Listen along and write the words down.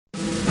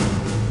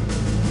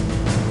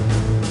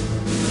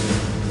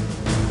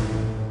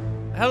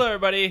Hello,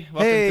 everybody.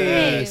 Welcome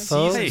Hey, to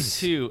folks.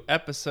 Season 2,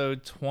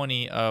 Episode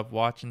 20 of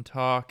Watch and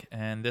Talk.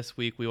 And this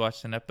week we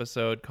watched an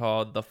episode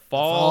called The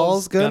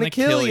Fall's Gonna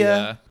Kill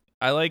Ya.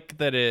 I like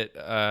that it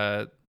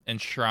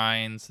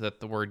enshrines that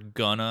the word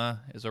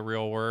gonna is a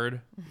real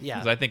word. Yeah.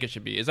 Because I think it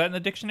should be. Is that in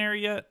the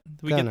dictionary yet?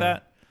 Did we Gonna. get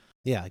that?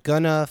 Yeah.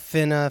 Gonna,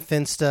 finna,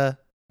 finsta,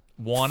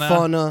 Wanna.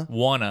 funna,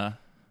 Wanna.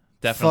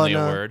 Definitely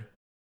funna. a word.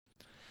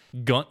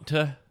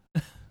 Gunta.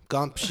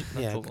 gumpsh. That's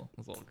Yeah.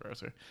 a little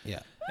grosser. Yeah.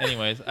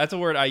 Anyways, that's a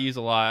word I use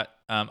a lot.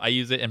 I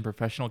use it in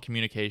professional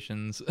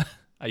communications.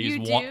 I use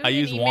You do? I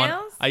use In one.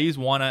 emails? I use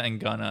wanna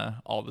and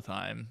gonna all the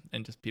time,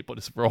 and just people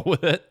just roll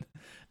with it.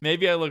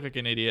 Maybe I look like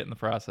an idiot in the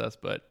process,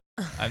 but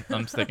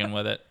I'm sticking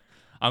with it.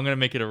 I'm gonna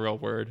make it a real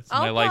word. It's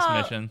my life's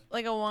mission.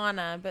 Like a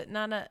wanna, but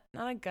not a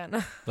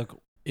gonna.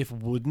 Look, if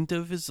wouldn't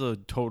have is a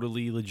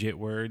totally legit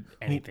word,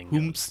 anything goes.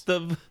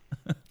 Hoomstuv.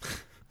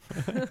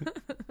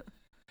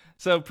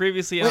 So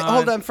previously Wait, on.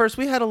 hold on. First,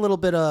 we had a little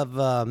bit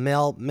of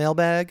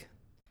mailbag,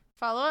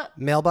 Follow up.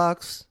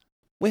 mailbox.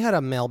 We had a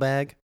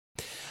mailbag.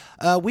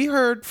 We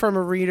heard from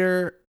a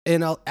reader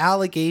an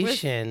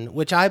allegation,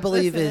 which I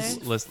believe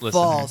is Listener.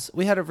 false.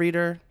 We had a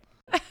reader.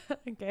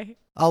 Okay.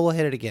 Oh, we'll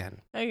hit it again.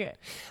 Okay.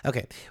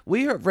 Okay.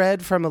 We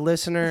read from a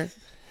listener.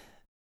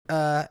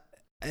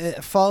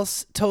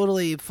 False,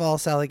 totally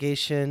false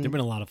allegation. There have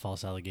been a lot of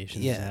false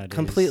allegations. Yeah, nowadays.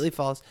 completely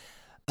false.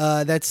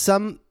 That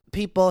some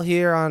people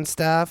here on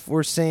staff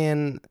were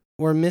saying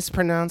we're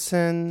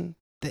mispronouncing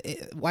the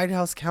White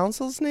House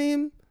counsel's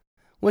name,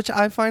 which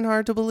I find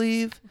hard to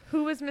believe.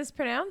 Who was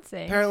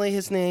mispronouncing? Apparently,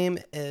 his name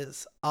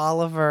is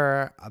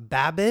Oliver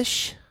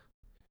Babish.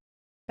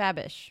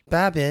 Babish.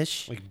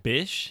 Babish. Like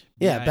Bish?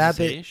 Yeah,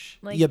 Babish.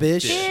 Like Yabish.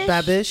 Bish?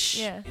 Babish.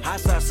 Yeah.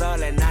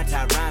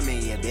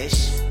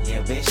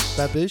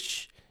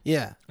 Babish.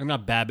 Yeah. I'm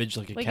not Babbage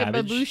like a Like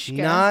cabbage. a babushka.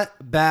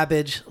 Not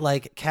Babbage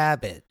like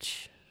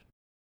cabbage.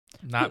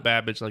 Not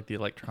Babbage like the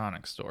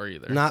electronics store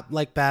either. Not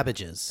like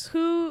Babbage's.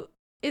 Who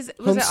is?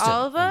 Was it Homestead.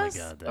 all of Oh my us,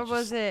 God, that or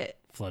was just it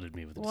flooded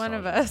me with one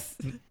of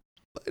nostalgia.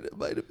 us?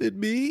 Might have been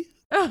me.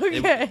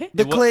 Okay.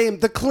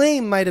 The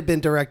claim might have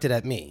been directed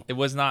at me. It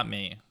was not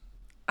me.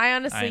 I I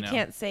honestly know.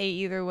 can't say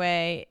either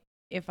way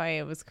if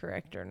I was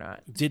correct or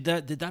not. Did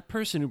that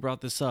person who brought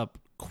this up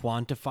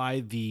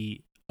quantify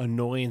the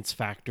annoyance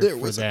factor There for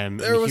was a- them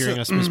there in was hearing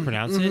a- us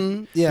mispronounce it?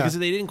 Mhm, yeah. Because if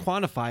they didn't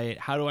quantify it,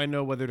 how do I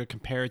know whether to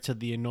compare it to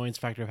the annoyance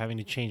factor of having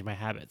to change my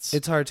habits?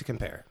 It's hard to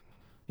compare.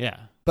 yeah.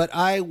 But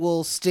I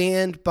will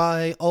stand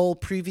by all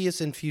previous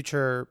and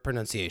future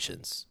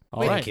pronunciations.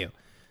 All Thank right. you.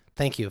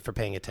 Thank you for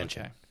paying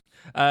attention.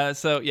 Okay.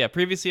 So yeah,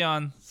 previously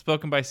on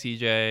Spoken by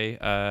CJ,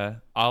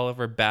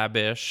 Oliver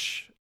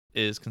Babish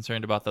is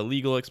concerned about the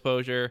legal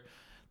exposure.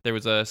 There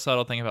was a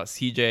subtle thing about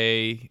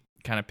CJ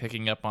kind of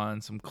picking up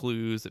on some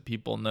clues that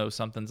people know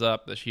something's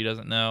up that she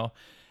doesn't know.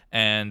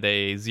 And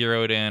they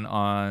zeroed in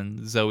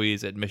on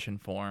Zoe's admission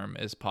form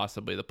as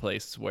possibly the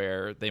place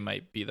where they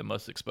might be the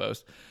most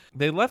exposed.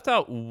 They left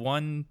out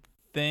one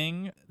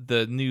thing.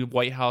 The new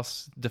White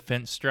House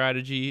defense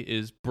strategy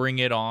is bring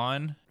it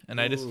on. And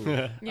I just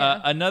Yeah.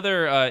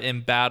 another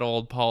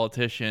embattled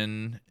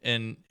politician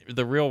in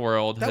the real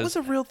world That has, was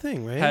a real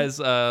thing, right? has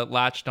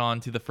latched on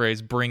to the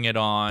phrase "bring it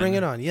on." Bring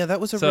it on. Yeah, that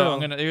was a So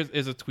real.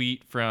 here's a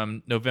tweet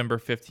from November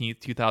 15th,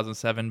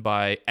 2007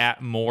 by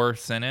 @Moore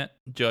Senate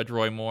Judge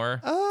Roy Moore.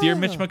 Oh. Dear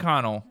Mitch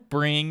McConnell,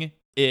 bring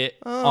it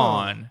Oh,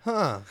 on.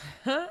 Huh.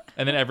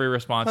 And then every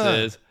response Huh.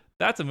 is,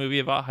 that's a movie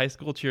about high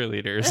school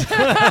cheerleaders.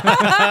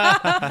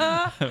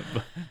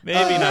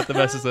 Maybe not the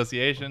best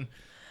association.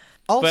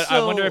 Also, But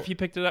I wonder if he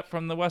picked it up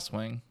from The West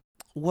Wing.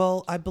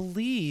 Well, I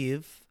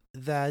believe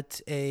that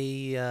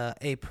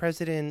a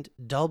President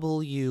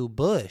W.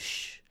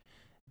 Bush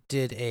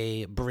did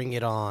a Bring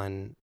It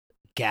On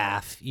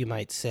gaffe, you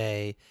might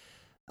say,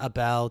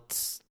 about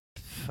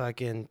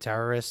fucking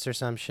terrorists or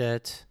some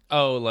shit.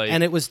 Oh, like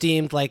And it was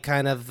deemed like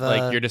kind of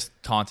like you're just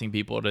taunting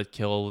people to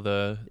kill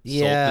the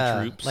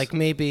troops. like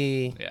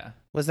maybe yeah,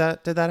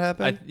 did that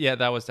happen? yeah,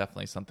 that was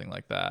definitely something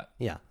like that.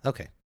 Yeah.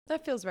 Okay.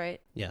 That feels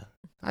right. Yeah.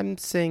 I'm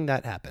saying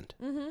that happened.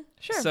 Mm-hmm.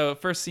 Sure. So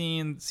first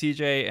scene,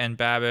 CJ and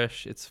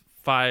Babish. It's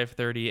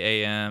 5:30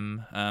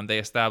 a.m. They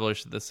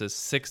established that this is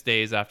 6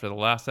 days after the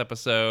last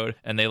episode,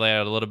 and they lay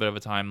out a little bit of a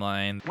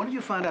timeline. When did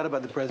you find out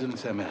about the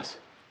president's MS?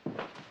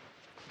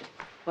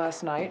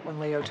 Last night when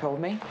Leo told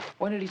me.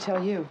 When did he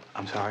tell you?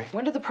 I'm sorry?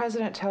 When did the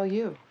president tell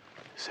you?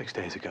 6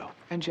 days ago.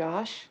 And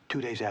Josh?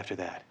 2 days after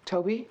that.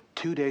 Toby?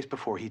 2 days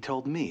before he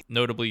told me.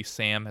 Notably,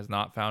 Sam has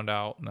not found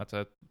out, and that's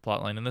a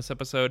plotline in this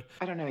episode.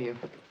 I don't know you.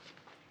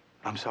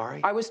 I'm sorry?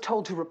 I was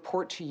told to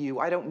report to you.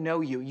 I don't know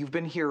you. You've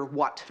been here,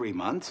 what? 3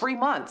 months? 3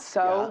 months.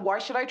 So Yeah. why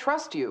should I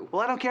trust you?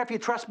 Well, I don't care if you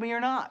trust me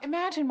or not.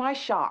 Imagine my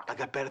shock. I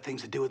got better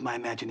things to do with my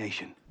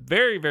imagination.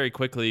 Very, very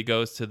quickly, he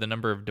goes to the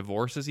number of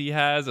divorces he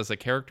has as a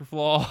character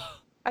flaw.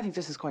 I think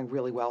this is going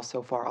really well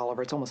so far,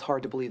 Oliver. It's almost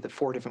hard to believe that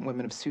 4 different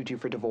women have sued you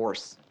for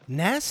divorce.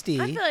 Nasty.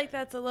 I feel like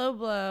that's a low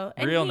blow.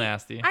 And Real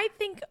nasty. I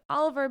think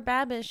Oliver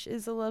Babish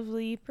is a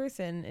lovely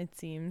person, it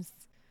seems.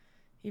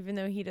 Even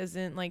though he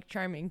doesn't like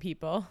charming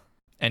people.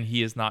 And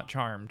he is not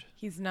charmed.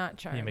 He's not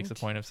charmed. He makes a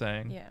point of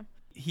saying. Yeah.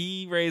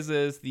 he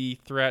raises the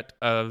threat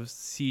of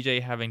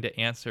CJ having to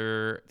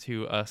answer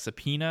to a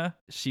subpoena.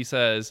 She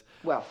says,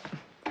 Well,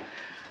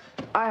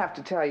 I have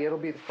to tell you, it'll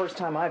be the first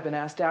time I've been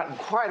asked out in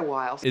quite a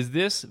while. is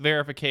this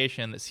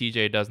verification that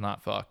CJ does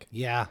not fuck?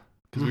 Yeah.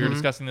 Because we were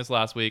discussing this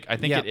last week. I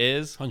think Yeah. it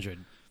is.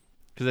 100.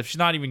 Because if she's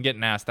not even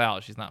getting asked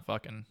out, she's not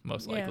fucking,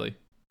 most Yeah. likely.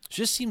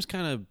 Just seems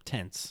kind of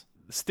tense.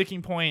 The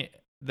sticking point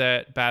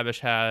that Babish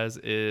has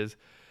is,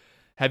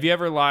 have you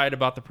ever lied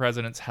about the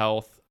president's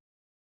health?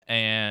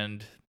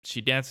 And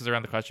she dances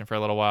around the question for a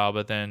little while,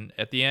 but then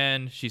at the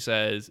end, she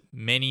says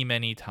many,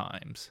 many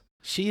times.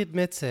 She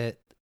admits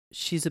it.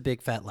 She's a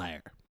big fat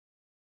liar.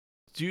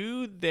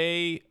 Do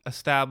they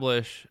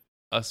establish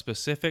a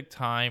specific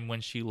time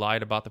when she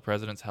lied about the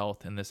president's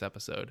health in this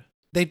episode?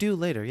 They do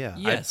later, yeah.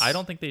 Yes. I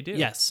don't think they do.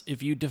 Yes,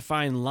 if you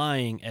define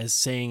lying as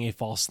saying a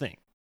false thing.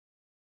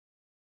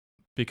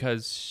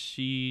 Because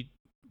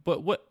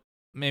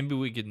maybe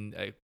we can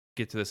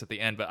get to this at the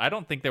end, but I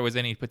don't think there was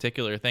any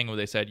particular thing where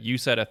they said, you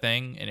said a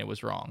thing and it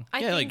was wrong. I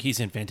yeah, think, like he's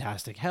in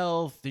fantastic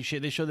health. They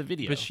show the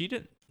video. But she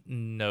didn't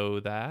know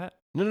that.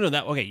 No.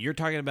 That okay. You're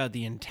talking about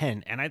the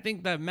intent, and I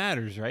think that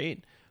matters,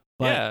 right?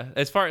 But, yeah,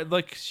 as far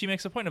like she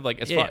makes a point of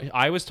like, Yeah.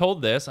 I was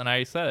told this and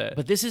I said it.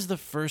 But this is the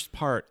first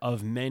part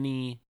of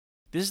many.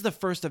 This is the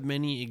first of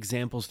many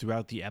examples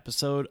throughout the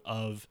episode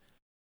of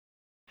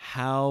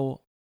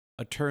how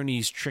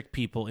attorneys trick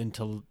people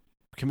into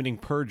committing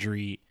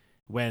perjury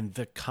when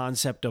the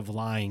concept of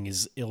lying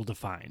is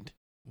ill-defined.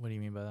 What do you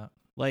mean by that?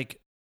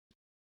 Like,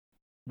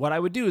 what I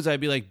would do is I'd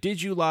be like,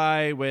 did you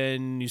lie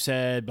when you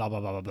said blah, blah,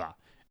 blah, blah, blah?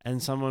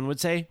 And someone would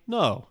say,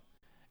 no.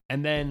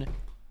 And then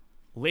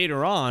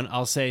later on,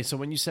 I'll say, so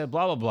when you said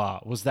blah, blah, blah,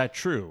 was that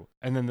true?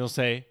 And then they'll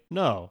say,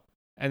 no.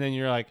 And then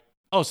you're like,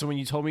 oh, so when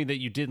you told me that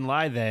you didn't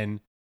lie then,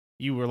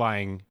 you were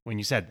lying when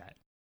you said that.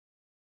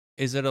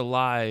 Is it a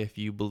lie if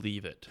you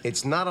believe it?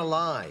 It's not a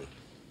lie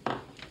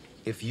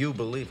if you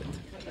believe it.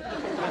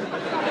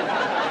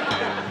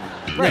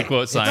 Right.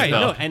 Quote Seinfeld. Right,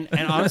 no, and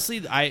honestly,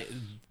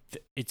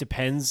 it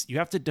depends. You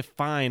have to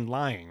define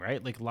lying,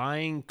 right? Like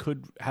lying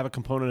could have a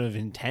component of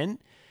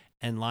intent,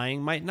 and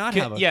lying might not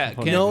have a component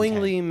of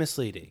Knowingly intent.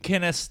 misleading.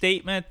 Can a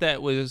statement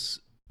that was,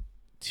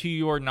 to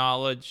your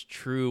knowledge,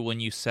 true when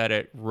you said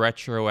it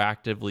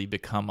retroactively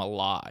become a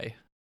lie?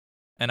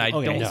 And I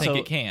Okay, don't no. think So-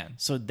 it can.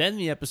 So then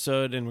the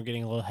episode, and we're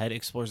getting a little ahead,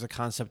 explores the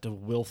concept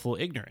of willful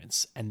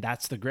ignorance, and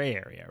that's the gray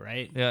area,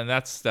 right? Yeah, and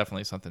that's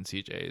definitely something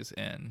CJ is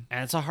in.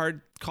 And it's a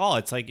hard call.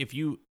 It's like if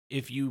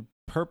you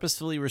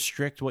purposefully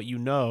restrict what you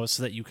know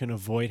so that you can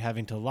avoid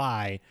having to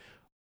lie,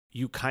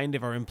 you kind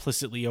of are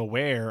implicitly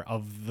aware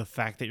of the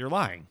fact that you're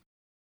lying.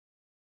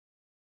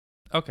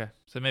 Okay,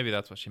 so maybe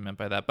that's what she meant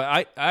by that.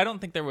 But I don't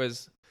think there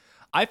was...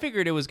 I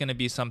figured it was going to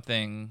be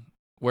something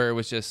where it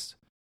was just...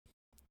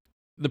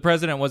 the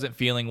president wasn't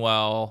feeling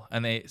well,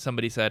 and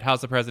somebody said,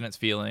 how's the president's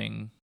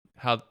feeling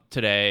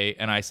today?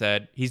 And I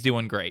said, he's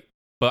doing great,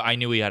 but I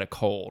knew he had a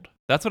cold.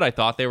 That's what I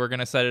thought they were going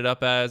to set it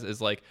up as,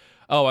 is like,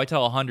 oh, I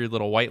tell 100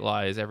 little white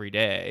lies every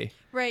day.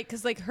 right,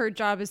 because like her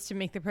job is to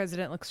make the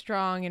president look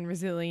strong and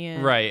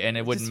resilient. Right, and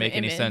it wouldn't Just make her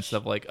any image. sense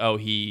of like, oh,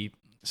 he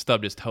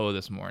stubbed his toe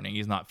this morning.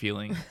 He's not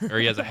feeling, or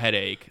he has a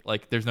headache.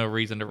 Like, there's no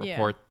reason to Yeah.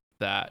 report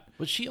that.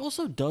 But she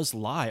also does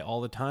lie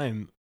all the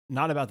time,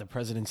 not about the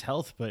president's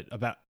health, but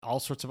about all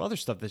sorts of other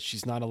stuff that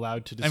she's not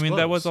allowed to disclose. I mean,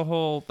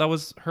 that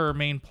was her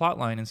main plot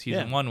line in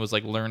season Yeah. 1, was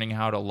like learning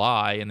how to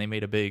lie, and they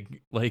made a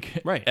big,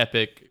 like, Right.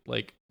 epic,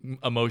 like,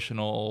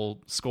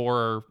 emotional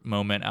score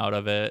moment out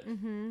of it.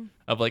 Mm-hmm.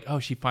 Of like, oh,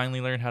 she finally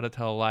learned how to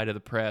tell a lie to the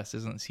press.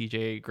 Isn't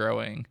CJ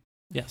growing?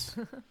 Yes.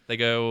 They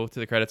go to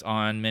the credits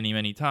on many,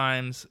 many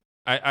times.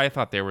 I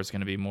thought there was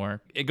going to be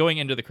more. Going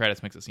into the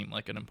credits makes it seem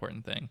like an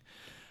important thing.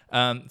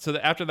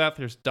 After that,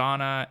 there's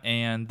Donna,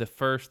 and the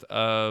first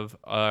of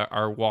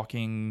our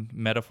walking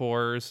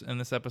metaphors in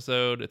this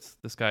episode. It's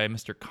this guy,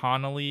 Mr.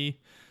 Connolly,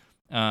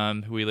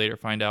 who we later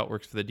find out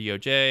works for the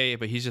DOJ,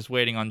 but he's just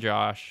waiting on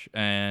Josh,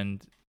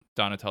 and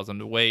Donna tells him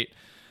to wait.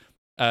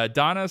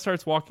 Donna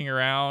starts walking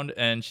around,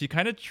 and she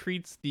kind of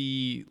treats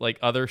the like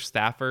other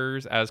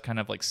staffers as kind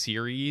of like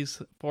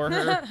Series for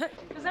her.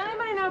 Does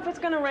anybody know if it's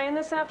going to rain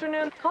this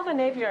afternoon? Call the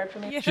Navy Yard for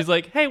me. She's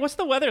like, hey, what's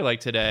the weather like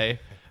today?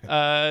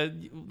 Can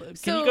you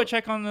So- go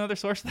check on another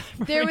source?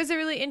 There was a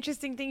really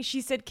interesting thing.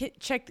 She said,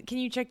 can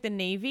you check the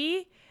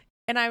Navy?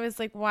 And I was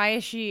like, why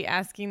is she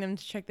asking them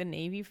to check the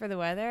Navy for the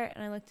weather?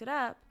 And I looked it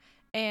up,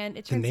 and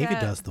it The turns Navy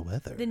out does the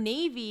weather. the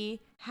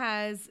Navy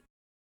has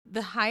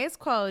the highest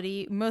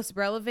quality, most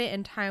relevant,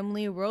 and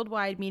timely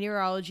worldwide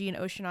meteorology and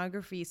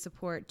oceanography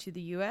support to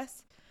the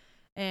U.S.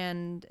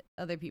 and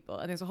other people.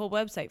 And there's a whole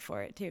website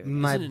for it, too.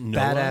 My Isn't it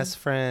NOAA? badass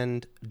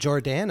friend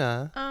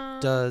Jordana Um,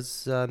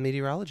 does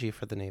meteorology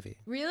for the Navy.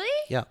 Really?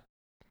 Yeah.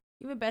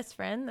 You have a best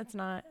friend that's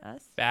not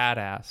us?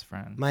 Badass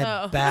friend. My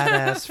Oh.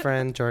 badass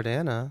friend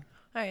Jordana.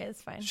 All right,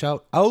 that's fine.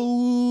 Shout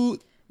out.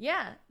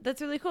 Yeah, that's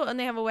really cool. And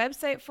they have a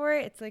website for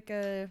it. It's like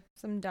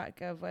some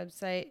 .gov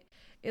website.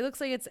 It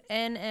looks like it's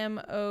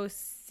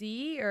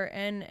NMOC or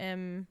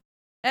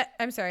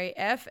I'm sorry,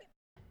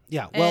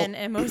 Yeah, well,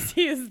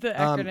 FNMOC is the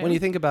acronym. when you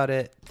think about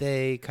it,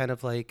 they kind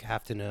of like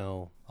have to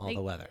know all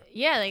the weather.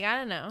 Yeah, they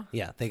gotta know.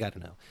 Yeah, they got to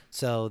know.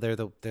 So they're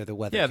the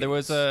weather. Yeah, there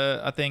was kings.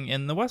 a thing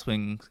in the West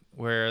Wing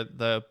where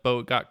the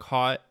boat got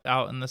caught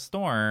out in the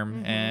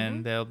storm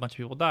and a bunch of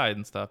people died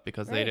and stuff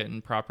because they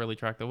didn't properly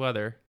track the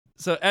weather.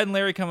 So Ed and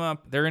Larry come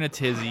up. They're in a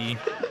tizzy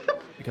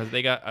because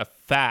they got a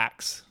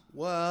fax.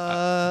 What?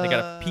 They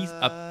got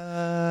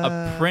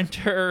a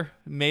printer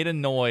made a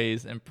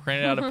noise and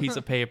printed out a piece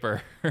of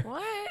paper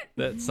What?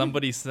 that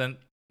somebody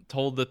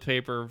told the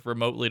paper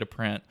remotely to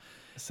print.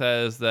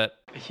 Says that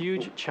A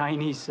huge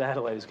Chinese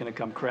satellite is going to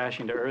come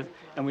crashing to Earth,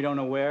 and we don't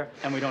know where,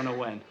 and we don't know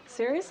when.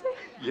 Seriously?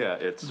 Yeah,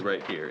 it's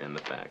right here in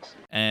the fax.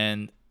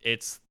 and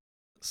it's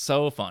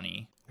so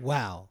funny.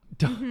 Wow.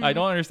 I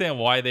don't understand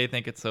why they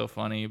think it's so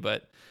funny,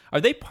 but are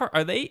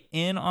they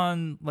in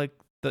on like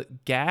the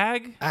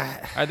gag?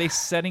 Are they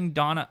setting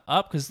Donna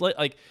up? Because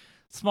like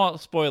small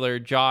spoiler,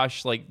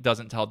 Josh like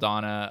doesn't tell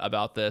Donna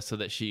about this so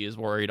that she is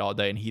worried all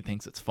day and he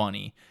thinks it's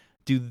funny.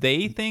 Do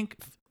they think?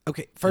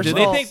 Okay, first Do of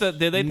they all, think that?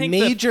 Do they think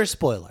major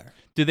spoiler.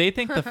 Do they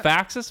think the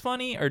fax is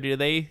funny, or do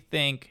they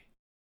think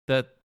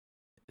that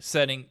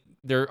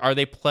are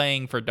they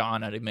playing for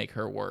Donna to make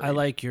her worried? I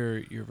like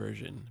your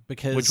version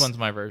because Which one's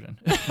my version?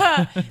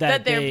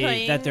 That they're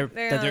playing- they're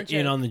they're on a in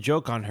joke. on the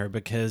joke on her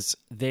because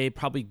they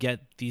probably get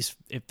these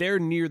if they're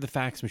near the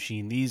fax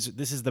machine.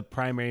 This is the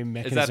primary Is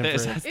mechanism that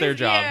for that's their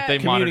job? Yeah. They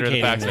monitor the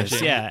communicating fax this.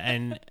 machine. Yeah,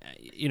 and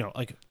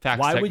like Fax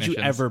why would you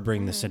technicians. ever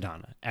bring this to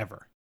Donna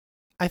ever?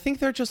 I think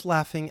they're just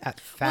laughing at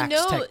fax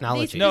no, they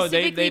technology. No,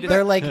 they specifically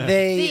They're like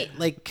They-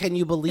 like can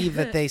you believe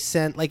that they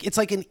sent like it's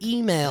like an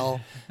email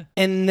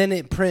and then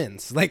it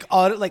prints like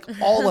all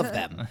of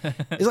them.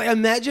 It's like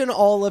imagine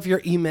all of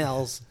your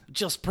emails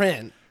just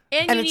print.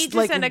 And you it's need to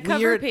like send a cover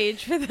weird-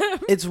 page for them.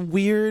 It's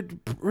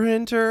weird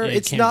printer. Yeah, you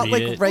It's can't not read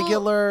like it.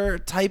 regular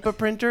type of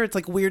printer. It's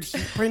like weird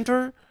heat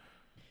printer.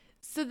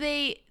 So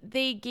they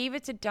gave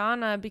it to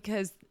Donna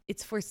because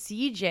it's for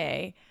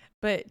CJ,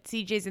 but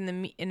CJ's in a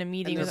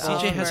meeting And with they're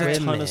CJ has a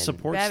women. ton of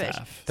support Babish.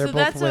 staff. They're So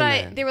both that's what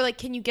women. they were like,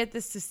 can you get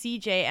this to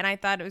CJ? And I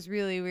thought it was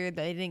really weird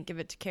that they didn't give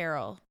it to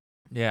Carol.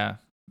 Yeah.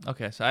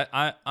 Okay, so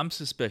I'm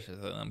suspicious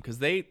of them because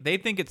they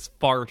think it's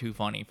far too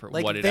funny for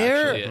Like what it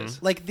they're actually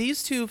is. like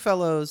these two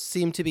fellows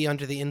seem to be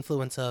under the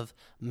influence of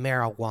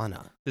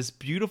marijuana. This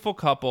beautiful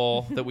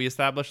couple that we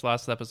established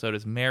last episode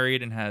is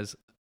married and has,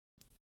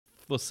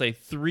 let's say,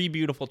 3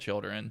 beautiful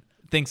children.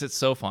 Thinks it's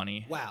so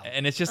funny. Wow.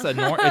 And it's just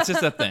it's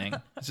just a thing.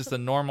 It's just a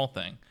normal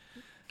thing.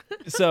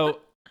 So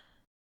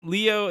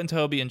Leo and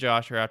Toby and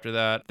Josh are after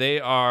that. They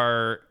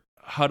are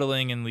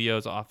huddling in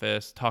Leo's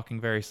office, talking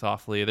very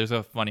softly. There's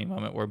a funny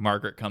moment where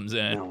Margaret comes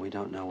in. No, we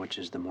don't know which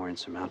is the more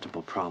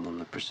insurmountable problem,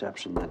 the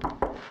perception that...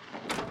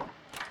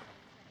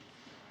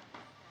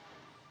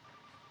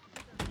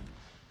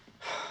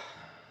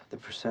 The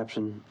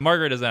perception...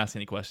 Margaret doesn't ask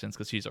any questions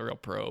because she's a real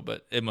pro,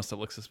 but it must have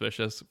looked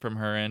suspicious from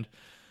her end.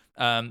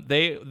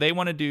 They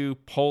want to do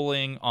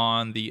polling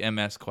on the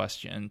MS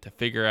question to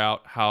figure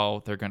out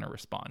how they're going to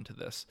respond to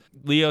this.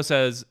 Leo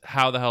says,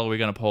 how the hell are we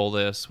going to poll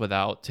this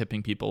without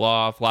tipping people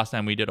off? Last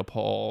time we did a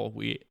poll,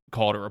 we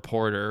called a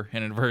reporter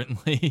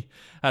inadvertently.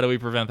 How do we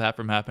prevent that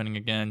from happening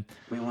again?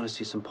 We want to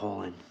see some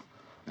polling.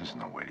 There's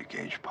no way to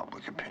gauge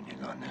public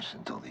opinion on this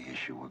until the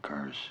issue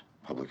occurs.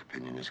 Public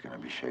opinion is going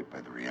to be shaped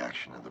by the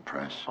reaction of the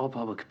press. All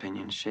public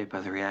opinion is shaped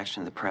by the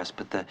reaction of the press,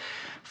 but the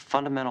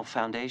fundamental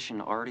foundation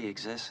already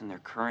exists in their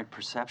current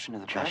perception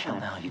of the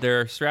president.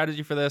 Their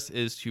strategy for this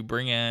is to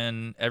bring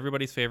in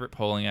everybody's favorite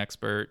polling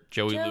expert,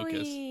 Joey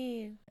Lucas.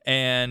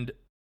 And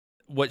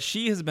what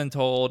she has been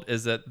told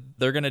is that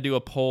they're going to do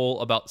a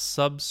poll about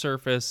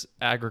subsurface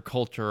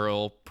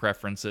agricultural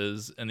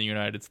preferences in the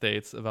United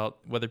States, about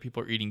whether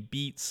people are eating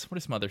beets. What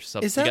are some other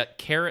subs? You got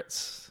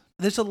carrots.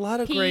 There's a lot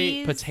of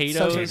great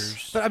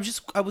potatoes. But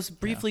I was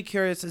briefly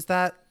curious, is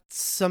that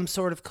some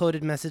sort of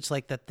coded message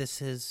like that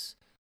this is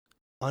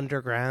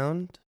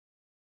underground?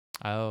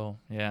 Oh,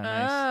 yeah,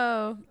 nice.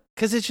 Oh.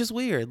 Because it's just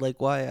weird. Like,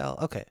 why?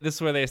 Okay. This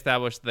is where they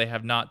established they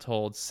have not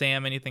told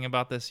Sam anything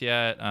about this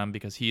yet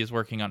because he is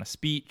working on a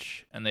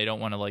speech and they don't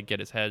want to like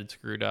get his head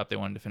screwed up. They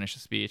wanted to finish the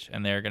speech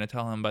and they're going to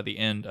tell him by the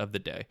end of the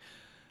day.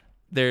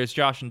 There's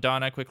Josh and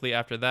Donna quickly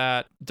after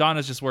that.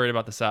 Donna's just worried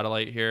about the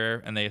satellite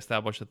here, and they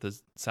establish that the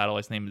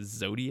satellite's name is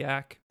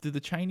Zodiac. Do the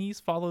Chinese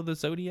follow the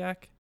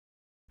Zodiac?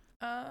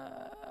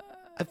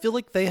 I feel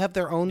like they have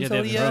their own Yeah, they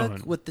have their Zodiac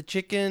own. with the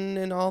chicken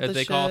and all the Did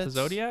they shit. call it the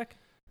Zodiac?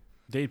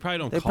 They probably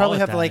don't. They call probably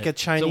it have that. like a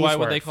Chinese So why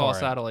would word they call a for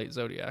it. satellite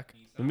Zodiac?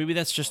 But maybe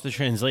that's just the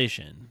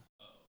translation.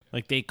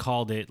 Like they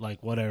called it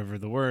like whatever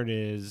the word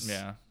is.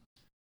 Yeah.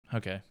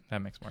 Okay,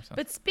 that makes more sense.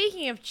 But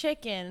speaking of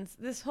chickens,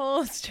 this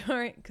whole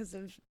story, because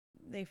of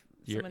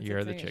You're someone said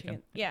the something chicken.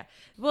 about Yeah.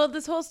 Well,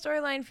 this whole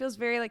storyline feels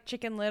very like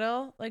Chicken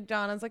Little. Like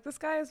Donna's like, the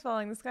sky is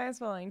falling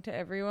to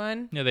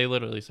everyone. Yeah, they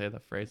literally say the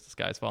phrase, the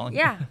sky's falling.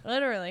 Yeah,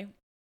 literally.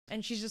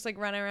 And she's just like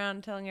running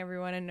around telling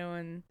everyone,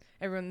 and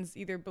everyone's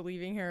either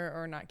believing her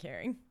or not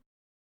caring.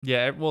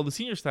 Yeah, well, the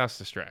senior staff's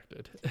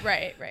distracted.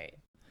 Right, right.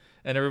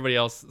 And everybody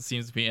else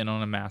seems to be in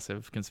on a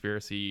massive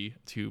conspiracy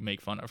to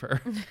make fun of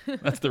her.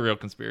 That's the real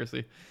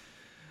conspiracy.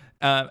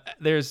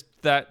 There's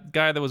that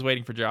guy that was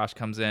waiting for Josh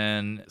comes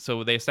in.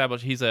 So they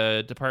establish he's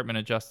a Department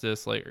of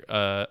Justice, like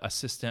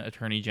assistant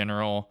attorney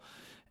general,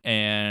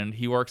 and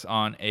he works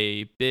on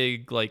a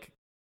big like,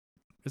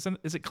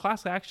 is it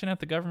class action if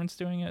the government's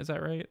doing it? Is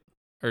that right?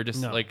 Or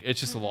just No. like it's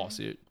just a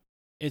lawsuit?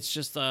 It's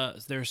just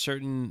there are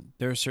certain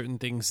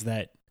things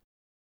that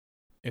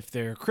if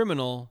they're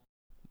criminal,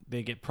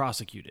 they get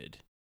prosecuted.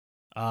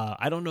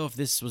 I don't know if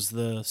this was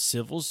the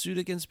civil suit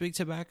against Big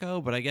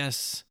Tobacco, but I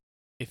guess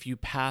if you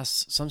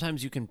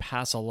sometimes you can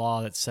pass a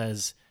law that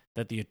says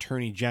that the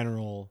attorney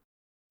general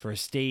for a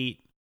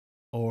state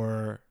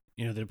or,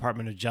 the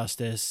Department of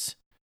Justice,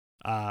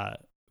 if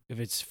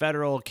it's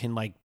federal,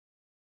 can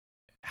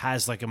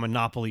has a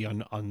monopoly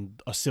on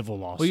a civil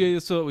lawsuit. Well, yeah,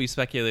 that's what we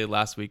speculated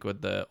last week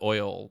with the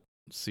oil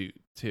suit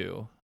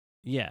too.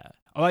 Yeah.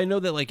 Oh, I know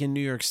that in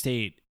New York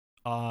State,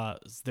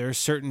 there are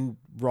certain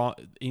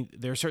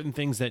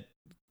things that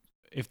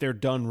if they're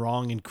done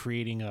wrong in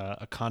creating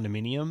a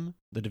condominium,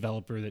 the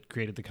developer that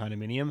created the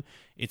condominium,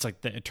 it's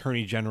the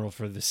attorney general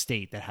for the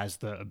state that has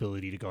the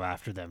ability to go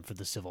after them for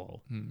the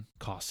civil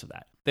costs of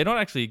that. They don't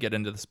actually get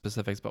into the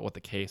specifics about what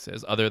the case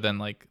is, other than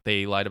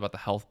they lied about the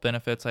health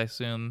benefits, I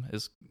assume,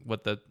 is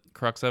what the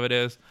crux of it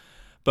is.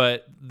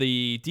 But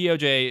the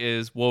DOJ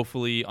is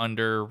woefully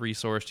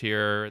under-resourced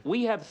here.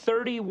 We have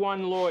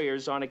 31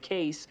 lawyers on a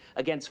case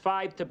against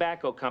 5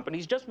 tobacco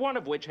companies, just one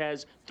of which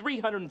has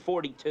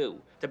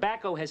 342.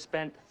 Tobacco has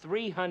spent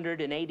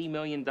 $380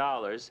 million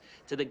to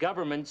the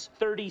government's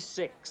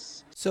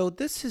 36. So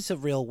this is a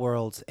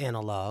real-world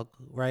analog,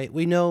 right?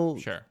 We know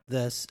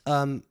this.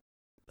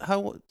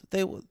 How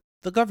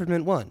the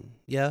government won,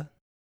 yeah?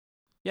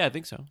 Yeah, I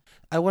think so.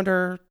 I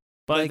wonder...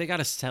 But they got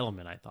a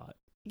settlement, I thought.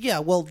 Yeah,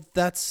 well,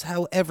 that's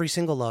how every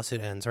single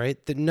lawsuit ends, right?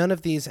 None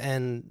of these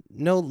end.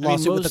 No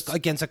lawsuit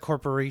against a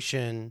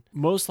corporation.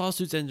 Most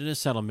lawsuits end in a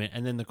settlement,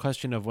 and then the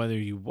question of whether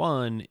you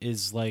won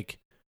is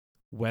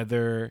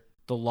whether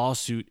the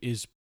lawsuit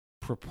is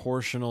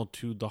proportional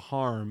to the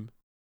harm,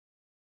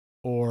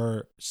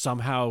 or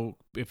somehow,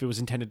 if it was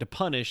intended to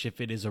punish, if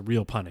it is a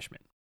real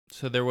punishment.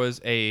 So this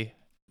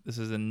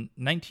is in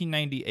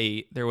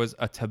 1998. There was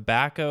a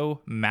tobacco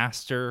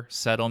master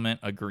settlement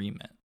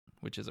agreement,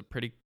 which is a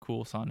pretty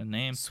cool sounding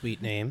name.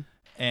 Sweet name.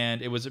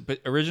 And it was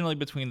originally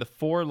between the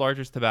 4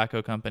 largest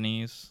tobacco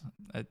companies.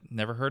 I'd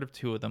never heard of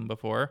 2 of them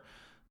before.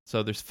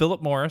 So there's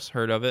Philip Morris,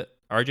 heard of it.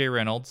 R.J.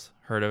 Reynolds,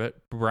 heard of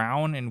it.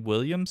 Brown and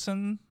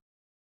Williamson,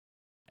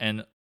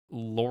 and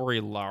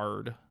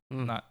Lorillard.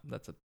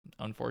 That's an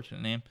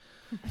unfortunate name.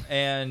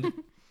 And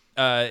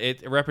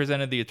it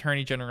represented the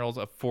attorney generals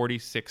of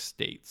 46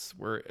 states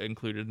were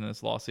included in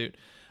this lawsuit.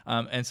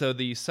 And so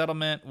the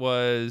settlement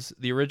was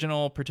the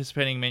original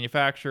participating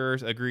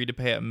manufacturers agreed to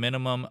pay a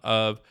minimum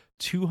of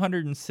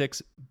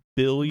 $206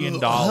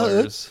 billion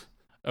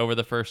over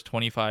the first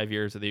 25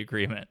 years of the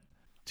agreement.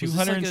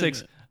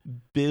 $206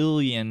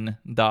 billion.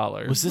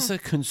 Was this a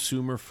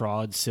consumer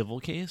fraud civil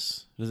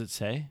case? Does it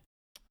say?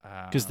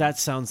 Because that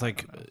sounds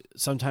like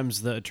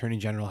sometimes the attorney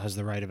general has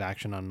the right of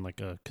action on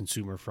a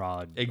consumer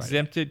fraud.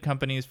 Exempted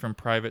companies from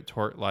private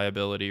tort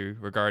liability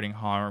regarding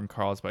harm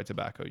caused by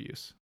tobacco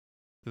use.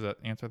 Does that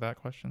answer that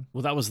question?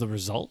 Well, that was the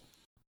result.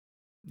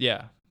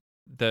 Yeah,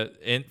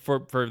 for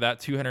that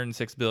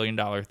 $206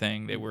 billion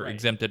thing, they were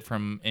exempted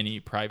from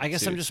any private. I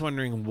guess suit. I'm just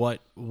wondering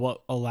what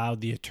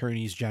allowed the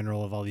attorneys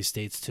general of all these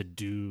states to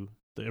do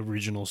the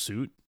original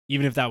suit,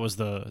 even if that was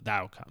the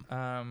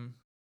outcome.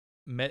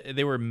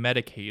 They were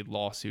Medicaid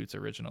lawsuits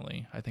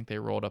originally. I think they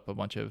rolled up a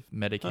bunch of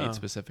Medicaid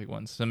specific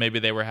ones. So maybe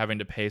they were having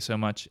to pay so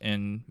much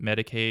in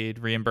Medicaid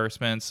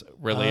reimbursements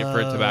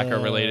for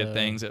tobacco related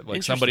things that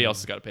somebody else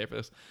has got to pay for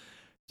this.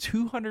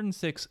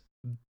 $206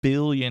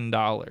 billion.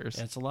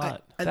 That's a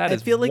lot. I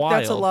feel like wild.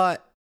 That's a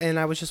lot, and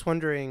I was just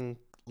wondering,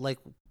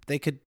 they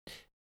could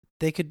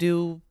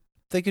do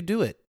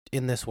it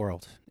in this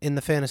world, in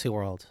the fantasy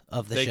world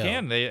of the show.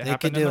 They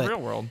happen in the real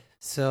world.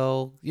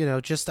 So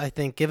I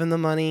think give them the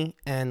money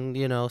and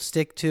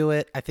stick to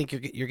it. I think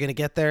you're gonna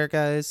get there,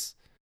 guys.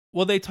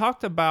 Well, they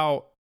talked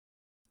about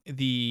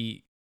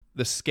the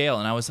scale,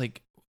 and I was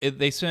like,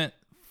 they spent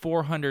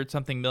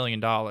 $400-something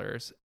million.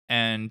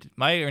 And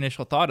my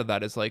initial thought of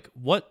that is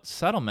what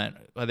settlement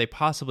are they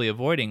possibly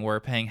avoiding where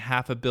paying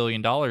 $500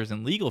 million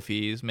in legal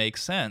fees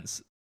makes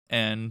sense?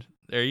 And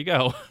there you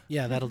go.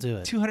 Yeah, that'll do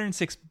it.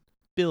 $206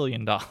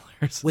 billion.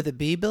 With a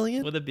B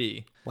billion? With a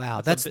B. Wow,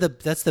 that's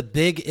the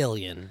big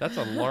illion. That's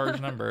a large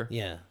number.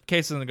 Yeah.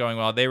 Case isn't going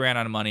well. They ran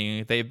out of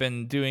money. They've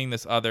been doing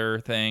this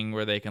other thing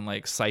where they can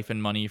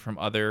siphon money from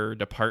other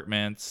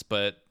departments,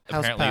 but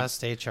House apparently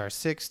passed HR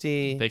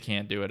 60. They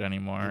can't do it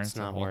anymore. It's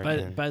not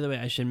working. By the way,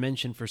 I should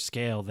mention for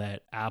scale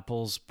that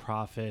Apple's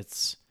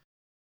profits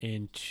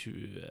I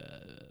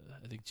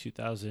think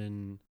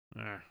 2000.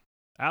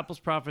 Apple's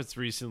profits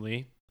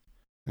recently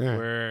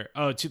were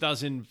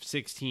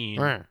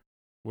 2016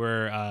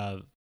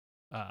 were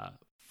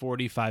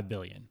 $45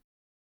 billion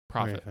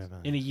profit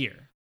in a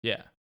year.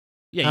 Yeah.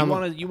 Yeah,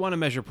 you want to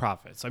measure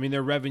profits. I mean,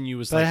 their revenue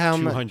was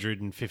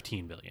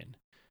 $215 billion.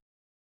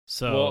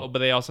 So, well, but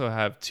they also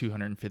have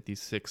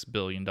 $256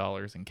 billion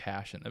in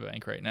cash in the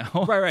bank right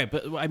now. right.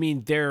 But I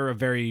mean, they're a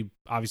very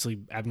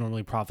obviously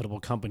abnormally profitable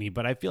company,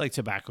 but I feel like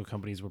tobacco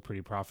companies were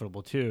pretty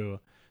profitable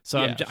too.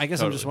 So Yeah, I guess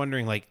I'm just totally.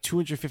 wondering, like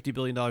 $250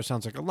 billion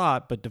sounds like a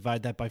lot, but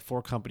divide that by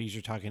 4 companies,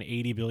 you're talking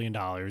 $80 billion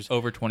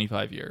Over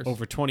 25 years.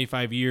 over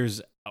 25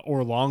 years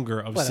or longer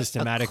of What, a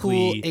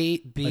systematically cool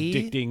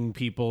 8B? addicting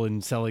people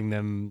and selling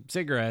them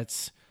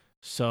cigarettes.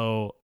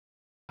 So,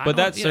 But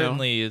that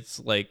certainly it's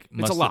like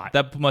it's a lot.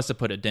 That must have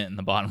put a dent in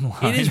the bottom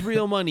line. It is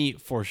real money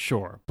for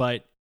sure,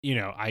 but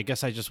I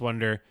guess I just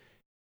wonder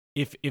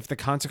if the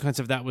consequence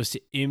of that was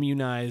to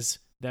immunize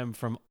them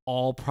from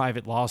all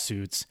private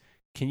lawsuits.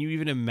 Can you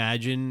even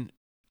imagine?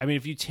 I mean,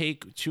 if you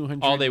take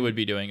 200, All they would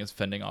be doing is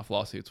fending off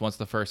lawsuits once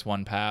the first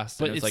one passed.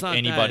 But And it's it's like not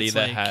anybody that,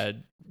 that it's like-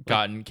 had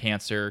gotten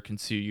cancer can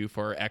sue you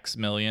for X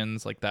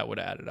millions. Like that would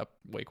have added up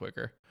way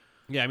quicker.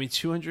 Yeah, I mean,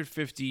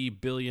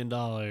 $250 billion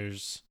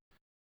It's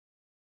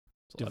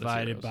a lot of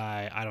divided zeros.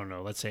 by, I don't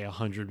know, let's say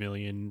 100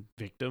 million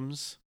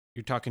victims.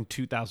 You're talking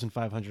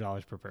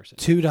 $2,500 per person.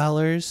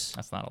 $2.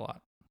 That's not a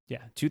lot. Yeah,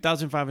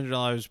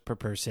 $2,500 per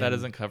person. That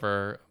doesn't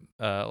cover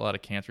a lot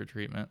of cancer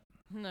treatment.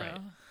 No. Right.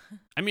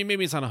 I mean,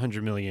 maybe it's not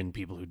 100 million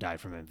people who died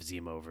from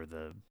emphysema over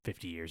the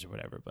 50 years or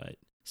whatever, but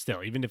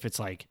still, even if it's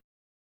like,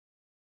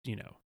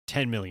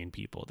 10 million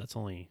people, that's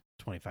only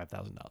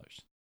 $25,000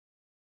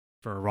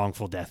 for a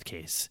wrongful death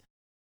case.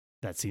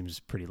 That seems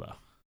pretty low.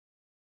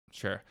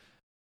 Sure.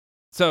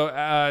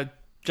 So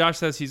Josh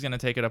says he's going to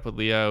take it up with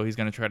Leo. He's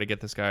going to try to get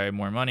this guy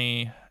more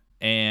money.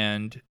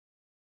 And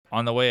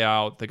on the way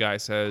out, the guy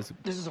says,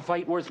 This is a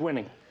fight worth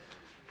winning.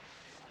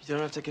 You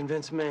don't have to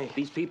convince me.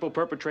 These people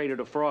perpetrated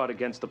a fraud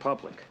against the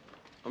public.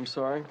 I'm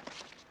sorry?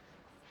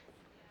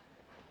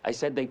 I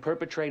said they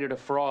perpetrated a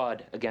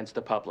fraud against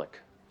the public.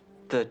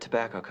 The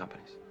tobacco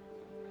companies.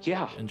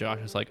 Yeah. and Josh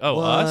is like, oh,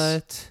 What?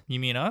 us? You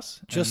mean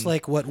us? Just And-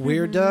 like what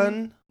we're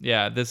done?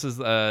 Yeah, this is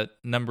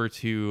number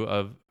 2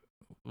 of,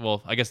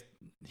 well, I guess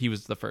he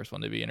was the first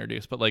one to be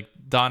introduced, but like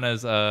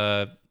Donna's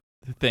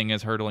thing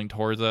is hurtling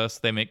towards us.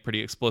 They make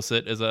pretty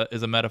explicit as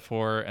a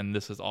metaphor, and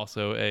this is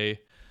also a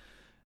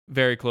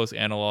very close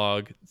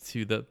analog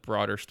to the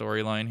broader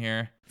storyline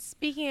here.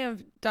 Speaking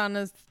of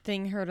Donna's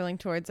thing hurtling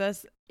towards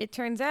us, it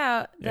turns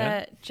out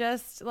that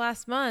just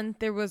last month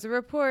there was a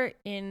report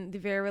in the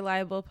very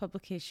reliable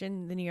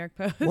publication, the New York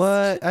Post.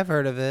 What? I've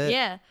heard of it.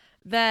 Yeah,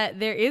 that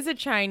there is a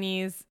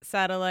Chinese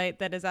satellite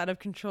that is out of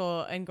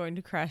control and going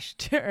to crash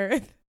to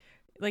Earth,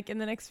 like in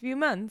the next few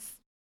months.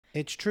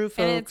 It's true, folks.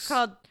 And it's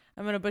called,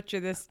 I'm going to butcher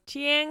this,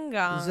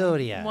 Tiangong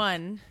Zodiac.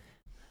 1.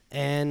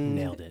 And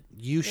Nailed it.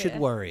 You should Yeah.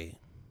 worry.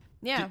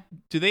 Yeah.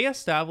 Do they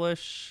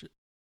establish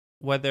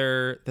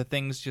whether the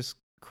things just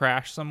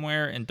crash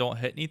somewhere and don't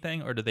hit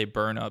anything, or do they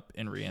burn up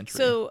in reentry?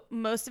 So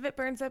most of it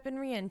burns up in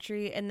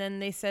reentry, and then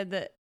they said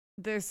that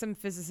there's some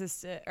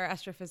physicists or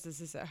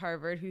astrophysicists at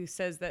Harvard who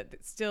says that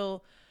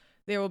still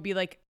there will be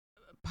like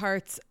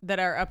parts that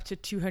are up to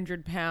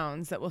 200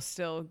 pounds that will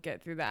still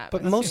get through that.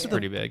 But most of the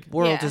pretty big.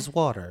 world Yeah. is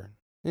water.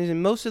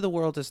 Most of the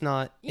world is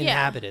not Yeah.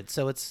 inhabited,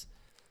 so it's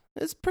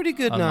pretty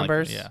good Unlikely,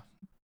 numbers. yeah.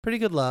 Pretty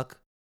good luck.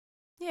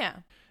 Yeah.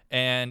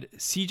 And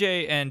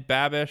CJ and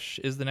Babish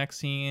is the next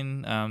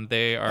scene.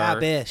 They are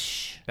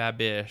Babish. That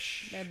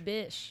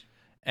bish.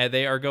 And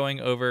they are going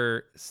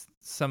over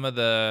some of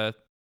the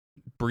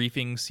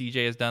briefings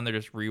CJ has done. They're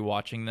just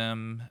rewatching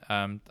them.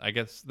 I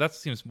guess that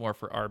seems more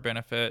for our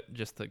benefit,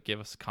 just to give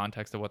us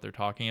context of what they're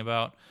talking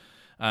about.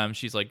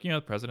 She's like,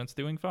 the president's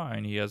doing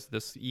fine. He has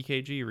this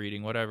EKG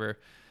reading, whatever.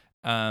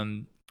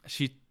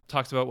 She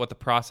talks about what the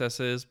process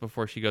is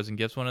before she goes and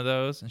gives one of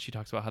those. And she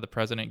talks about how the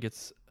president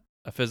gets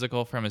a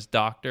physical from his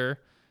doctor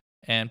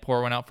and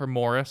pour one out for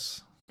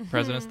Morris,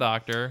 president's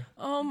doctor.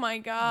 Oh my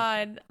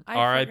God. I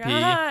R.I.P.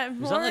 forgot.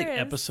 Was that like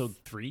Morris. episode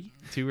 3?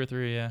 2 or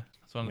 3, yeah.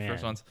 It's one of the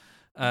first Man. ones.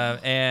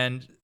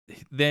 And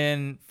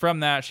then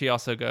from that, she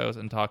also goes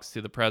and talks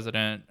to the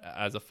president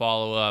as a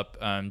follow-up,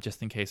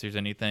 just in case there's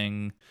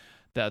anything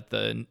that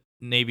the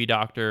Navy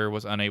doctor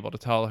was unable to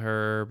tell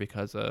her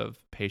because of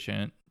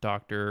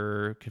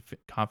patient-doctor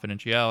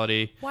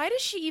confidentiality. Why does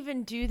she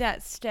even do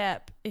that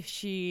step if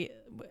she,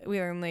 we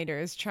learn later,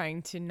 is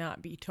trying to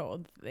not be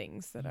told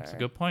things that That's are... a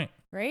good point.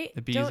 Right?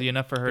 It'd be Don't- easy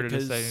enough for her to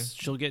Because just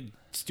say, she'll get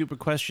stupid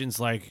questions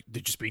like,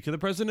 did you speak to the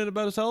president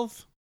about his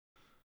health?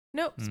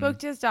 Nope, spoke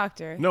to his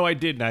doctor. No, I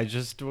didn't. I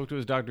just spoke to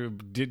his doctor who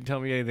didn't tell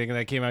me anything, and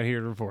I came out here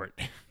to report.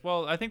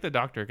 well, I think the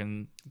doctor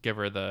can give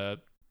her the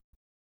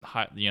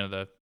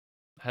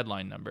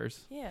headline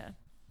numbers. Yeah.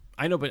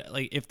 I know, but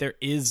like if there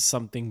is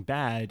something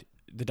bad,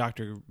 the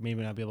doctor may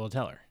not be able to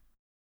tell her.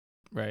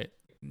 Right.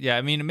 Yeah,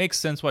 I mean, it makes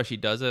sense why she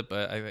does it,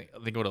 but I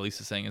think what Elise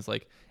is saying is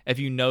like, if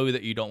you know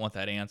that you don't want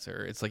that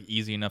answer, it's like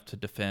easy enough to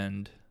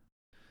defend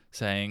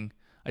saying,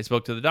 I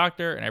spoke to the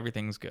doctor and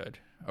everything's good.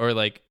 Or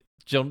like,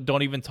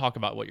 don't even talk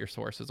about what your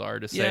sources are.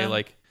 Just say Yeah.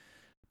 like,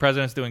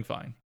 president's doing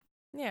fine.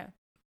 Yeah.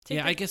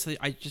 I guess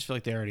I just feel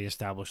like they already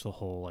established the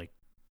whole, like,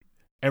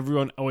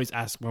 everyone always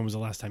asks when was the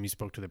last time you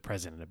spoke to the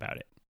president about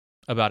it.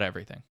 About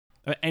everything.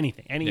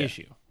 Anything, any Yeah.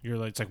 issue. You're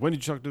like, it's like, when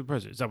did you talk to the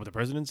president? Is that what the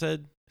president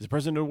said? Is the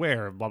president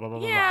aware? Blah, blah, blah,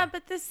 blah, Yeah, blah.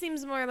 but this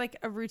seems more like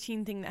a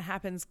routine thing that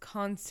happens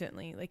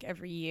constantly, like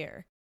every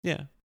year.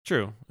 Yeah,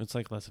 true. It's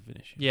like less of an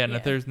issue. Yeah, and Yeah.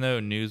 if there's no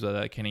news with it,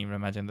 I can't even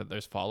imagine that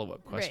there's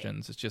follow-up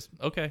questions. It's just,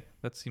 okay,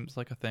 that seems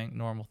like a thing,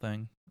 normal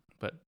thing.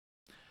 But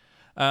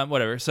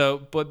whatever. So,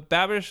 but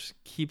Babish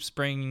keeps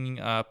bringing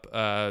up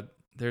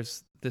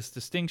there's this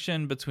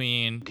distinction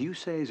between... Do you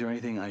say, is there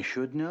anything I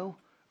should know?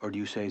 Or do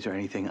you say, is there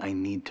anything I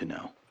need to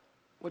know?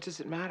 What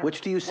does it matter?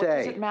 Which do you What say?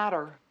 does it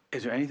matter?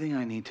 Is there anything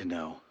I need to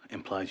know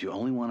implies you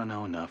only want to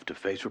know enough to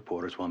face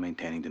reporters while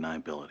maintaining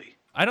deniability.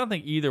 I don't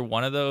think either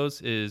one of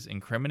those is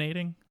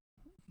incriminating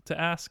to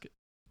ask,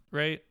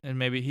 right? And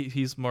maybe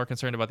he's more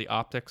concerned about the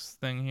optics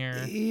thing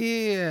here.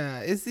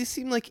 Yeah, these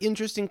seem like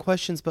interesting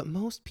questions, but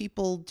most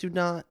people do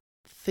not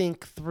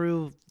think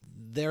through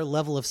their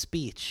level of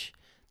speech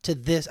to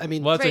this. I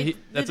mean, Well, Right,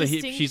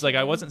 she's like,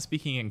 I wasn't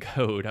speaking in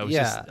code. I was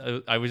Yeah.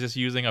 I was just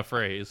using a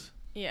phrase.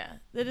 Yeah,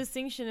 the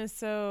distinction is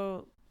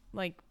so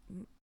like,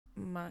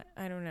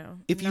 I don't know.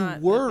 if you not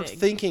that were big.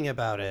 thinking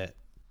about it,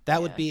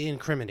 that would Yeah. be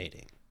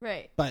incriminating.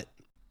 Right. But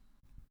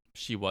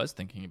She was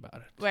thinking about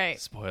it. Right.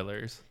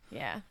 Spoilers.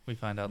 Yeah. We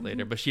find out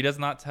later. But she does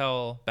not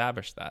tell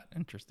Babish that,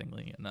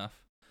 interestingly enough.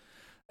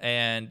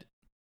 And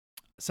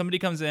somebody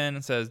comes in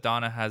and says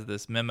Donna has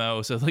this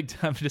memo. So like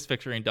I'm just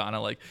picturing Donna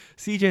like,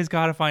 CJ's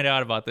got to find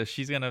out about this.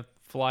 She's going to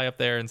fly up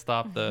there and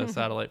stop the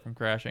satellite from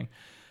crashing.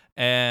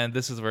 And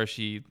this is where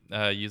she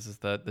uses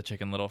the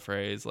Chicken Little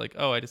phrase like,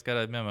 oh, I just got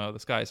a memo. The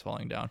sky's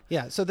falling down.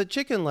 yeah, so the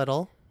Chicken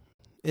Little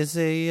is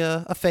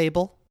a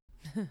fable,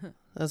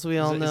 as we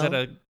all know. Is that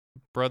a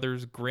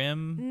Brothers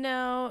Grimm?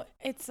 No,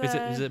 it's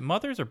Is it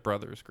Mothers or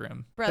Brothers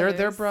Grimm?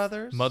 They're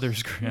brothers.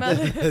 Mother's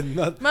Grimm.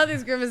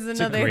 Mother's Grimm is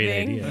another great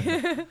thing.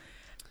 idea.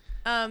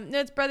 No,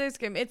 it's Brothers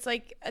Grimm. It's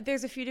like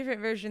there's a few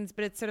different versions,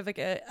 but it's sort of like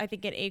I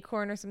think an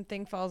acorn or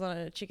something falls on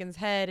a chicken's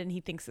head, and he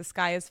thinks the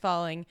sky is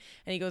falling,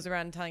 and he goes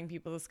around telling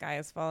people the sky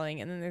is falling,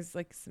 and then there's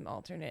like some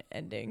alternate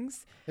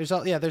endings. There's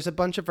a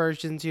bunch of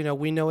versions. You know,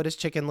 we know it as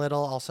Chicken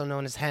Little, also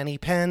known as Henny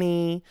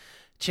Penny,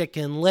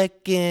 Chicken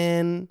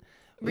Lickin'.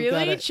 We've got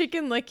Really, a-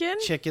 Chicken Lickin'?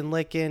 Chicken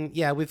Lickin'.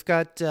 Yeah, we've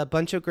got a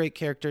bunch of great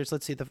characters.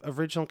 Let's see, the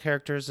original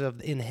characters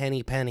in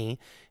Henny Penny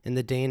in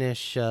the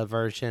Danish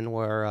version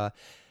were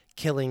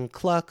Killing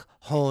Cluck,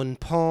 Hon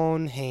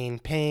Pon, Hain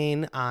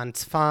Pain,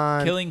 Ans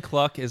Fan. Killing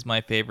Cluck is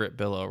my favorite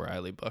Bill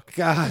O'Reilly book.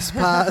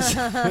 Gaspas.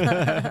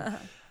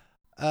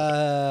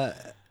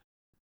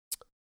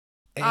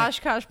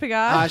 Oshkosh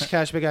Pigosh.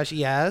 Oshkosh Bagosh,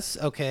 yes.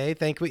 Okay,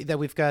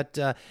 we've got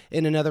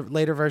in another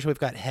later version we've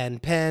got Hen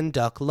Pen,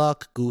 Duck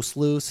Luck, Goose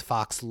Loose,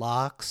 Fox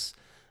Locks.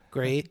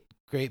 Great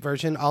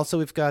version. Also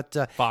we've got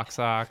Fox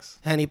Ox.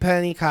 Henny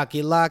Penny,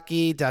 Cocky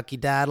Locky, Ducky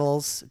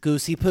Daddles,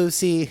 Goosey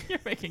Poosey. You're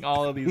making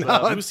all of these No,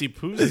 up. Pussy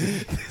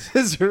Pussy. This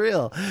is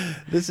real.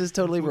 This is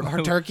totally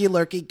real. Turkey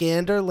Lurkey,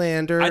 Gander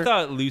Lander. I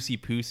thought Lucy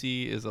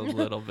Poosey is a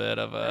little bit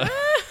of a...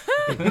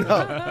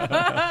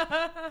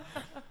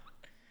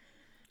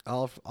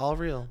 all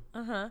real.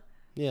 Uh-huh.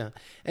 Yeah.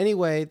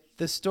 Anyway,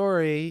 the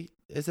story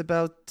is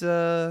about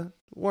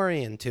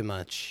worrying too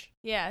much.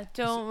 Yeah,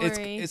 don't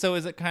worry. So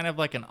is it kind of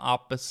like an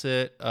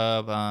opposite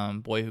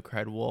of Boy Who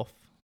Cried Wolf?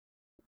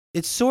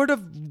 It's sort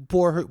of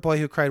Boy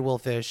Who Cried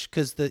Wolfish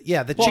because the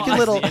Well, Chicken I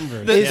Little see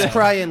inverse. is Yeah.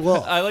 crying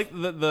wolf. I like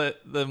the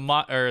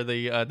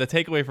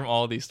takeaway from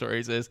all of these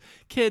stories is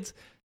kids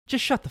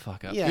just shut the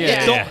fuck up.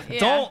 Yeah.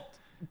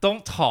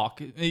 Don't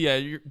talk.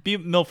 Yeah, be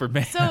Milford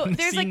Man. So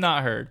there's seen like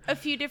not heard. a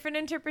few different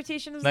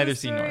interpretations of Neither the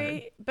seen nor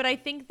story, but I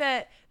think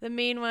that the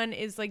main one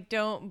is like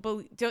don't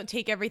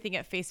take everything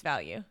at face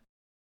value,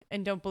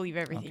 and don't believe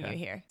everything Okay. you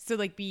hear. So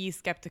like be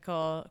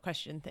skeptical,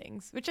 question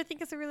things, which I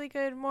think is a really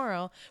good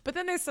moral. But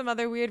then there's some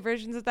other weird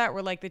versions of that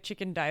where like the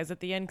chicken dies at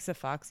the end because a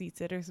fox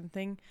eats it or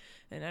something,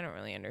 and I don't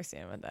really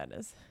understand what that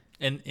is.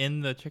 And in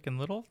the Chicken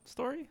Little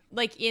story,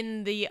 Like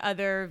in the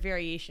other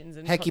variations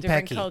in Hecky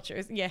different Pecky.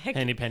 cultures, yeah,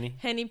 Henny Penny.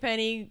 Henny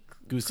Penny,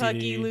 Goosey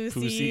Clucky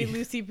Lucy, Poosey.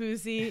 Lucy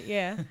Poosey,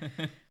 yeah.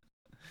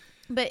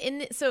 But in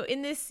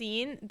this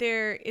scene,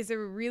 there is a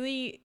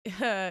really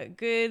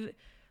good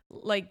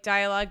like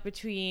dialogue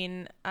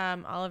between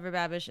Oliver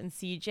Babish and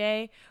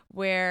CJ,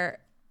 where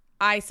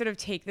I sort of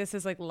take this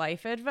as like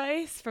life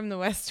advice from The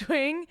West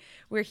Wing,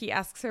 where he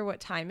asks her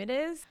what time it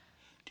is.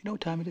 Do you know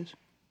what time it is?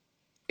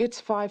 It's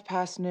 5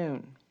 past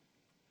noon.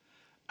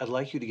 I'd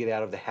like you to get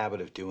out of the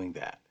habit of doing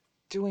that.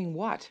 Doing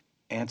what?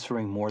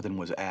 Answering more than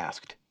was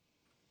asked.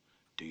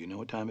 Do you know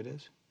what time it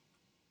is?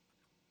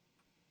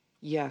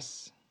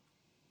 Yes.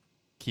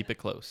 keep it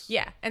close.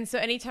 Yeah, and so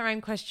anytime I'm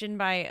questioned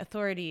by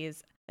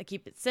authorities, I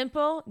keep it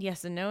simple,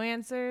 yes and no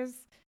answers,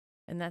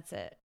 and that's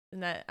it.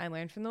 And that I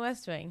learned from The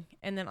West Wing,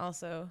 and then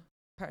also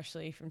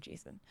partially from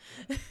Jason.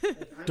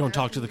 Don't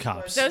talk to the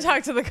cops. Don't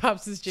talk to the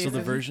cops is Jason. So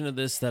the version of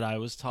this that I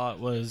was taught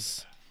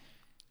was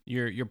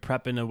you're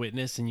prepping a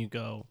witness and you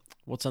go,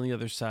 what's on the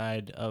other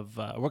side of,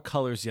 what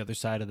color is the other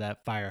side of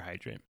that fire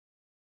hydrant?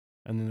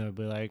 And then they'll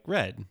be like,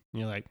 red. And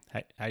you're like,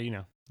 how do you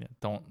know? Yeah,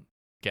 don't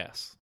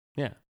guess.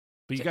 Yeah.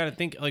 But you got to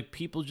think, like,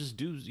 people just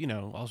do,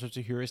 all sorts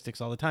of heuristics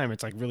all the time.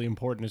 It's like really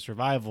important to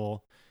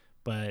survival,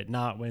 but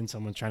not when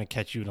someone's trying to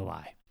catch you in a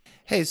lie.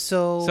 Hey,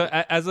 so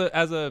as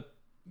a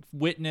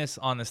witness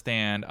on the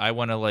stand, I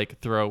want to like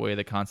throw away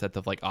the concept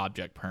of like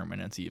object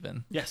permanence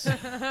even. Yes.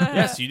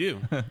 Yes, you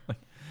do.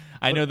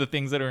 I know the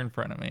things that are in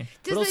front of me.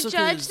 Does the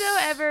judge though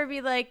ever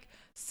be like,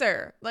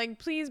 "Sir, like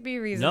please be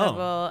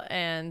reasonable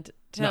and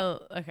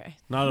tell okay."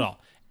 Not at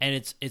all.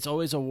 And it's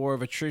always a war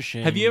of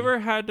attrition. Have you ever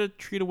had to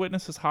treat a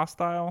witness as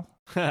hostile?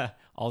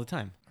 All the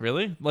time.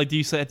 Really? Like, do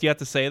you have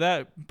to say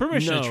that?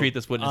 Permission to treat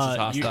this witness as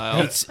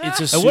hostile. It's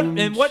assumed.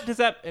 And what does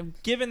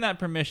that? Given that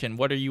permission,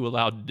 what are you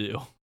allowed to do?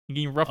 Can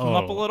you rough them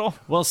up a little?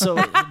 Well, so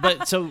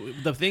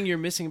the thing you're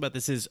missing about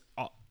this is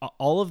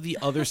all of the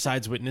other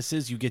side's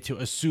witnesses you get to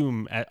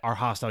assume are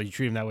hostile. You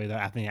treat them that way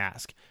without having to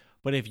ask.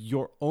 But if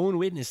your own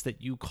witness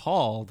that you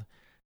called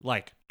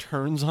like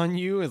turns on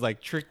you, is like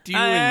tricked you,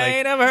 I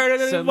ain't never heard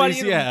of it.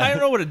 I don't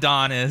know what a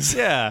Don is.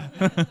 Yeah,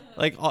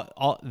 like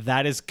all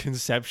that is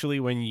conceptually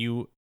when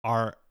you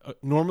are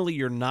normally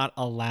you're not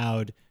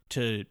allowed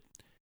to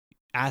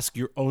ask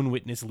your own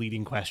witness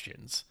leading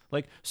questions.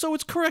 Like, so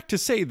it's correct to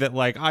say that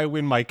like I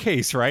win my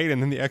case, right?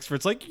 And then the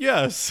expert's like,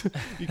 yes.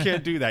 You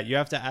can't do that. You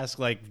have to ask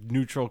like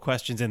neutral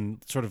questions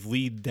and sort of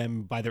lead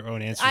them by their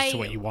own answers to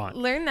what you want. I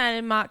learned that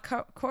in mock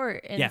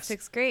court in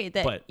 6th grade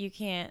that but you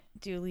can't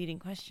do leading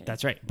questions.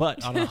 That's right.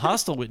 But on a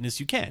hostile witness,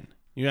 you can.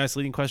 You ask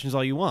leading questions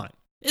all you want.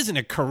 Isn't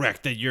it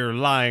correct that you're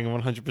lying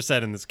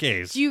 100% in this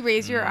case? Do you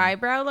raise your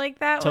eyebrow like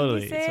that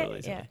when you say totally.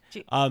 it?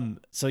 Yeah.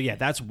 So yeah,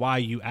 that's why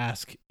you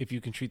ask if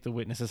you can treat the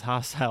witness as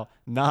hostile,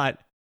 not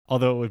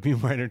although it would be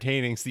more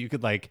entertaining so you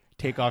could like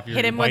take off your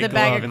hit him white with a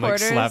bag glove of and like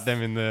quarters. slap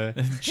them in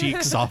the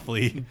cheek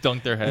softly.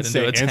 Dunk their head and into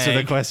say, a tank. answer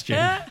the question.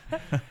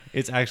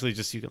 It's actually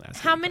just you can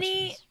ask. How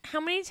many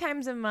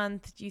times a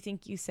month do you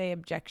think you say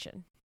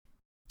objection?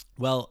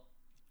 Well,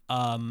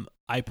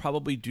 I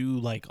probably do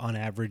like on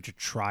average a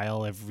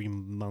trial every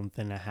month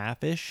and a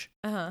half ish,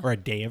 or a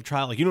day of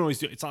trial. Like you don't always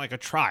do. It's not like a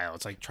trial.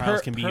 It's like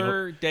trials can be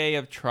per day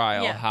of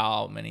trial. Yeah.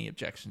 How many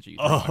objections are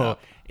you?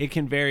 It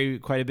can vary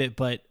quite a bit.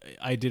 But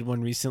I did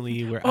one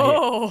recently where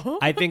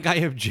I think I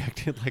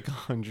objected like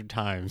 100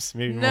 times,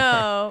 maybe more.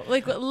 No,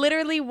 like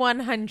literally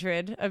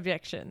 100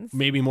 objections.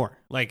 Maybe more.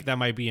 Like that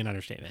might be an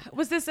understatement.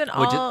 Was this an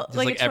just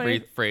like like every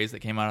phrase that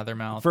came out of their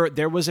mouth?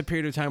 There was a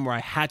period of time where I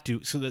had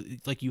to, so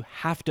that like you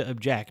have to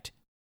object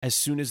as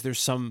soon as there's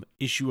some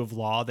issue of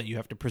law that you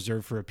have to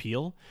preserve for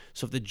appeal.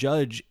 So if the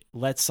judge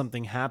lets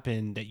something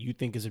happen that you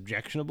think is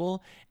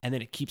objectionable, and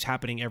then it keeps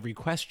happening every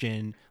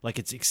question, like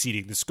it's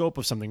exceeding the scope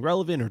of something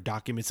relevant or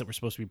documents that were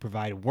supposed to be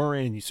provided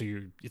weren't, and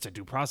it's a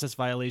due process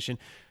violation.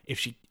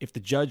 If the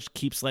judge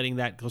keeps letting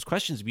those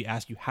questions be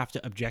asked, you have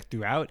to object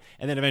throughout,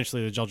 and then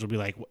eventually the judge will be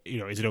like,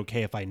 is it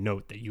okay if I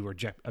note that you were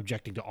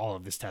objecting to all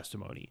of this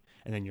testimony?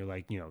 And then you're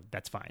like,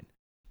 that's fine.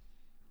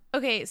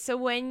 Okay, so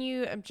when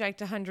you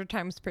object 100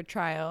 times per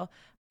trial,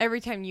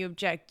 every time you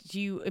object, do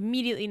you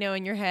immediately know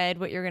in your head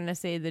what you're going to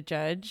say to the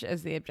judge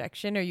as the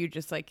objection, or you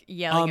just like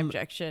yelling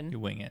objection? You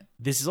wing it.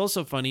 This is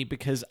also funny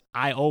because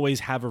I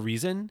always have a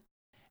reason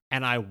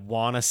and I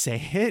want to say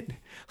it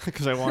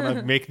because I want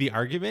to make the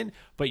argument,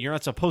 but you're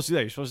not supposed to do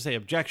that. You're supposed to say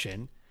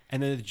objection,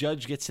 and then the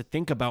judge gets to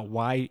think about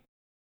why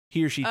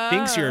he or she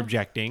thinks you're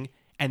objecting,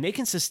 and they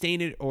can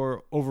sustain it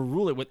or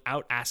overrule it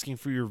without asking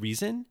for your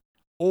reason.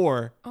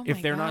 Or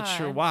if they're not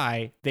sure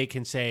why, they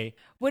can say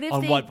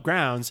what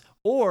grounds,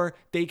 or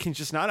they can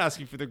just not ask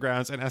you for the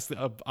grounds and ask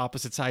the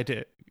opposite side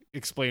to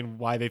explain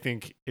why they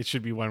think it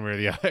should be one way or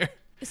the other.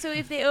 So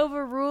if they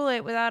overrule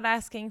it without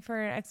asking for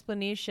an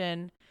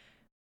explanation,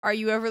 are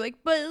you ever like,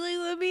 but like,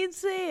 let me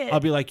say it? I'll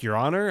be like, Your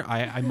Honor,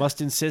 I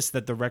must insist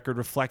that the record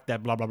reflect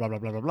that blah, blah, blah, blah,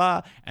 blah, blah,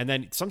 blah. And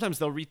then sometimes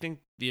they'll rethink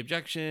the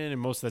objection.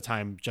 And most of the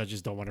time,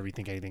 judges don't want to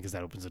rethink anything because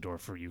that opens the door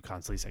for you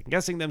constantly second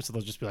guessing them. So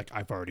they'll just be like,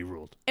 I've already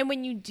ruled. And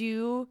when you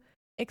do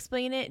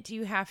explain it, do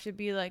you have to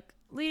be like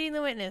leading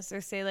the witness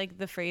or say like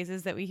the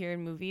phrases that we hear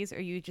in movies, or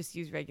you just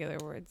use regular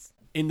words?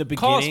 In the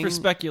beginning, calls for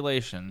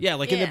speculation. Yeah,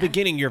 like in the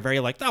beginning, you're very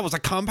like, that was a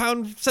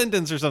compound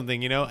sentence or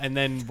something, And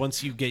then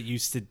once you get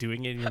used to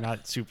doing it, you're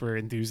not super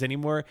enthused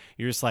anymore.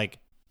 You're just like,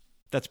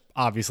 that's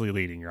obviously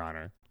leading, Your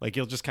Honor. Like,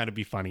 you'll just kind of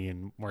be funny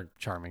and more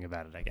charming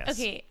about it, I guess.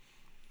 Okay,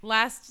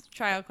 last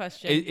trial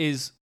question.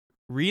 Is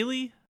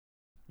really?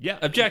 Yeah.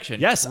 Objection.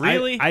 Yes,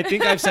 really? I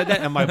think I've said that,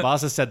 and my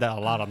boss has said that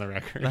a lot on the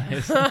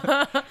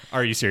record.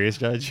 Are you serious,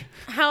 Judge?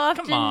 How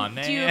often Come on,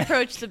 man. do you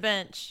approach the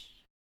bench?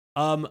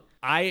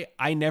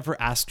 I never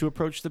ask to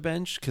approach the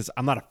bench because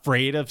I'm not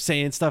afraid of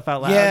saying stuff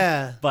out loud.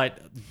 Yeah. But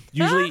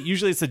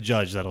usually it's the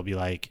judge that'll be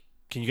like,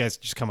 can you guys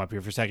just come up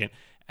here for a second?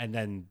 And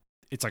then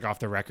it's like off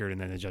the record, and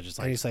then the judge is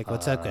like, and he's like,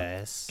 what's up,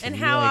 guys? And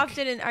how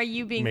often are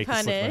you being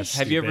punished?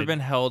 Have you ever been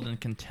held in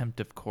contempt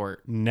of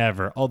court?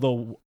 Never.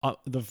 Although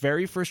the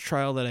very first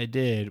trial that I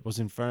did was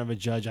in front of a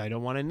judge I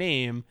don't want to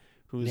name,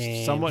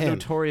 who's somewhat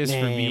notorious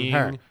for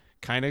being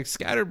kind of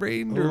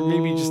scatterbrained or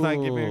maybe just not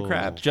giving a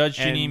crap. Judge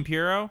Janine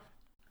Pirro?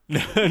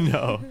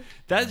 No.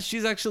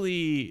 She's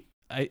actually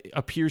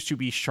appears to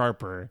be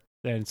sharper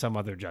than some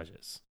other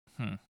judges.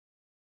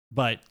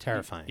 but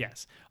Terrifying.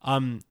 Yes.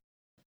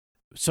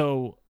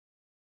 So,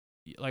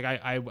 like,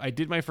 I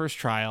did my first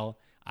trial.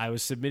 I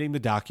was submitting the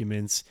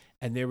documents,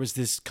 and there was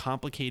this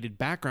complicated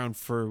background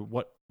for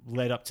what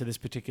led up to this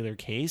particular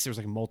case. There was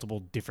like multiple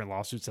different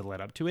lawsuits that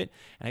led up to it,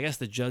 and I guess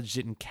the judge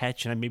didn't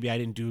catch, and maybe I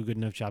didn't do a good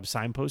enough job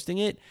signposting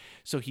it.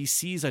 So he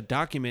sees a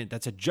document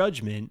that's a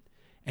judgment,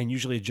 and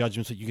usually a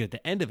judgment's what you get at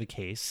the end of a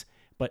case,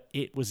 but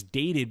it was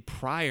dated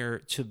prior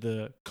to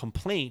the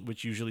complaint,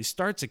 which usually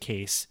starts a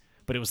case,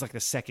 but it was like the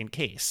second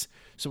case.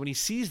 So when he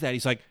sees that,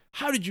 he's like,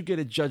 how did you get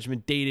a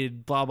judgment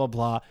dated, blah, blah,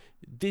 blah.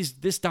 This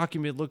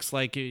document looks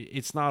like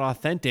it's not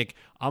authentic.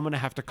 I'm going to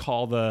have to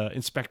call the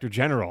inspector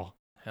general.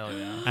 Hell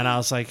yeah. And I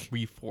was like,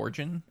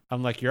 reforging?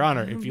 I'm like, Your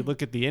Honor, if you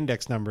look at the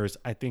index numbers,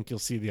 I think you'll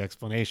see the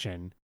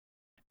explanation.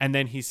 And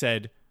then he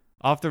said,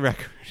 off the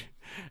record,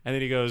 and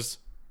then he goes,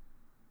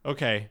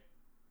 okay,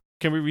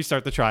 can we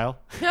restart the trial?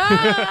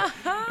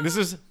 And this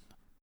is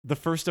the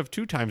first of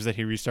 2 times that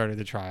he restarted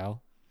the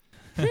trial.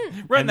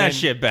 Run that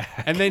shit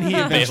back. And then he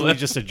eventually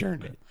just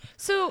adjourned it.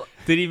 So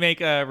did he make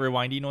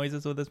rewindy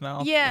noises with his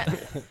mouth? Yeah.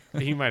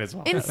 He might as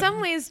well. In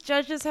some ways,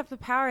 judges have the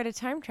power to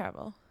time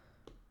travel.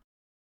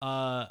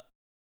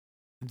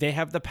 They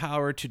have the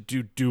power to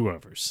do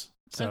do-overs.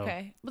 So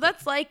Okay. Well,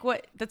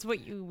 that's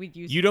what you would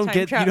use. You don't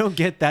get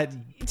that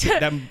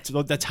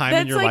time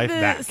in your life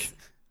back.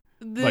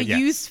 The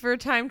use for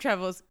time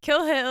travels: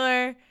 kill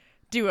Hitler,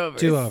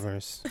 do-overs.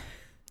 Do-overs.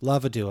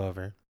 Love a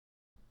do-over.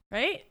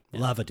 Right?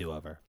 Love a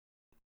do-over.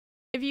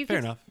 If you Fair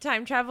could enough.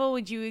 time travel,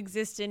 would you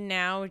exist in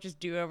now, or just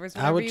do-overs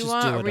I would whenever you just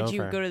want, do or it would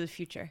you over. go to the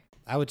future?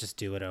 I would just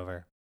do it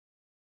over.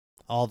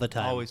 All the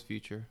time. Always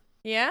future.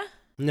 Yeah?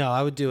 No,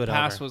 I would do it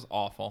Past over. was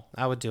awful.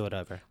 I would do it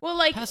over. Well,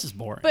 like, Past is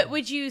boring. but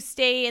would you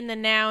stay in the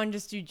now and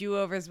just do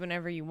do-overs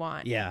whenever you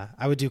want? Yeah,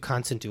 I would do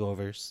constant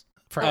do-overs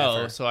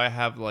forever. Oh, so I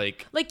have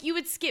like Like, you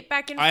would skip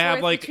back and I forth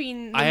have like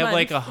between the I have months.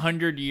 like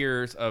 100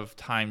 years of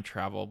time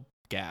travel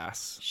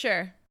gas,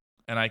 Sure.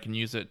 and I can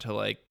use it to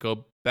like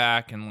go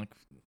back and like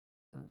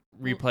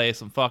replay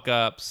some fuck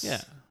ups.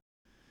 Yeah.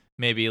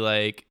 Maybe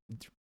like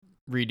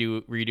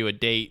redo a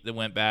date that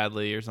went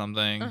badly or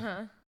something.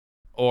 Uh-huh.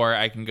 Or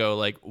I can go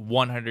like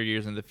 100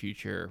 years in the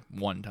future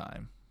one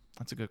time.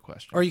 That's a good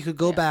question. Or you could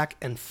go back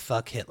and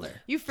fuck Hitler.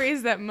 You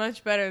phrased that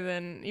much better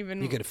than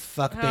even You could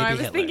fuck how baby I was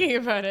Hitler. thinking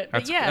about it.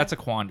 But That's a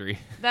quandary.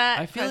 that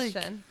I feel like-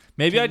 question.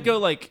 Maybe I'd go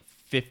like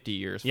 50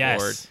 years Yes.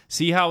 forward,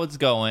 see how it's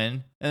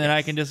going, and then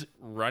I can just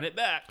run it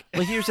back.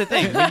 Well, here's the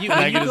thing. And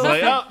I can just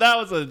like, oh, that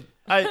was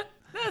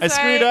I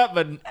screwed up,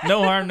 but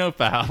no harm, no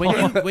foul.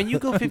 when you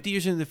go 50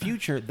 years into the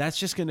future, that's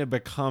just going to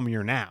become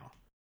your now.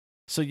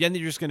 So then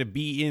you're just going to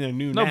be in a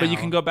new No, now. but you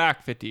can go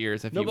back 50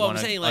 years if you but I'm want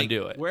to saying, like,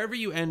 undo it. wherever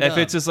you end if up.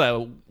 it's just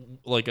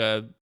like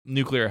a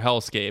nuclear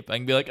hellscape, I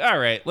can be like, all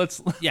right,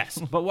 let's Yes,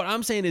 but what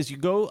I'm saying is you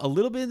go a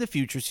little bit in the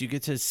future so you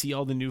get to see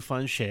all the new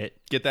fun shit.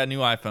 get that new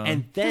iPhone.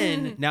 And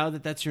then, now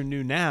that that's your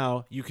new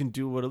now, you can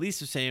do what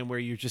Elise was saying where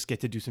you just get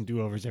to do some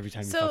do-overs every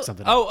time you fuck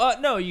something up. oh,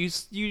 no, you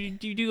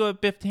do a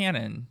Biff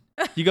Tannen.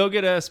 You go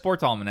get a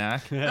sports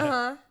almanac.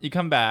 Uh-huh. You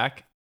come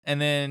back,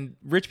 and then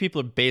rich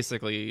people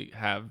basically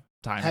have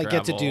time I travel.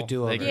 get to do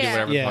do-overs. They can do Yeah.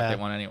 whatever the Yeah. fuck they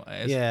want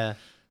anyways. Yeah.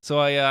 So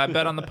I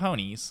bet on the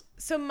ponies.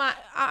 So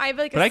I have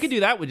like But I could do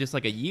that with just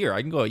like a year.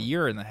 I can go a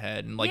year in the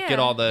head and like get Yeah.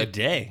 all the A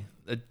day.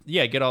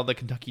 get all the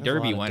Kentucky There's a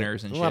Derby lot of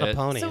winners and a shit. lot of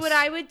ponies. So what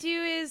I would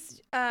do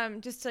is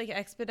just to like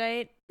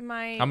expedite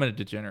my. I'm a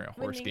degenerate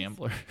horse winnings.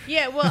 gambler.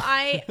 Yeah, well,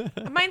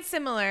 mine's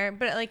similar,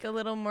 but like a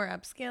little more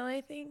upscale.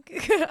 I think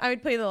I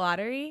would play the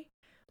lottery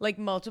like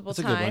multiple That's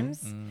a good one.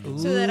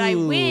 times, so that I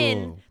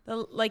win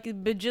Ooh. like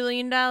 $1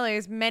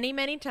 bajillion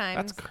many times.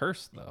 That's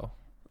cursed though.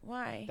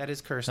 Why? That is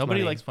cursed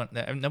Nobody money. likes fun.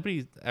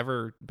 Nobody's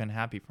ever been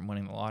happy from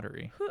winning the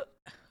lottery.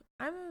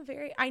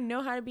 I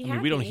know how to be I happy.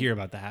 mean, we don't hear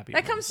about the happy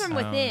That comes ones. from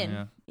within,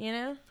 yeah. you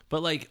know.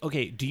 But like,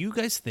 okay, do you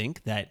guys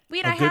think that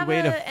Wait, a I good have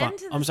way to a end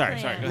to I'm this sorry,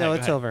 plan. sorry. Go No, ahead,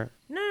 it's go over.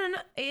 No.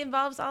 It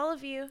involves all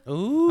of you.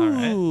 Ooh. All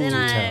right. Then Do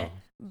I tell.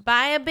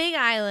 buy a big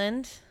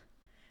island,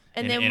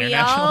 and In then we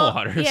international all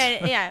waters.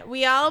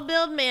 we all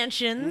build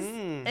mansions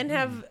Mm. and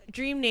have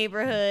dream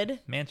neighborhood.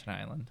 Mansion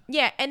Island.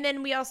 Yeah, and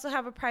then we also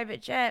have a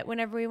private jet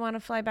whenever we want to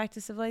fly back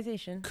to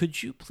civilization.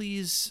 Could you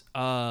please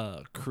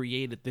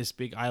create this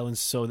big island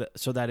so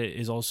that it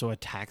is also a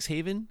tax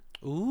haven?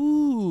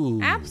 Ooh.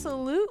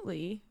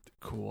 Absolutely.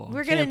 Cool.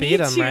 We're gonna Can't beat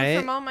need 'em, to right?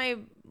 from all my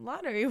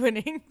lottery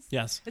winnings.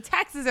 Yes. The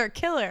taxes are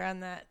killer on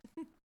that.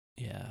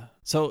 Yeah.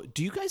 So,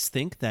 do you guys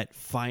think that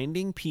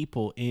finding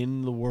people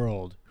in the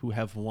world who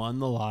have won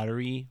the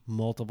lottery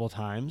multiple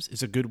times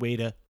is a good way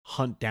to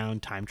hunt down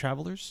time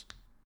travelers?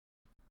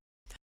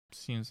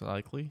 Seems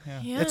likely.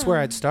 Yeah. That's where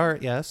I'd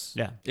start, yes.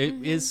 Yeah. It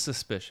is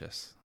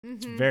suspicious.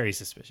 It's very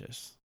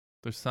suspicious.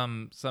 There's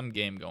some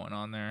game going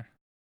on there.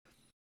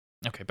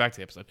 Okay, back to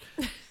the episode.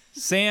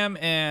 Sam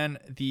and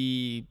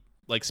the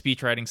like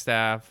speech writing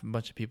staff, a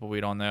bunch of people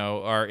we don't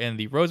know, are in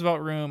the Roosevelt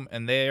room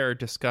and they are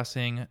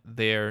discussing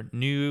their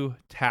new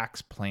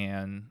tax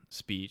plan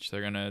speech.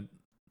 They're gonna.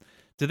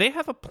 Do they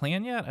have a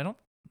plan yet? I don't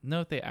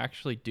know if they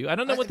actually do. I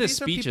don't know what this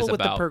These are speech people is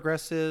with about. the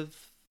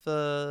progressive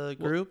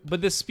group.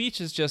 But this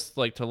speech is just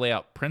like to lay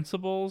out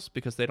principles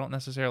because they don't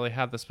necessarily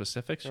have the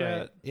specifics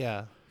yet.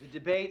 Yeah. The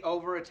debate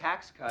over a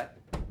tax cut,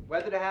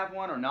 whether to have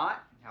one or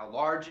not, how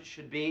large it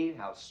should be,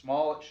 how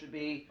small it should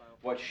be,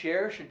 what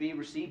share should be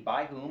received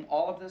by whom,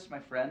 all of this, my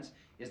friends,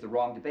 is the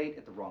wrong debate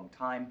at the wrong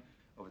time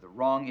over the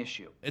wrong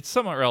issue. It's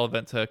somewhat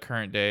relevant to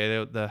current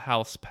day. The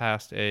House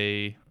passed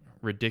a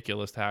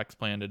ridiculous tax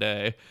plan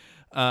today.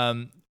 We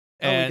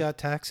got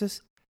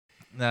taxes?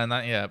 No,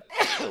 not yet.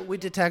 We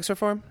did tax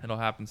reform? It'll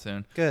happen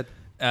soon. Good.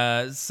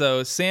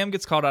 So Sam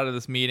gets called out of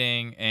this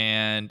meeting,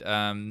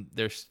 and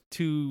there's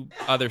two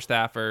other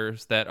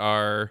staffers that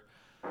are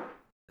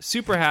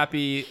super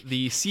happy.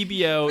 The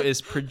CBO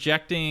is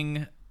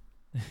projecting...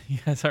 You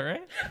guys all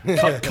right?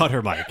 Cut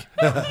her mic.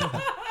 I'm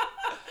sorry.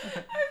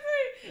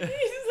 He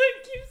just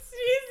like keeps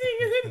sneezing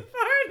and then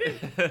farting.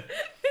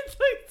 It's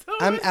like so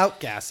I'm much-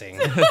 outgassing.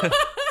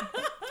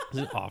 Is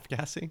it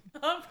off-gassing?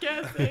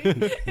 Off-gassing.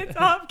 It's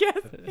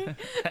off-gassing.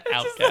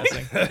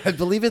 Outgassing. I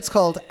believe it's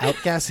called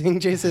outgassing,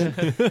 Jason.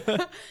 So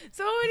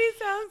many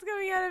sounds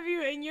coming out of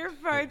you, and your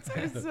farts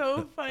are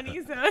so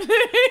funny sounding.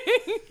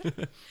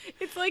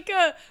 It's like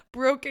a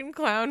broken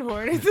clown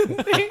horn or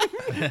something.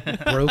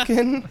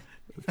 Broken?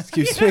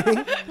 Excuse me?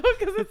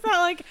 Because it's not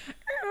like...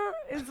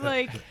 It's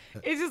like...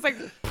 It's just like...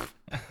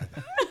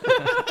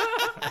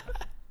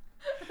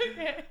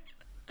 Okay.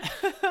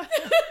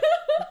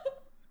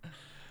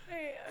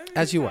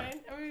 As you are. are. I'm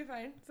gonna be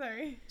fine.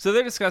 Sorry. So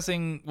they're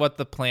discussing what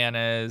the plan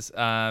is.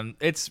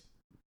 It's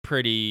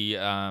pretty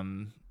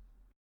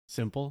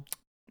simple.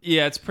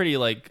 Yeah, it's pretty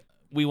like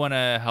we want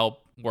to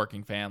help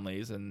working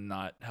families and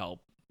not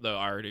help the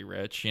already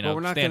rich. You know, But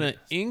we're not going to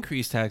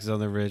increase taxes on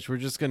the rich. We're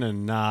just going to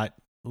not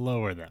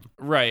lower them.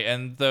 Right,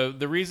 and the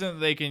reason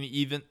they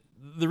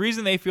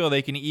feel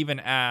they can even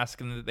ask,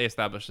 and they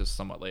establish this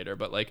somewhat later,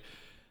 but like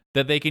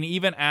that they can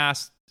even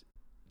ask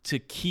to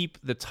keep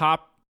the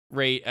top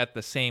rate at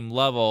the same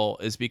level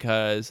is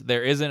because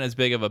there isn't as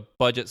big of a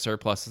budget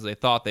surplus as they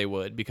thought they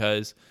would.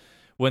 Because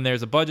when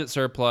there's a budget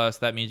surplus,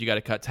 that means you got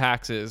to cut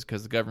taxes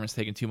because the government's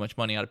taking too much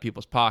money out of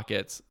people's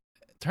pockets.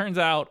 Turns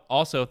out,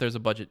 also, if there's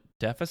a budget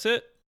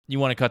deficit, you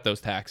want to cut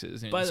those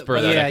taxes. But spur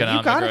that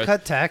economic you gotta growth.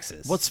 cut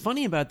taxes. What's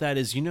funny about that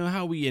is, you know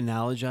how we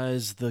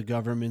analogize the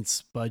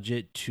government's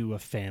budget to a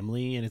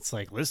family, and it's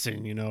like,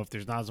 listen, you know, if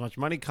there's not as much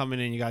money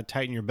coming in, you got to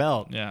tighten your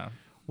belt. Yeah.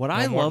 What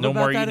I love no about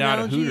more that eating out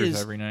at analogy Hooters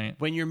is every night.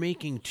 when you're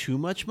making too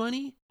much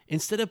money,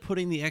 instead of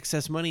putting the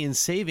excess money in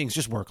savings,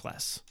 just work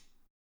less.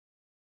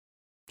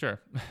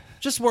 Sure.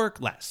 Just work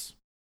less.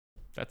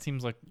 That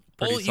seems like a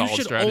pretty You solid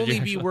should strategy. only be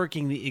actually.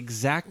 working the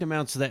exact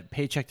amount so that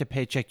paycheck to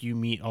paycheck you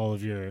meet all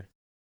of your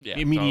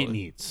immediate totally.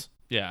 needs.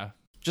 Yeah.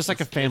 Just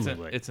like a family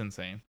would. It's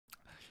insane.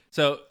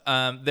 So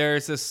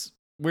there's this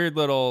weird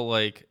little,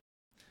 like,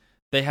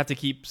 they have to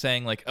keep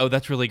saying, like, oh,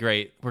 that's really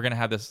great. We're going to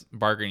have this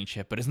bargaining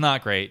chip, but it's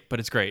not great, but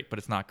it's great, but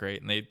it's not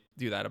great. And they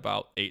do that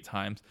about 8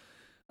 times.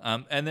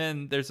 And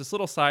then there's this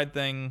little side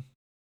thing,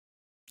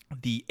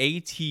 the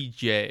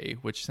ATJ,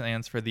 which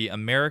stands for the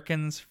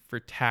Americans for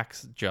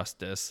Tax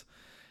Justice,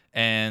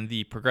 and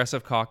the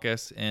Progressive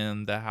Caucus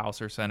in the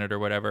House or Senate or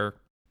whatever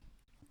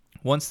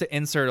wants to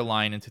insert a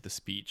line into the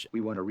speech. We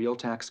want a real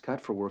tax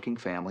cut for working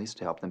families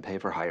to help them pay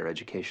for higher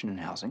education and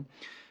housing,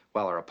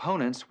 while our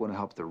opponents want to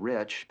help the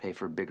rich pay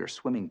for bigger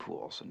swimming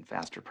pools and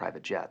faster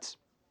private jets.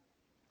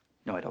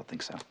 No, I don't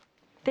think so.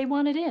 They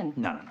want it in.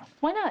 No.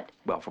 Why not?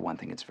 Well, for one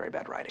thing, it's very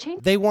bad writing.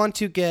 They want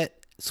to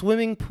get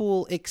swimming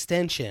pool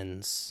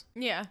extensions.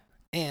 Yeah.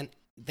 And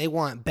they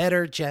want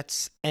better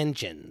jets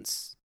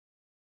engines.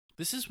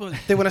 This is what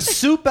they want to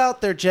soup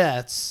out their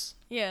jets.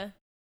 Yeah.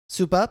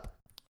 Soup up?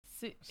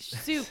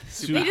 Soup.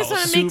 Soup They just out.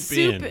 want to make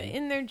Soup soup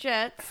in their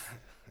jets.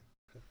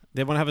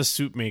 They want to have a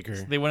soup maker.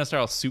 They want to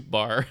start a soup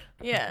bar.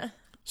 Yeah.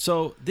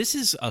 So this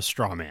is a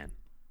straw man.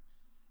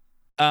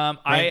 Go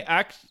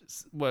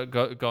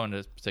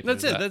into particular.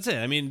 That's it.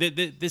 I mean,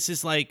 this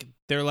is like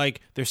they're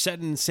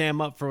setting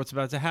Sam up for what's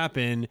about to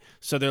happen.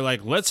 So they're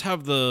like, let's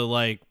have the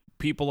like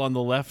people on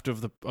the left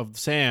of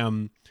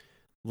Sam,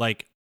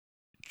 like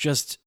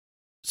just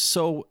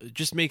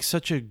make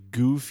such a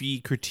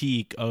goofy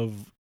critique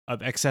of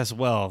excess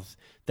wealth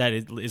that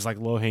it is like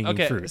low hanging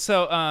fruit.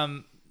 So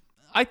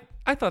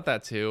I thought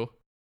that too.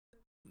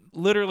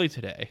 Literally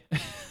today,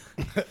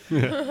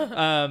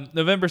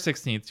 November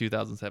 16th,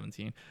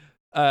 2017.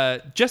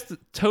 Just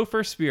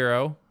Topher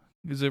Spiro,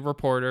 who's a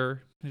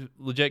reporter,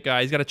 legit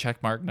guy. He's got a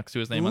check mark next to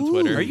his name on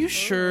Twitter. Are you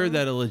sure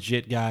that a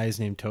legit guy is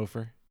named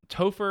Topher?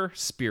 Topher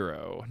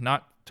Spiro,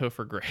 not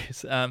Topher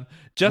Grace.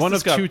 One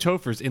of 2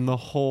 Tophers in the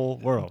whole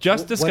world.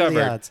 Just What are the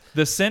discovered odds?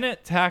 the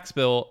Senate tax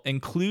bill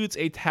includes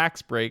a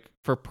tax break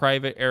for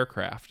private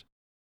aircraft.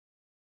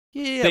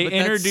 Yeah, they but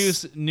that's-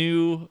 introduce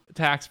new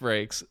tax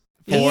breaks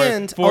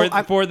And-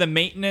 for the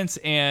maintenance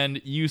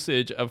and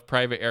usage of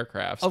private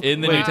aircrafts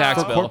in the new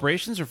tax for bill.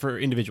 corporations or for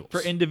individuals?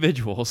 For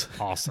individuals.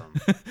 Awesome.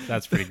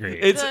 That's pretty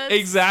great. It's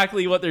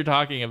exactly what they're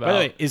talking about. By the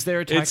way, is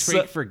there a tax It's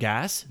break for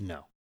gas?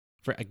 No.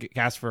 For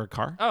gas for a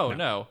car? Oh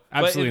no,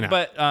 Absolutely not.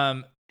 But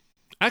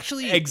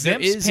Actually,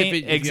 exempt there is if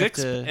you have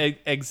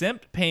to-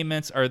 exempt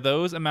payments are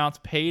those amounts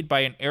paid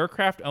by an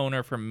aircraft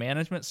owner for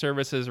management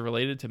services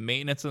related to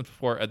maintenance and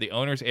support of the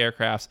owner's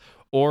aircrafts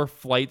or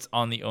flights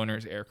on the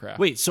owner's aircraft.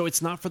 Wait, so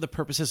it's not for the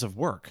purposes of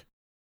work?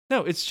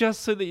 No, it's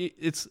just so that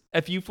it's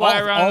if you fly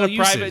around all in a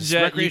private uses,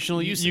 jet,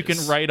 recreational you uses.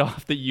 can write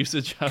off the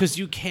usage of. Because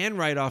you can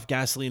write off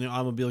gasoline and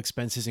automobile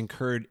expenses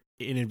incurred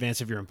in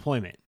advance of your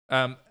employment.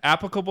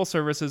 Applicable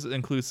services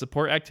include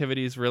support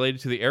activities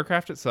related to the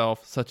aircraft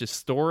itself, such as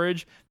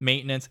storage,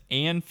 maintenance,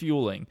 and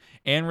fueling,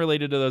 and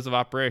related to those of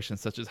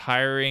operations, such as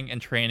hiring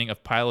and training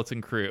of pilots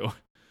and crew.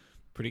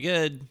 Pretty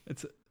good.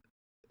 It's.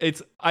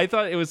 I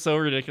thought it was so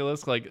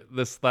ridiculous. Like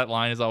that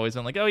line has always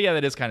been like, oh yeah,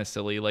 that is kind of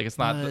silly. Like it's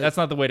not. That's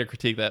not the way to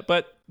critique that.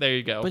 But there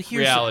you go. But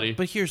reality.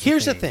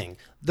 Here's the thing: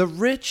 the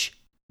rich,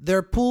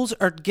 their pools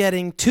are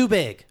getting too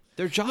big.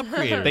 They're job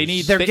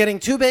creators. They're getting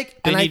too big.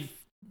 They and need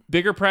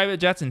bigger private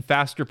jets and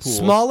faster pools.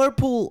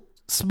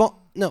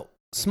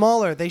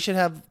 Smaller. They should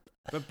have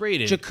But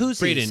Braden,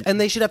 jacuzzis, and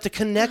they should have to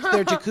connect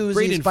their jacuzzis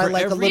Braden, by for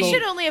like a every- We little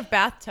should only have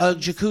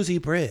bathtubs. a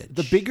jacuzzi bridge.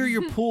 The bigger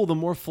your pool, the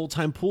more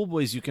full-time pool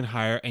boys you can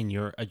hire, and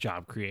you're a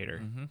job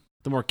creator.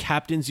 The more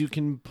captains you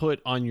can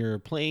put on your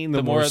plane,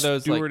 the more of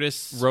those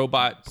stewardess, like,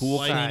 robot pool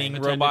flight cleaning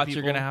attendant robots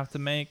you're people. gonna have to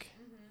make.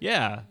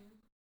 Yeah,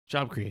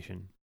 job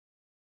creation.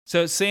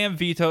 So Sam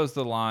vetoes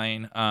the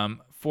line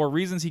for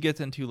reasons he gets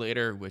into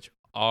later, which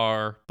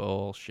are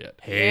bullshit.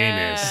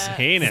 Heinous.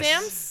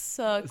 Sam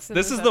sucks. in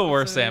This is the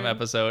worst episode. Sam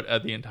episode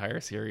of the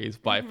entire series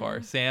by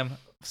far. Sam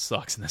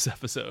sucks in this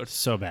episode.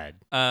 So bad.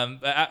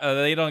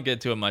 They don't get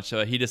to it much.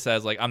 So he just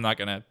says like, I'm not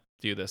gonna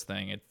do this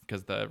thing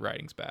because the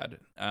writing's bad.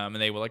 And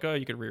they were like, oh,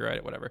 you could rewrite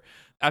it, whatever.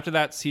 After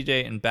that,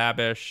 CJ and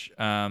Babish,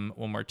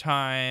 one more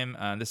time.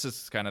 This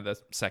is kind of the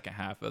second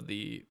half of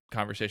the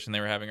conversation they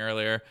were having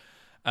earlier.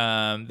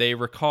 They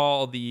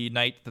recall the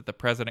night that the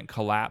president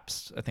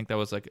collapsed. I think that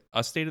was like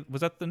was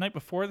that the night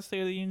before the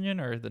State of the Union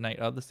or the night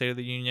of the State of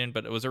the Union?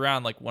 But it was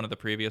around like one of the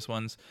previous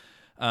ones.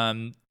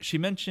 She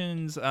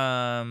mentions,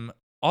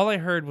 all I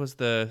heard was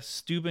the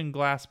Steuben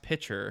glass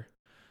pitcher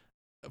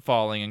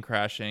falling and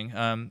crashing.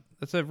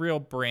 That's a real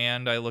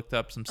brand. I looked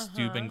up some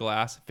Steuben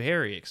glass,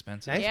 very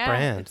expensive. Nice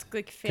brand. It's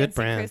like fancy Good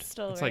brand.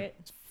 crystal, It's right? like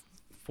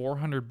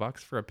 $400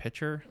 for a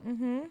pitcher.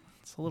 Mm-hmm.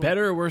 It's a little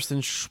Better or worse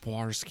than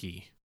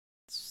Swarovski?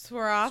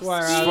 Swarovski.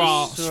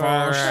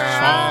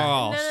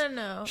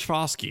 No.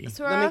 Swarovski.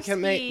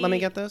 Swarovski. Let me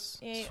get this.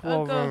 Yeah,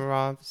 I'll go.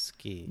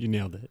 Swarovski. You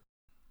nailed it.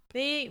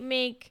 They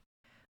make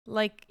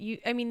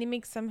they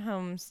make some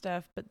home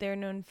stuff, but they're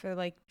known for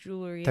like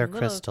jewelry They're and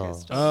little crystals.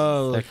 crystals.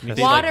 Oh, like like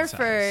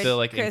Waterford They're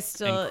like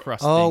crystal.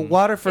 encrusting. Oh,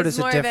 Waterford It's is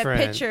a more of a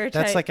different. pitcher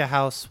That's type. like a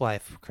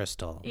housewife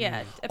crystal.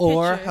 Yeah, a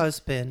Or pitcher.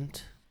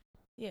 husband.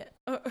 Yeah.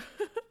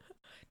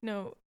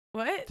 No.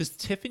 What? Does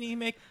Tiffany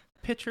make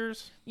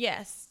pitchers?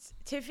 Yes,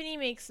 Tiffany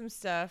makes some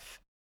stuff.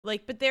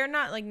 Like, but they're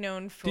not like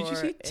known for. Did you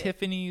see it.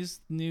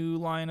 Tiffany's new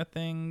line of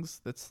things?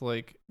 That's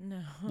like,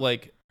 No.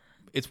 like,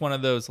 it's one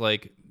of those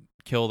like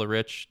kill the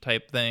rich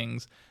type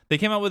things. They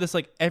came out with this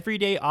like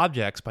everyday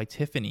objects by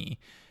Tiffany,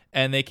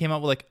 and they came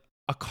out with like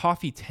a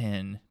coffee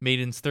tin made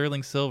in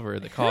sterling silver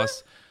that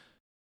costs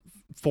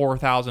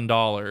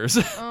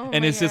 $4,000, Oh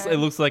and my it's just God. it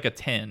looks like a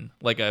tin,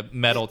 like a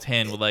metal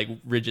tin with like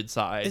rigid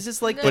sides. Is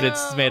this like but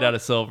it's made out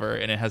of silver,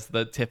 and it has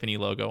the Tiffany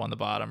logo on the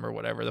bottom or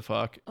whatever the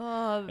fuck,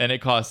 Oh, and it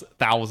costs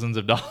thousands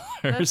of dollars.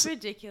 that's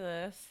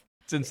ridiculous.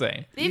 It's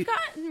insane. They've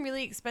gotten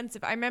really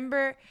expensive. I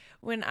remember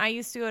when I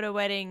used to go to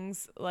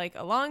weddings like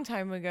a long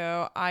time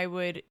ago, I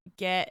would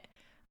get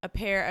a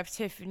pair of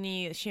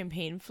Tiffany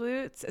champagne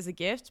flutes as a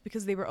gift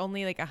because they were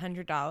only like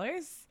 $100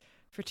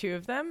 for two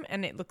of them,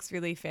 and it looks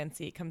really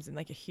fancy. It comes in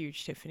like a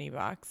huge Tiffany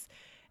box.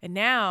 And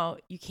now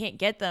you can't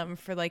get them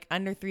for like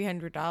under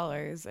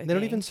 $300. They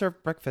don't even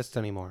serve breakfast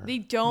anymore. They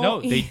don't.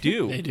 No, they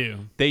do. They do.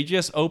 They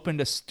just opened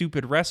a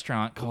stupid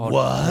restaurant called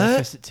What?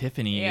 Breakfast at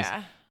Tiffany's,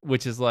 Yeah.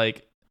 which is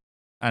like,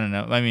 I don't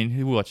know. I mean,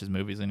 who watches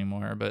movies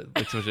anymore? But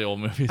like especially old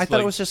movies. I thought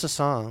like, it was just a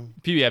song.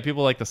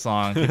 people like the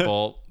song.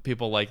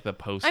 People like the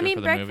poster I mean,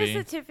 for the Breakfast movie.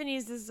 at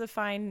Tiffany's is a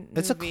fine movie.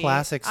 It's a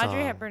classic Audrey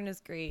song. Hepburn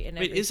is great and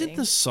Wait, everything. isn't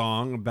the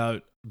song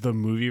about the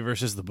movie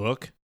versus the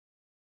book?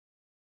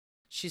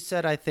 She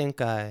said, "I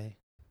think I."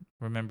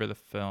 Remember the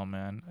film,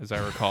 man? As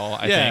I recall,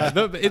 I Yeah,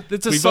 think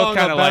it's a we both song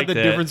kinda about liked the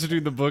it. difference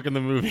between the book and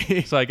the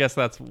movie. So I guess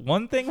that's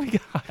one thing we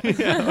got.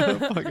 Yeah, what a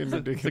fucking It's a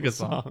ridiculous good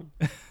song.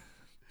 song.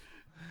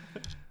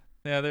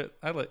 Yeah,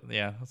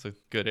 that's a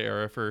good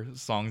era for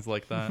songs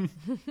like that.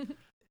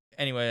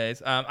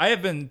 Anyways, I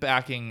have been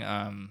backing.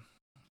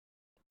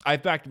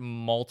 I've backed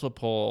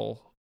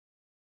multiple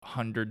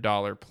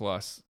 $100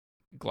 plus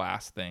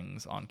glass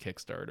things on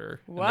Kickstarter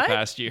in What? the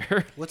past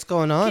year. What's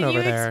going on Can over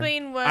you there?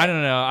 explain what? I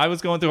don't know. I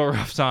was going through a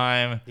rough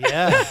time.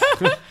 Yeah,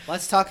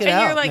 let's talk it And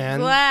out, you're like, man.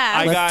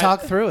 glass. Let's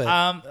talk through it.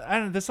 I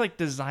don't know. This like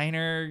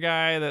designer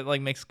guy that like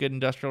makes good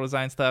industrial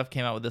design stuff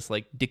came out with this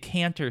like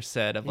decanter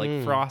set of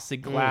like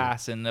frosted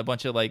glass and a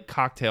bunch of like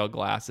cocktail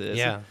glasses.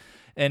 Yeah.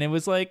 And it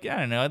was like, I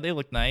don't know, they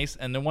looked nice.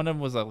 And then one of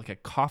them was like a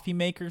coffee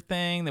maker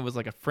thing. There was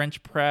like a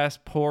French press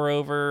pour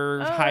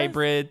over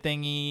hybrid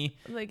thingy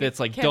that's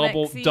like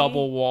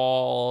double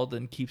walled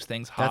and keeps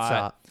things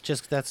hot.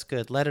 That's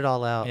good. Let it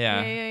all out. Yeah.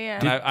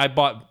 And I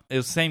bought, it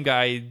was the same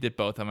guy who did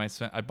both of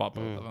them. I bought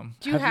both of them.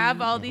 Do you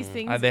have all these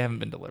things? They haven't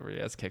been delivered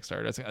yet as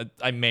Kickstarter.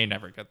 I may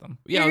never get them.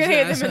 Yeah, You're going to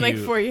get them in like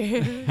 4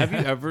 years. Have you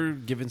ever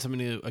given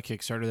somebody a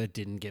Kickstarter that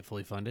didn't get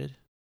fully funded?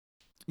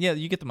 Yeah,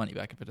 you get the money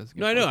back if it doesn't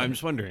get No, I know. funded. I'm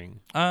just wondering.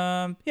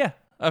 Yeah.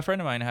 A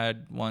friend of mine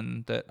had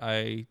one that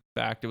I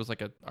backed. It was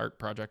like an art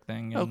project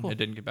thing, and cool. it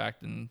didn't get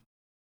backed, and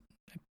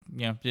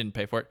didn't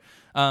pay for it.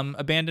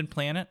 Abandoned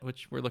Planet,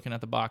 which we're looking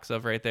at the box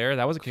of right there.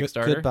 That was a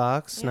Kickstarter. Good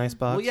box, nice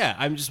box. Well, yeah.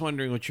 I'm just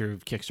wondering what your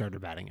Kickstarter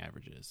batting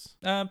average is.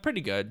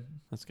 Pretty good.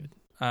 That's good.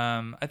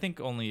 I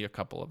think only a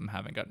couple of them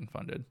haven't gotten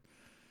funded.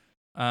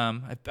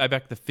 I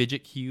backed the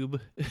Fidget Cube.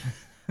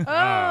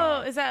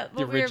 Oh, is that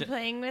what we were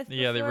playing with?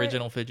 Yeah, the before?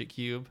 original Fidget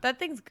Cube. That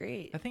thing's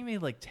great. That thing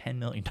made like $10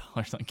 million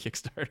on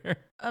Kickstarter.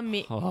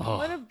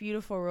 What a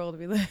beautiful world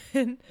we live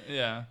in.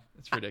 Yeah,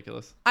 it's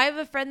ridiculous. I have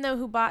a friend though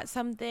who bought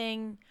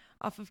something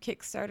off of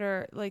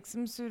Kickstarter, like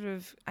some sort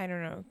of, I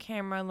don't know,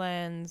 camera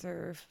lens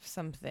or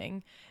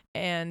something,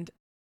 and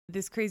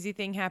this crazy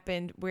thing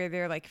happened where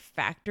their like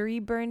factory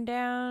burned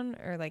down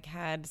or like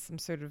had some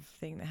sort of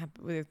thing that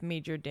happened with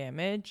major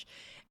damage,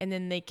 and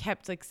then they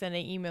kept like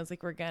sending emails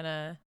like we're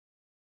gonna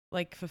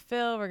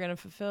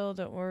fulfill,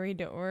 don't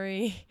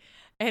worry,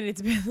 and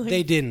it's been like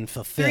they didn't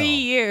fulfill 3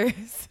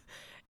 years,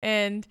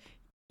 and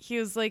he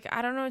was like,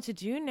 I don't know what to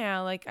do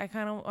now, like I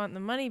kind of want the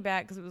money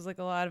back because it was like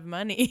a lot of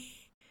money.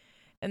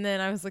 And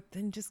then I was like,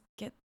 then just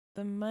get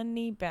the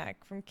money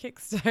back from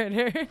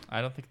Kickstarter.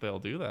 I don't think they'll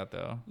do that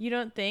though. You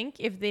don't think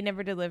if they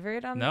never deliver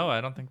it on No,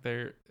 I don't think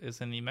there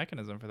is any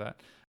mechanism for that.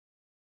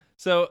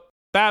 So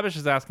Babish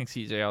is asking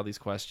CJ all these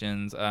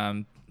questions.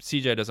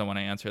 CJ doesn't want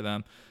to answer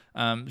them.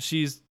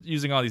 She's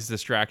using all these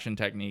distraction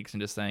techniques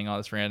and just saying all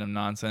this random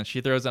nonsense.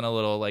 She throws in a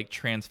little like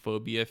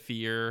transphobia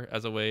fear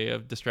as a way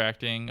of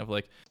distracting, of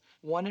like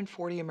 1 in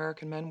 40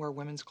 American men wear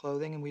women's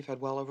clothing, and we've had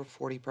well over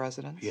 40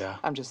 presidents. Yeah.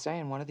 I'm just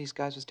saying, one of these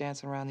guys was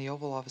dancing around the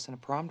Oval Office in a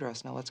prom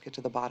dress. Now let's get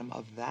to the bottom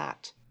of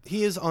that.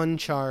 He is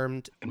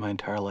uncharmed. In my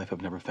entire life,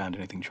 I've never found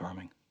anything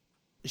charming.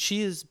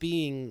 She is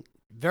being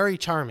very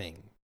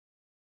charming.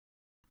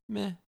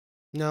 Meh.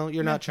 No,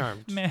 you're not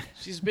charmed. Meh.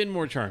 She's been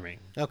more charming.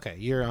 Okay,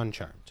 you're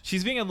uncharmed.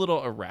 She's being a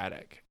little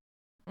erratic.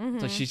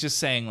 Mm-hmm. So she's just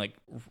saying like,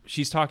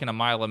 she's talking a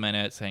mile a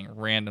minute, saying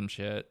random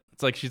shit.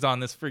 It's like she's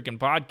on this freaking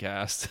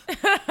podcast.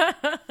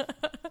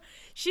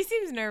 She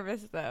seems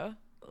nervous though.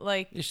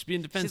 Like she's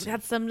being defensive. She's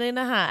got something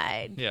to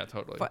hide. Yeah,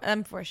 totally.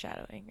 I'm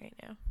foreshadowing right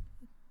now.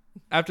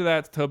 After that,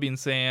 it's Toby and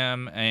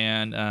Sam,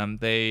 and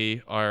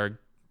they are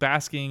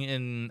basking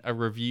in a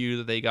review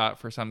that they got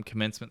for some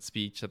commencement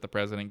speech that the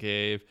president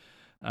gave.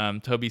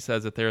 Toby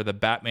says that they're the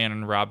Batman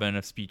and Robin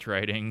of speech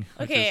writing,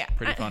 which is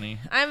pretty funny.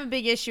 I have a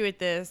big issue with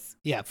this.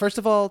 Yeah, first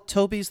of all,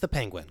 Toby's the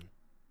Penguin.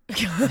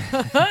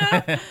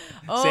 Sam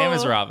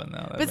is Robin, though.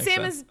 That But makes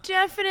Sam sense. is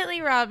definitely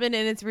Robin,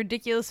 and it's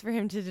ridiculous for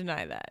him to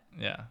deny that.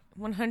 Yeah.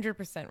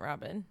 100%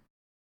 Robin.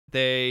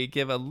 They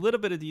give a little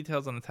bit of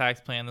details on the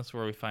tax plan. This is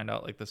where we find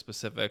out like the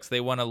specifics.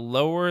 They want to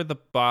lower the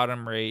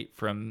bottom rate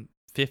from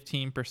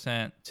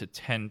 15% to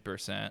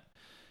 10%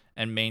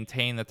 and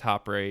maintain the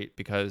top rate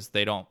because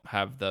they don't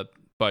have the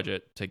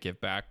budget to give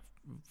back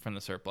from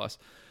the surplus.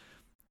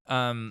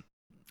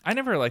 I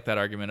never liked that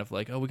argument of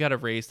like, oh, we got to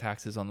raise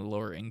taxes on the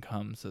lower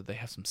income so they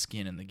have some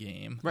skin in the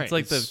game. Right. It's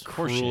like the It's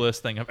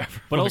cruelest thing I've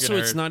ever But also,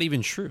 heard. it's not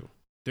even true.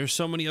 There's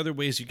so many other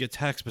ways you get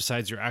taxed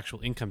besides your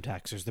actual income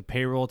tax. There's the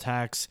payroll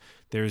tax.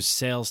 There's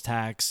sales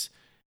tax.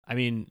 I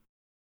mean,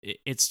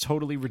 it's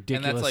totally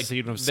ridiculous. And that's like so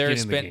you don't have skin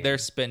in the game. they're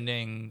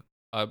spending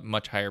a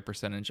much higher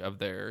percentage of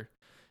their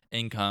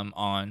income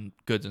on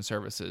goods and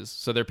services,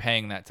 so they're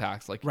paying that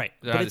tax. Like, right,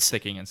 they're not just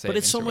sticking and savings. But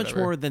it's so or much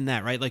whatever. more than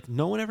that, right? Like,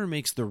 no one ever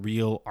makes the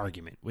real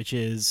argument, which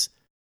is,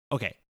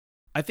 okay,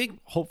 I think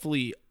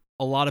hopefully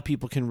a lot of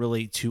people can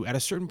relate to, at a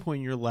certain point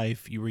in your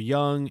life, you were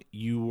young,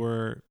 you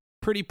were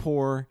pretty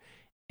poor,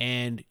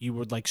 and you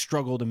would like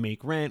struggle to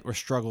make rent or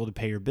struggle to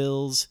pay your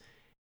bills,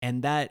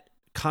 and that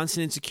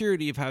constant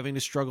insecurity of having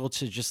to struggle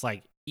to just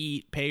like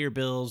eat, pay your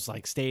bills,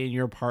 like stay in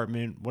your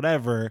apartment,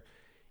 whatever,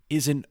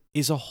 is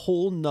a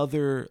whole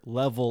nother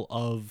level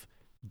of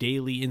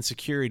daily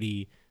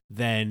insecurity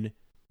than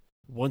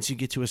once you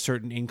get to a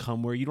certain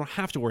income where you don't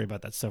have to worry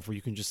about that stuff, where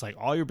you can just like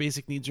all your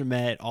basic needs are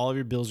met, all of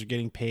your bills are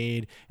getting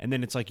paid, and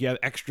then it's like you have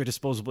extra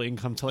disposable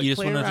income to like you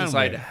just play want to around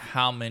decide with.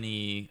 how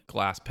many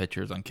glass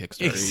pitchers on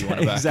Kickstarter you want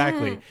to buy.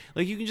 Exactly.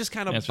 Like you can just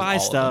kind of Answers buy all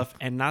of stuff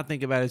and not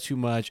think about it too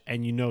much,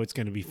 and you know it's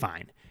going to be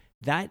fine.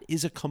 That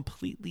is a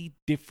completely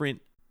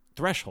different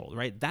threshold,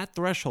 right? That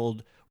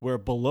threshold where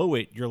below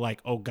it you're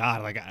like, oh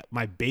god, like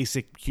my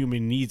basic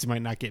human needs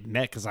might not get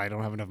met because I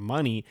don't have enough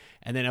money,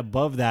 and then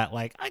above that,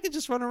 like I could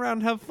just run around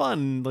and have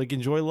fun, like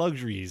enjoy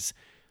luxuries.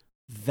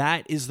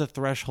 That is the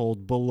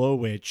threshold below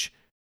which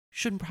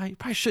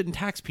probably shouldn't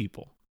tax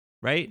people,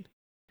 right?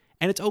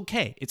 And it's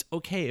okay. It's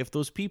okay if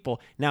those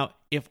people... Now,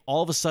 if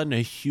all of a sudden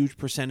a huge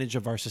percentage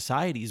of our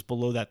society is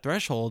below that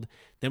threshold,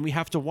 then we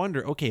have to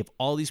wonder, okay, if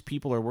all these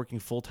people are working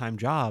full-time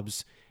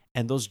jobs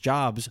and those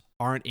jobs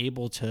aren't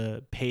able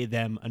to pay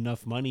them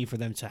enough money for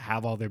them to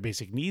have all their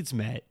basic needs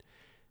met,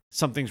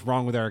 something's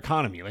wrong with our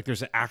economy. Like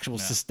there's an actual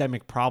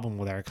systemic problem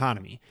with our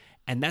economy.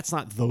 And that's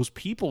not those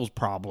people's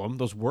problem,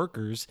 those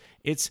workers.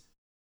 It's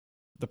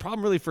the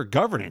problem really for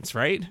governance,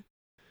 right?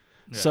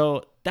 Yeah.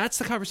 So that's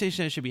the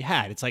conversation that should be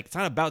had. It's like, it's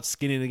not about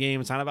skin in the game.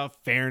 It's not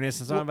about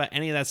fairness. It's not about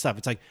any of that stuff.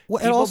 It's like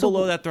people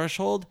below that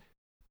threshold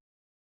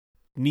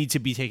need to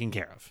be taken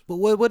care of. But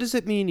what does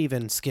it mean,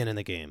 even skin in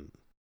the game?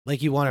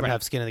 Like you want to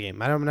have skin in the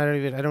game. I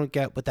don't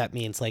get what that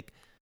means. Like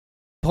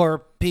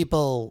poor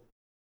people,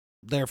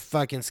 their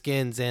fucking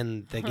skins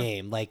in the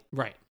game. Like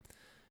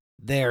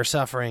they're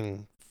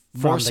suffering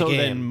from more so the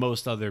game. Than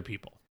most other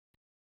people.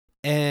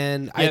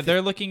 And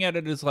they're looking at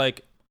it as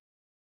like,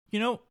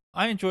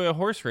 I enjoy a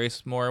horse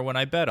race more when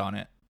I bet on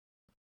it.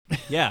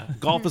 Yeah,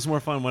 golf is more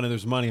fun when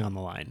there's money on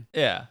the line.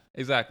 Yeah,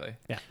 exactly.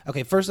 Yeah.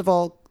 Okay, first of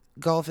all,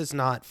 golf is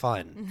not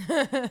fun.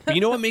 But you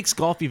know what makes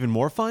golf even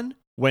more fun?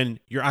 When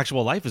your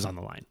actual life is on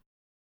the line.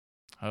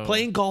 Oh.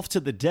 Playing golf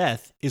to the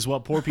death is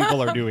what poor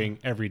people are doing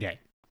every day.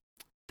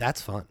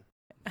 That's fun.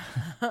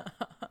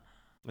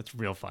 That's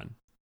real fun.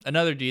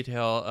 Another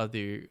detail of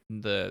the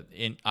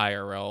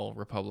IRL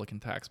Republican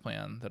tax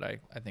plan that I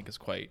think is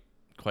quite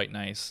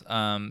nice.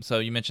 So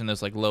you mentioned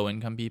those like low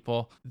income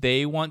people.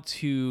 They want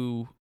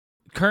to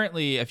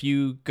currently, if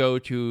you go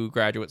to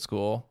graduate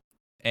school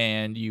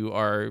and you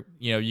are,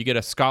 you get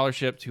a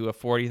scholarship to a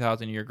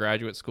 $40,000 a year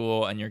graduate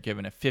school and you're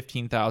given a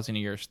 $15,000 a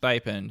year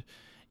stipend,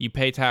 you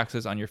pay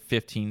taxes on your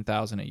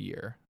 $15,000 a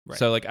year. Right.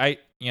 So like I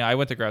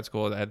went to grad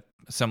school that had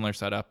a similar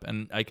setup,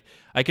 and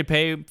I could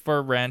pay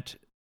for rent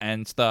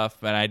and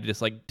stuff, and I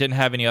just like didn't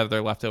have any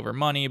other leftover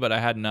money, but I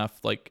had enough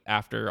like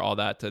after all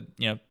that to,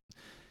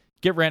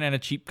 get rent in a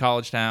cheap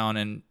college town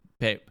and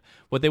pay.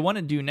 What they want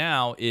to do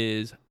now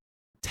is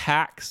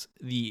tax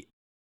the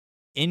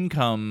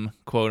income,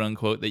 quote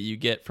unquote, that you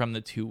get from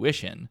the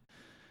tuition.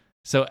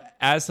 So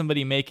as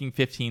somebody making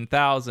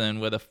 $15,000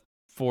 with a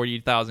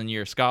 $40,000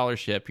 year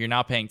scholarship, you're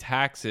now paying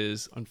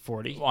taxes on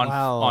 40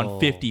 on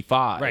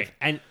 55. Right.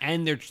 And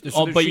they're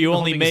but you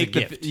only make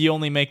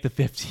the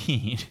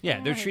 15.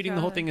 Yeah, they're treating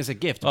the whole thing as a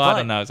gift. Well, I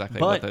don't know exactly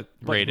what the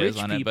rate is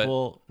on it,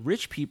 but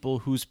rich people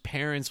whose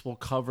parents will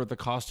cover the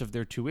cost of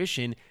their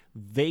tuition,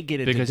 they get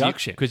a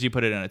deduction because you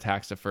put it in a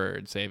tax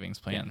deferred savings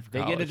plan. Yeah,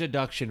 they get a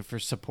deduction for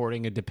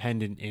supporting a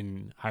dependent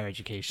in higher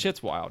education.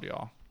 Shit's wild,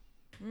 y'all.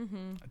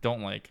 I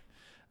don't like.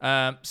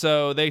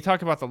 So they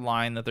talk about the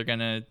line that they're going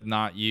to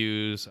not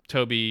use.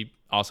 Toby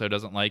also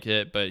doesn't like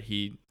it, but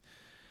he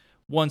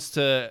wants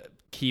to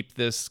keep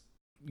this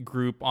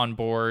group on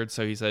board.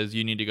 So he says,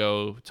 you need to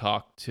go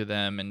talk to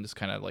them and just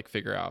kind of like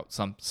figure out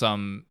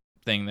some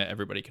thing that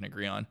everybody can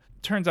agree on.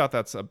 Turns out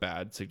that's a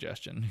bad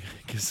suggestion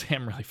because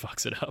Sam really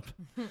fucks it up.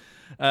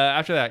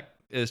 After that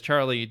is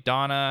Charlie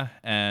Donna,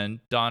 and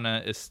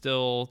Donna is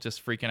still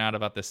just freaking out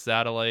about this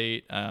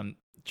satellite.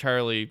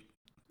 Charlie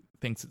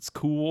thinks it's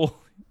cool.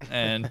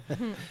 And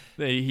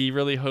he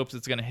really hopes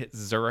it's going to hit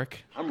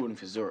Zurich. I'm rooting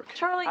for Zurich.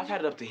 Charlie, I've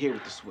had it up to here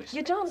with the Swiss.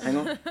 You don't. Hang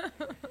on.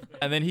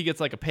 And then he gets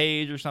like a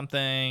page or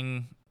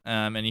something,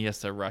 and he has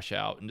to rush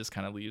out and just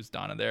kind of leaves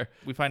Donna there.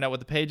 We find out what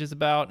the page is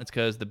about. It's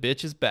because the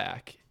bitch is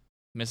back.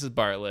 Mrs.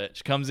 Bartlett.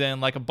 She comes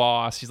in like a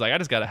boss. She's like, I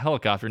just got a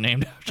helicopter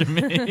named after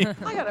me.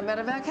 I got a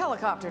medevac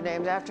helicopter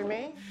named after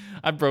me.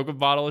 I broke a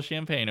bottle of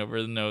champagne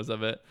over the nose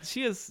of it.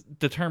 She has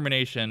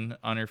determination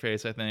on her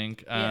face, I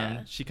think.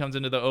 She comes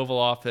into the Oval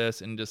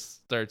Office and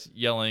just starts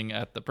yelling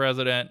at the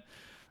president.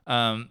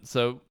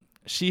 So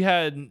she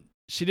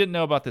didn't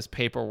know about this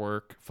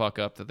paperwork fuck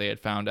up that they had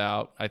found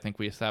out. I think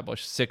we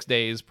established 6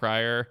 days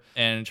prior.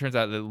 And it turns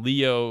out that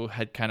Leo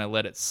had kind of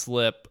let it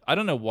slip. I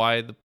don't know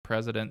why the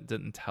president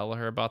didn't tell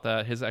her about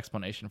that. His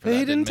explanation for that.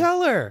 He didn't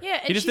tell her. Yeah,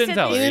 and he just she didn't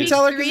tell her. He didn't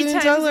tell her because he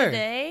didn't tell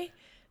her.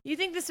 You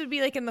think this would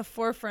be like in the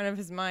forefront of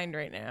his mind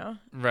right now?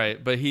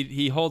 Right, but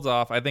he holds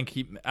off. I think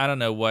I don't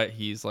know what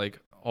he's like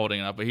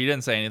holding up, but he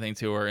didn't say anything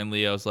to her. And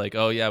Leo's like,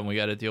 "Oh yeah, we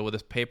got to deal with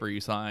this paper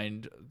you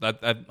signed."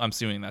 I'm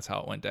assuming that's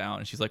how it went down.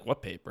 And she's like,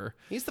 "What paper?"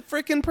 He's the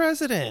freaking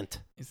president.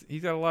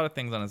 He's got a lot of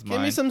things on his mind.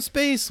 Give me some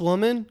space,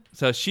 woman.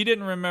 So she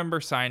didn't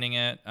remember signing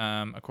it.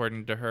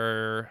 According to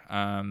her,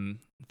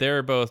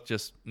 they're both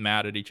just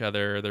mad at each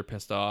other. They're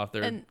pissed off.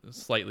 They're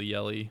slightly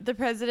yelly. The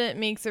president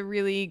makes a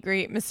really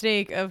great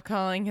mistake of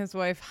calling his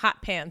wife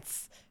Hot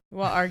Pants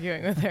while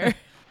arguing with her.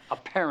 A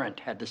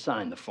parent had to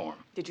sign the form.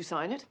 Did you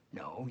sign it?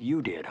 No,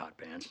 you did, Hot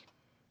Pants.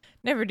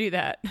 Never do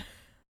that.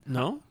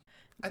 No?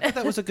 I thought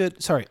that was a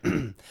good... Sorry.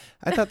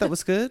 I thought that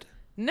was good.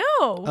 No.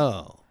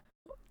 Oh.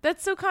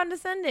 That's so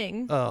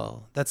condescending.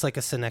 Oh, that's like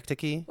a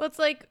synecdoche? Well, it's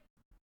like,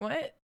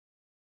 what?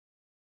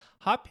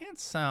 Hot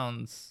Pants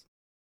sounds...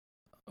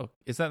 Oh,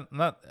 is that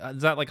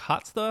like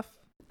hot stuff?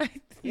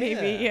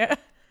 Maybe, yeah.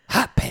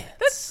 Hot Pants.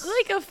 That's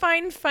like a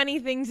fine, funny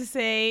thing to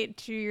say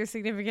to your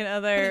significant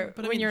other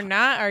but I when mean, you're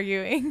not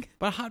arguing.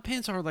 But hot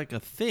pants are like a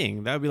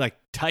thing. That would be like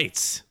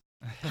tights.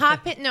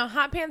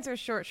 Hot pants are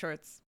short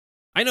shorts.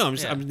 I know.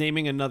 I'm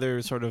naming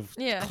another sort of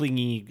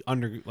clingy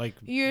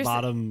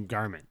bottom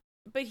garment.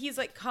 But he's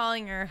like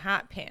calling her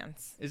hot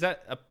pants.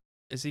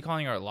 Is he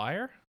calling her a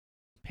liar?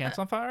 Pants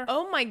on fire?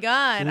 Oh my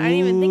god! I didn't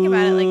even think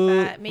about it like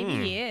that. Maybe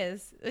he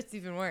is. It's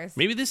even worse.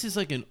 Maybe this is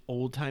like an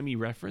old timey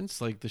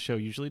reference, like the show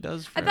usually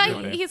does. I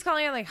thought he's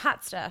calling her like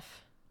hot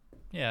stuff.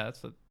 Yeah,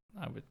 that's what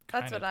I would.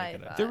 That's what I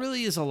thought. There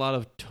really is a lot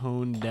of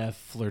tone deaf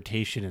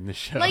flirtation in the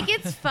show. Like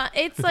it's fun.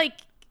 It's like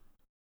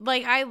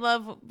I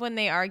love when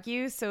they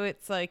argue, so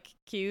it's like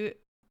cute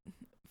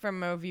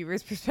from a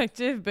viewer's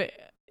perspective, but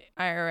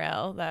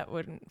IRL that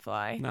wouldn't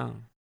fly. No.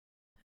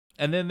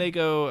 And then they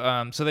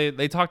go. So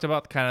they talked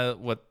about kind of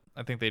what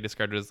I think they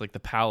described it as like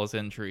the palace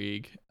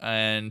intrigue,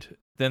 and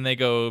then they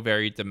go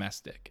very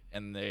domestic,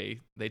 and they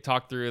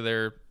talk through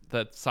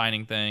the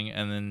signing thing,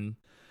 and then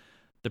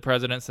the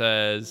president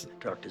says,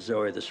 Talked to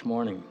Zoe this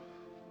morning.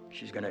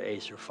 She's going to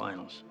ace her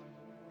finals.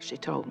 She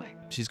told me.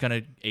 She's going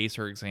to ace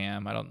her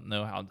exam. I don't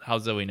know how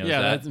Zoe knows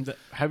that.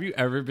 Have you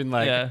ever been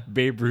like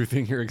Babe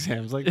Ruthing your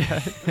exams like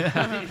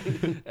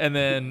that? And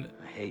then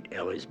I hate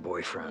Ellie's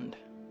boyfriend.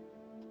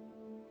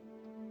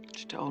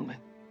 She told me.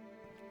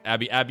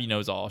 Abby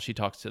knows all. She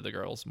talks to the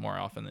girls more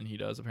often than he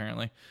does,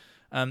 apparently.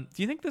 Do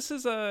you think this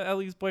is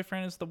Ellie's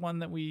boyfriend is the one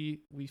that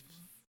we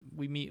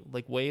meet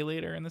like way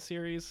later in the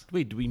series?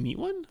 Wait, do we meet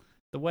one?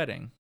 The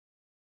wedding.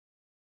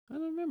 I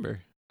don't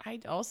remember. I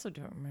also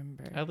don't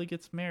remember. Ellie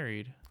gets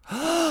married.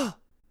 I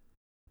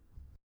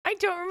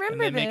don't remember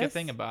and they this. make a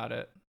thing about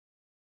it.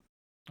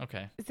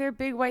 Okay. Is there a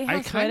big White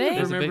House I kind wedding?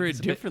 of remember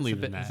it differently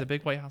than that. It's a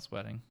big White House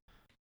wedding.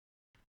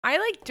 I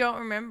don't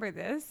remember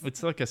this.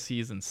 It's like a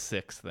season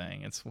 6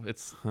 thing. It's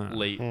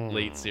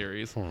late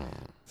series,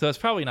 so it's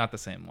probably not the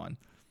same one.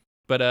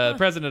 But the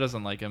president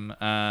doesn't like him,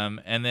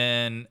 and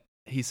then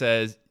he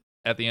says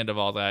at the end of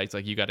all that, he's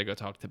like, "You got to go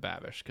talk to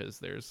Babish because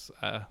there's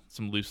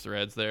some loose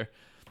threads there."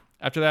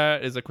 After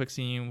that is a quick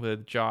scene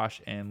with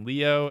Josh and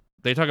Leo.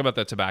 They talk about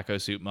the tobacco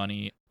suit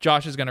money.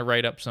 Josh is going to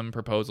write up some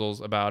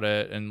proposals about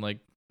it and like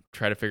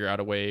try to figure out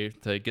a way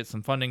to get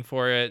some funding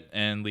for it,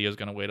 and Leo's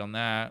going to wait on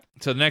that.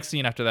 So the next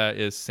scene after that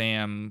is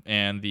Sam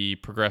and the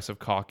Progressive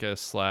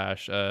Caucus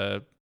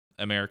 /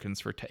 Americans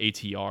for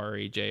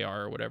ATR,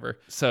 AJR, or whatever.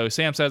 So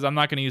Sam says, I'm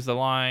not going to use the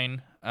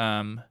line.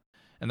 And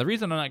the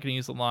reason I'm not going to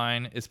use the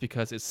line is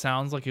because it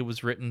sounds like it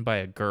was written by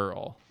a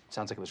girl.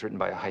 Sounds like it was written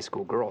by a high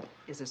school girl.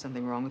 Is there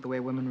something wrong with the way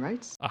women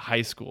write? A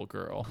high school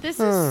girl. This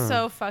is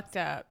so fucked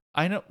up.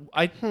 I know.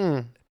 I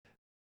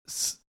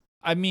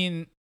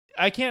mean,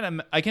 I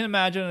can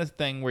imagine a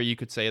thing where you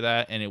could say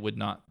that and it would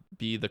not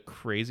be the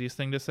craziest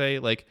thing to say.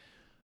 Like,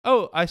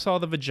 oh, I saw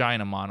the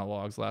vagina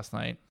monologues last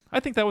night. I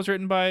think that was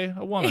written by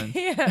a woman.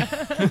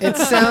 It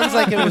sounds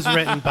like it was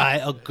written by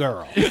a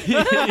girl.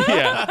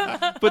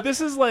 Yeah. But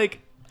this is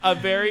like a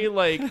very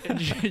like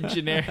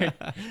generic.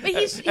 But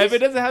if it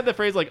doesn't have the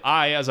phrase like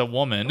I as a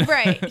woman.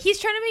 Right. He's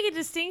trying to make a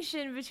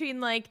distinction between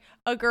like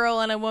a girl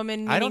and a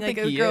woman, meaning I don't like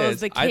think a he girl is.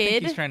 is the kid. I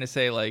think he's trying to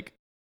say like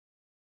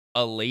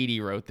a lady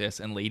wrote this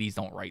and ladies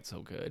don't write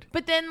so good.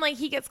 But then like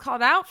he gets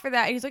called out for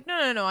that. And he's like,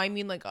 no, I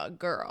mean like a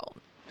girl.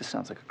 This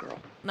sounds like a girl.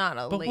 Not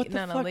a lady.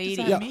 Not a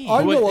lady. Yeah,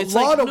 I know a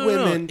lot of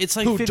women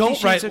who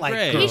don't write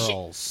like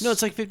girls. No,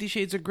 it's like 50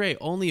 Shades of Grey.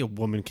 Only a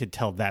woman could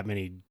tell that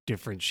many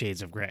different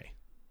shades of gray.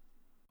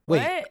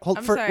 Wait,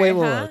 What?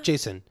 Wait,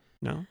 Jason.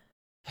 No.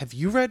 Have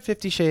you read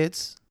 50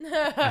 Shades?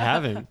 I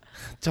haven't.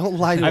 Don't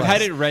lie to us. I've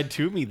had it read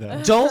to me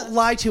though. Don't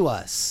lie to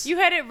us. You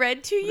had it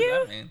read to you? What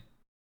does that mean?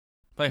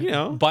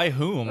 By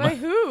whom? By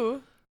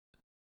who?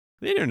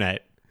 The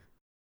internet.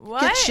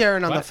 What? Get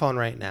Sharon on the phone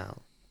right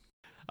now.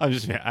 I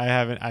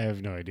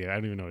have no idea. I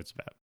don't even know what it's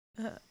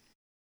about.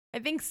 I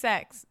think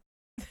sex.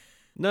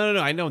 No.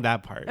 I know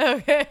that part.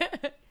 Okay.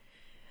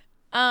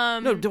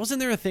 No, wasn't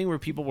there a thing where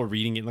people were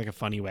reading it in like a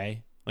funny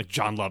way? Like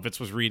John Lovitz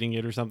was reading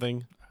it or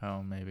something?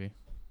 Oh, maybe.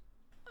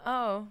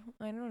 Oh,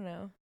 I don't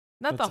know.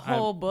 Not the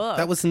whole book.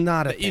 That was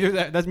not a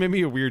either. That's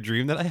maybe a weird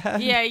dream that I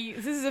had. Yeah,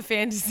 this is a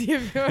fantasy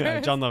of yours. Yeah,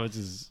 John Lovitz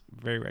is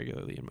very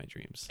regularly in my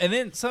dreams. And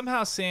then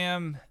somehow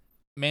Sam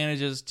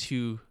manages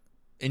to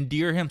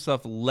endear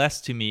himself less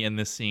to me in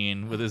this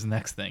scene with his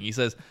next thing. He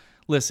says,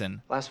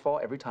 listen. Last fall,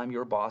 every time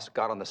your boss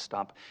got on the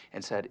stump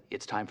and said,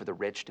 it's time for the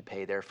rich to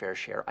pay their fair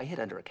share, I hid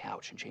under a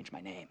couch and changed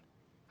my name.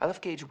 I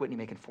left Gage Whitney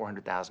making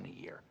 $400,000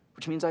 a year,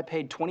 which means I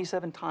paid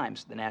 27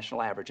 times the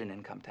national average in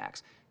income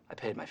tax. I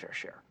paid my fair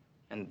share,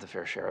 and the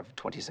fair share of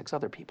 26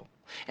 other people.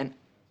 And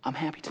I'm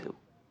happy to,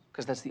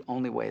 because that's the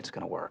only way it's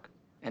going to work.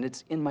 And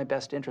it's in my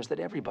best interest that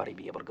everybody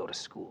be able to go to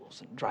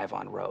schools and drive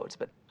on roads.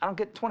 But I don't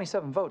get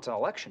 27 votes on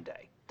election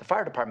day. The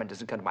fire department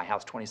doesn't come to my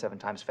house 27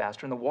 times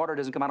faster, and the water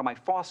doesn't come out of my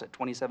faucet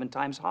 27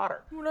 times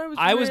hotter.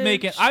 I was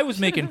making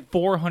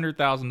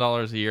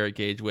 $400,000 a year at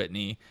Gage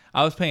Whitney.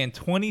 I was paying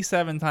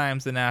 27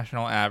 times the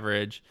national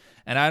average,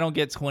 and I don't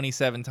get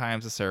 27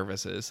 times the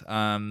services.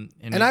 And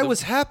I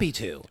was happy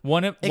to.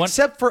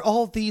 Except for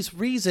all these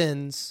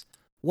reasons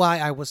why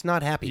I was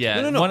not happy to.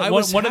 Yeah,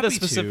 one of the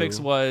specifics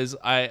was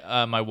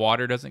my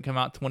water doesn't come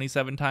out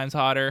 27 times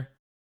hotter.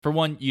 For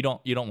one, you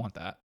don't want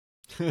that.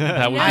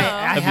 That would No.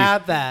 I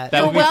have that.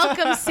 You're would be-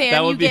 welcome, Sam.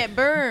 that would You be get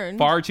burned.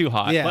 far too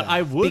hot. Yeah. But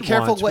I would Be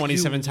careful want what you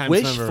 27 times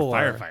wish number for.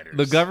 of firefighters.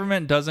 The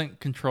government doesn't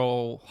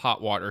control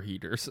hot water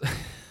heaters.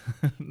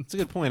 That's a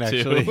good point, Too.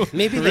 actually.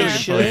 Maybe they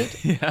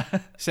should. Yeah.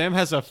 Sam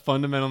has a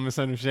fundamental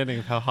misunderstanding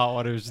of how hot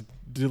water is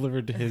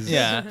delivered to his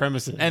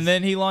premises. And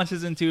then he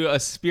launches into a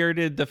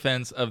spirited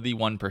defense of the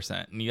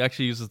 1%. And he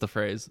actually uses the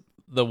phrase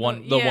the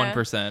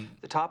 1%.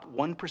 The top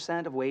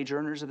 1% of wage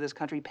earners of this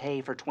country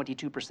pay for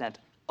 22%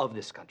 of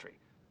this country.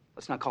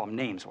 Let's not call them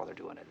names while they're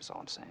doing it, is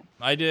all I'm saying.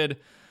 I did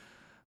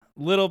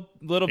little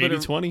bit of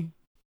 80-20.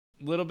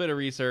 little bit of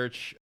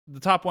research. The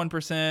top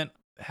 1%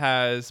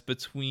 has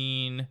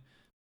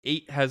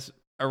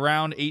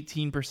around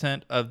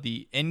 18% of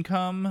the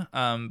income,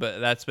 but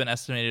that's been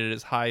estimated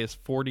as high as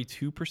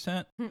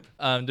 42%,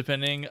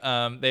 depending.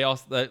 They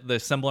also the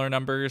similar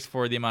numbers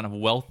for the amount of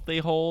wealth they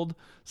hold.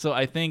 So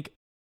I think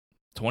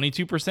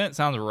 22%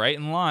 sounds right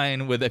in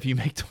line with if you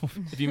make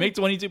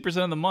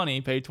 22% of the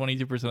money, pay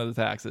 22% of the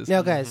taxes.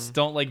 Now, guys,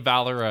 don't like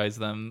valorize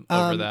them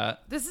over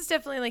that. This is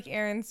definitely like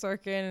Aaron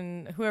Sorkin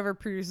and whoever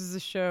produces the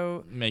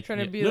show trying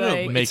to be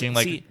making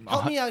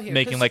help me out here,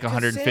 making like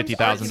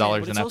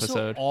 $150,000 an also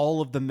episode. all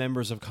of the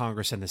members of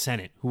Congress and the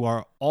Senate, who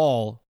are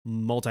all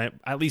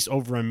at least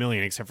over $1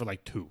 million, except for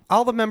like 2.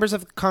 All the members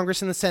of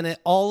Congress and the Senate,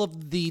 all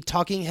of the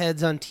talking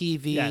heads on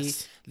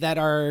TV that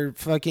are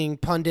fucking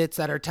pundits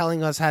that are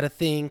telling us how to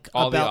think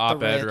all about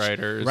the op-ed rich.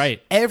 writers.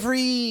 Right.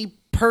 Every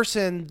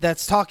person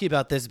that's talking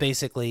about this,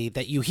 basically,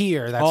 that you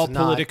hear, that's all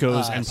not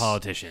politicos us. and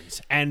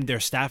politicians and their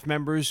staff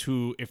members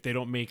who, if they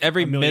don't make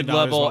Every $1 million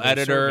mid-level while they're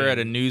editor serving- at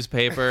a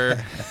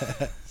newspaper,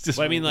 just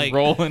Well, I mean, like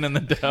rolling in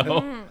the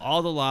dough.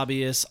 all the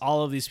lobbyists,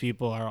 all of these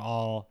people are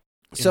all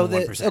in So the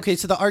the 1%. okay,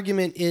 so the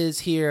argument is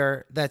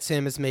here that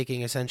Sam is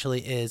making essentially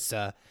is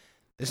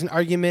there's an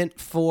argument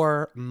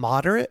for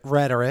moderate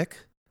rhetoric,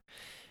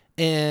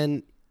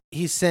 and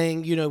he's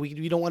saying, you know,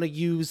 we don't want to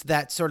use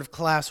that sort of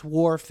class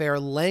warfare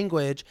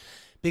language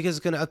because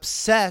it's going to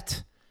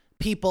upset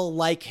people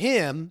like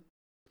him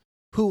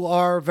who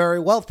are very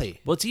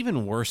wealthy. Well, it's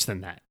even worse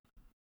than that.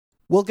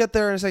 We'll get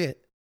there in a second.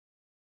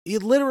 He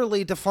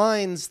literally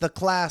defines the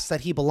class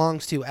that he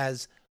belongs to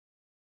as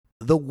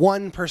the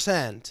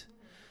 1%.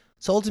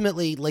 So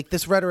ultimately, like,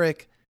 this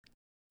rhetoric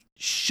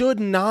should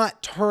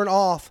not turn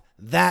off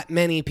that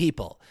many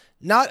people.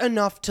 Not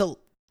enough to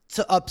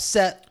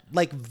upset,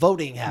 like,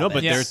 voting habits. No,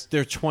 but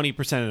they're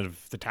 20%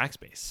 of the tax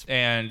base.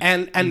 And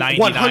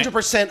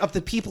 100% of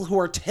the people who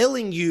are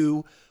telling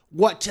you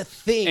what to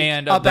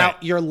think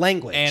about your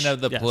language. And of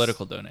the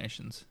political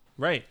donations.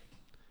 Right.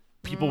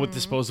 People with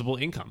disposable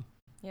income.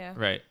 Yeah.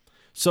 Right.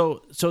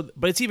 So,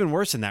 but it's even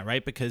worse than that,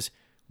 right? Because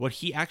what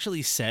he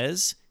actually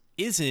says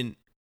isn't,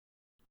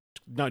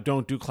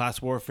 don't do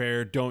class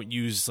warfare, don't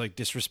use like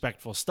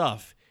disrespectful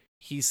stuff.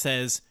 He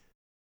says,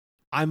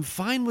 I'm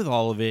fine with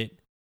all of it,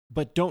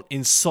 but don't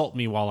insult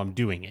me while I'm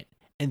doing it.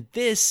 And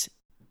this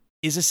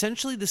is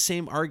essentially the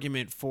same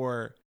argument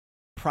for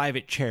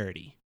private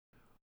charity,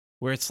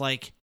 where it's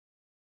like,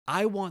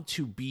 I want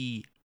to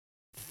be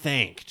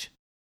thanked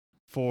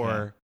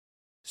for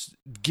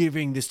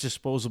giving this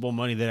disposable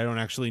money that I don't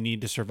actually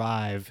need to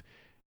survive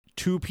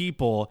to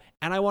people,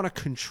 and I want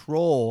to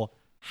control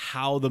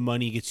how the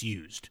money gets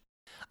used.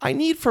 I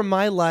need for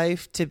my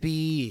life to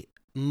be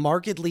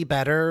markedly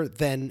better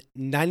than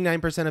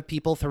 99% of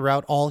people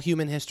throughout all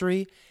human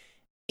history.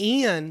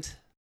 And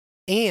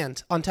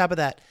on top of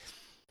that,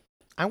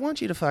 I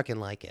want you to fucking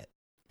like it.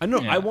 I know.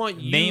 I want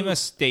you name a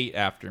state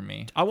after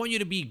me. I want you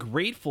to be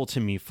grateful to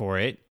me for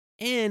it,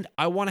 and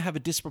I want to have a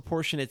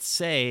disproportionate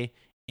say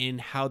in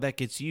how that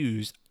gets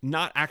used.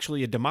 Not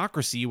actually a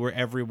democracy where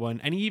everyone,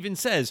 and he even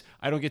says,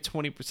 I don't get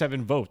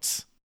 27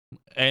 votes.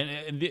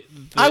 And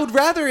I would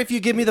rather if you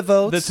give me the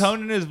votes. The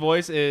tone in his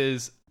voice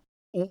is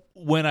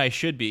when I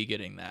should be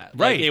getting that.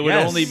 Right. Like, it would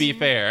only be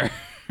fair.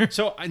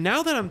 So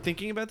now that I'm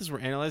thinking about this, we're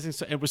analyzing,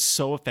 so it was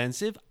so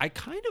offensive. I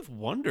kind of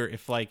wonder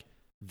if like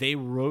they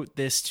wrote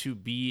this to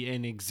be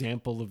an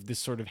example of this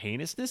sort of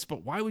heinousness,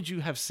 but why would you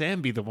have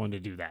Sam be the one to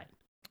do that?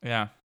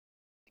 Yeah.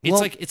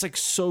 It's like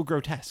so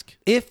grotesque.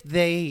 If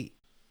they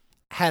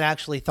had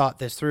actually thought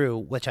this through,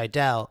 which I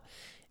doubt,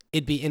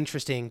 it'd be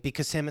interesting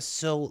because Sam is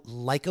so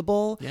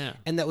likable. Yeah.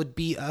 And that would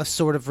be a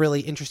sort of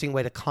really interesting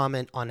way to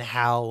comment on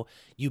how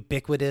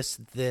ubiquitous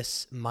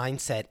this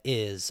mindset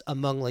is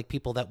among like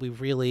people that we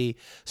really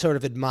sort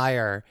of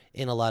admire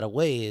in a lot of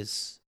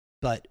ways,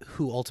 but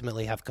who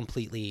ultimately have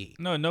completely...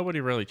 No,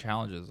 nobody really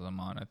challenges them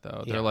on it,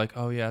 though. Yeah. They're like,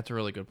 oh, yeah, that's a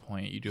really good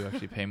point. You do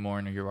actually pay more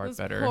and you are Those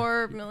better.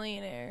 poor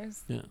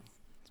millionaires. Yeah. Those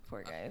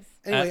poor guys.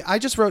 Anyway, I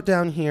just wrote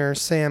down here,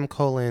 Sam :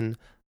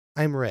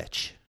 I'm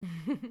rich.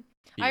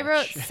 I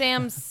wrote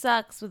Sam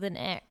sucks with an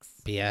X.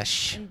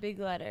 Bish. In big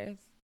letters.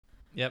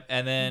 Yep.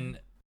 And then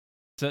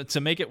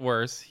to make it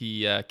worse,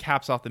 he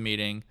caps off the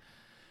meeting.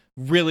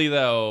 Really,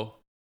 though,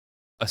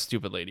 a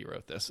stupid lady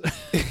wrote this.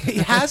 He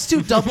has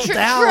to double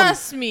down.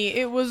 Trust me,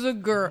 it was a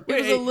girl.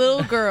 It was a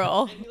little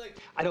girl.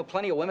 I know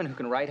plenty of women who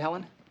can write,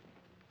 Helen.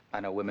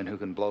 I know women who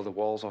can blow the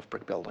walls off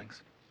brick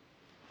buildings.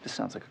 This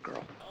sounds like a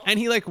girl. And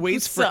he like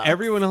waits for sucks?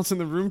 everyone else in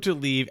the room to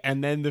leave,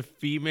 and then the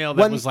female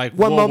that One- was like,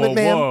 one whoa, moment, whoa,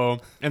 ma'am. whoa.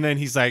 And then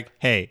he's like,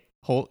 hey,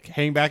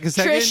 hang back a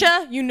second.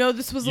 Trisha, you know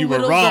this was You a were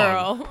little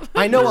wrong. girl.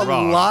 I know You a were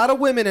wrong. lot of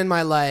women in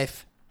my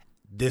life.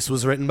 This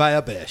was written by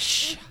a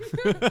bish.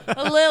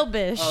 A little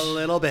bish. A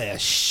little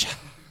bish.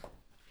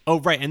 Oh,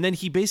 right. And then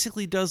he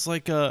basically does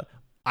like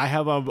I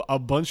have a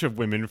bunch of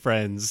women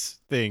friends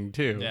thing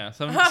too. Yeah,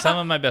 some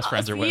of my best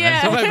friends are women.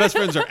 Yeah. Some of my best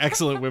friends are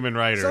excellent women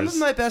writers. Some of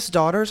my best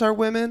daughters are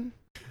women.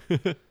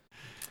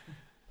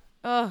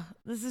 Oh,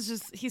 this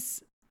is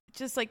he's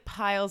just like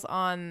piles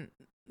on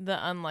the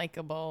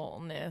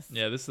unlikableness.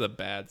 Yeah, this is a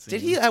bad scene.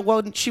 Did he,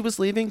 when she was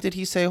leaving, did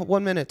he say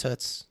 1 minute,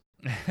 Toots?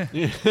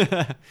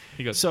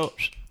 He goes, So,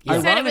 He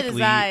said it with his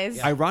eyes.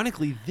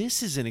 ironically,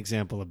 this is an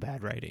example of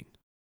bad writing.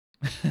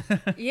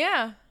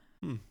 Yeah.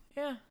 Hmm.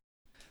 Yeah.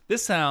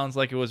 this sounds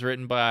like it was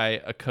written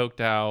by a coked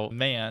out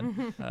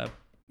man,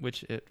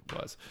 which it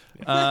was.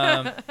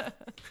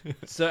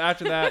 So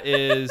after that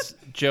is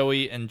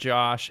Joey and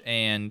Josh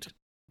and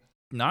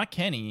not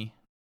Kenny,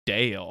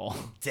 Dale.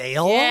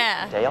 Dale?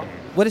 Yeah. Dale?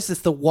 What is this,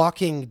 The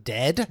Walking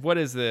Dead? What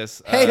is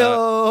this?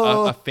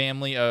 Hey-ho! A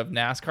family of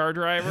NASCAR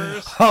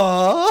drivers?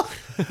 Huh?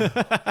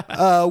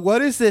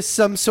 What is this?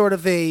 Some sort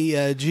of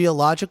a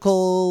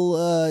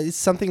geological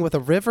something with a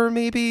river,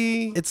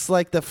 maybe? It's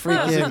like the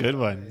freaking... Those are good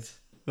ones.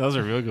 Those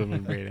are real good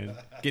ones, Brayden.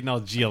 Getting all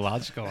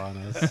geological on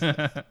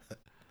us.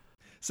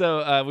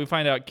 So we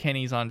find out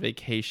Kenny's on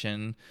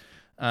vacation.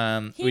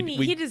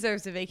 He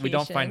deserves a vacation. We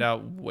don't find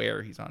out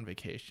where he's on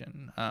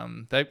vacation.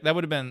 That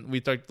would have been,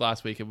 we talked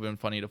last week, it would have been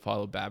funny to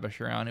follow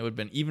Babish around. It would have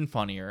been even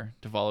funnier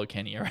to follow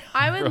Kenny around.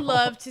 I would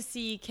love to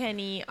see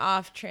Kenny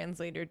off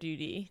translator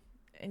duty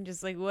and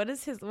just like, what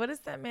is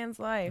that man's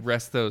life?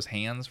 Rest those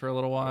hands for a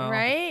little while.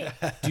 Right?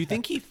 Do you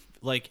think he,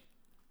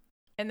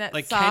 And that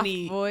like soft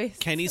Kenny, voice.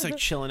 Kenny's like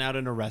chilling out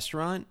in a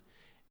restaurant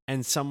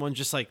and someone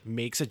just like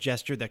makes a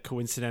gesture that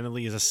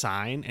coincidentally is a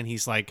sign and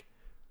he's like,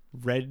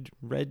 red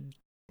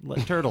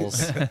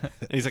turtles. And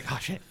he's like, oh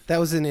shit. That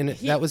was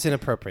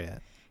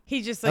inappropriate.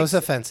 He just that was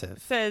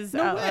offensive. Says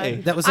No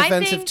way. That was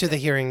offensive to the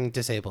hearing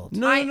disabled.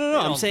 No.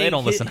 I'm saying they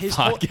don't listen to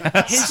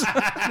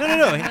podcasts.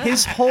 No.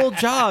 His whole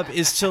job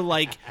is to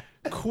like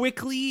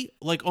quickly,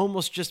 like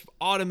almost just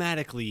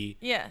automatically,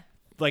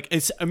 like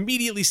it's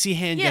immediately see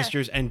hand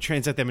gestures and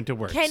translate them into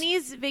words.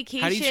 Kenny's How do you turn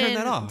that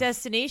vacation off?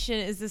 destination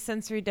is the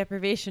sensory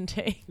deprivation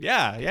tank.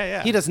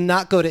 Yeah. He does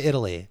not go to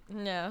Italy.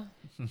 No.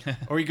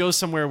 Or he goes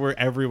somewhere where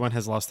everyone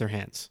has lost their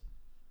hands.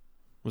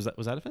 Was that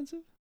offensive?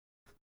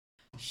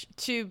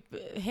 To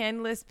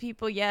handless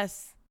people,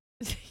 yes.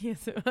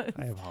 Yes, it was.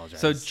 I apologize.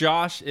 So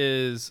Josh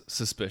is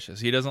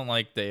suspicious. He doesn't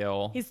like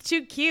Dale. He's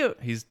too cute.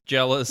 He's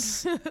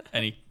jealous,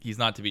 and he's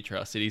not to be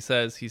trusted. He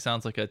says he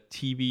sounds like a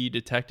TV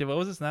detective. What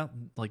was his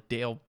name? Like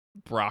Dale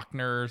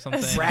Brockner or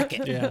something?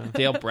 Brackett. Yeah.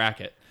 Dale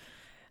Brackett.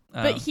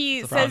 But he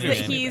it's a says Brockner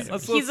that name.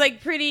 he's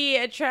like pretty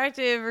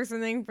attractive or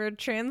something for a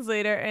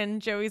translator,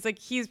 and Joey's like,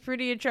 he's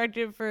pretty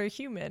attractive for a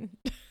human.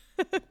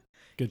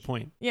 Good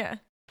point. Yeah.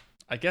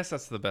 I guess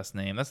that's the best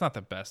name. That's not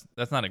the best.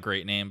 That's not a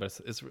great name, but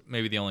it's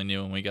maybe the only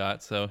new one we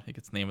got. So it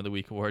gets Name of the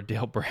Week award.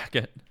 Dale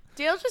Brackett.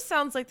 Dale just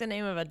sounds like the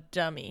name of a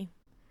dummy.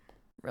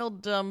 Real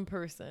dumb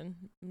person.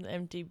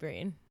 Empty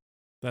brain.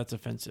 That's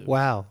offensive.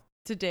 Wow.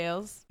 To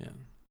Dale's. Yeah.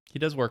 He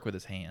does work with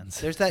his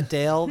hands. There's that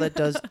Dale that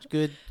does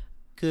good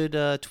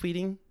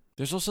tweeting.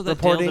 There's also that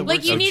reporting. Dale that Like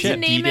works you on need to shit.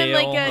 name him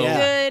like a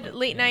Yeah. good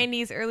late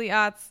 90s, early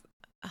aughts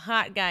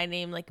hot guy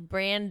named like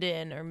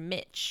Brandon or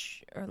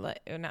Mitch or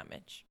not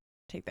Mitch.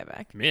 Take that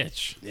back.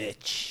 Mitch.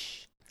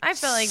 I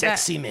felt like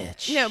Sexy that.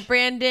 Mitch. No,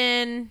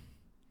 Brandon.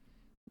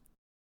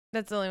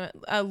 That's the only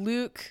one.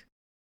 Luke.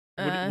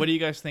 What do you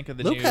guys think of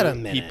the Luke had a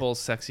new minute. People's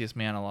Sexiest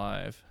Man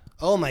Alive?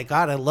 Oh my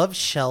God, I love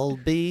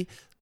Shelby.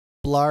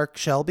 Blark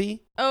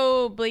Shelby.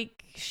 Oh,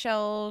 Blake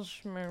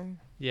Shelshmer.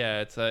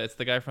 Yeah, it's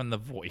the guy from The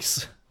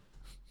Voice.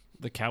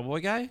 The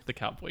cowboy guy? The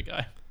cowboy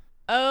guy.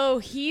 Oh,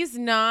 he's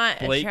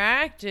not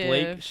attractive.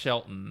 Blake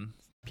Shelton.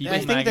 People's I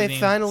think they Magazine,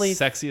 finally-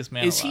 Sexiest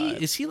Man Is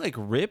Alive. he like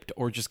ripped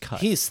or just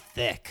cut? He's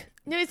thick.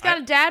 No, he's got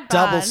a dad bod.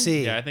 Double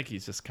C. Yeah, I think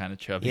he's just kind of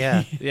chubby.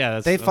 Yeah. Yeah,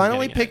 that's They what I'm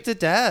finally getting at. picked a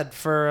dad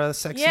for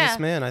Sexiest Yeah.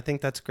 Man. I think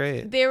that's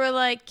great. They were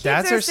like, kids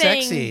Dads are are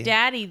saying sexy.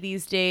 daddy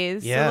these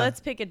days, Yeah. so let's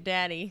pick a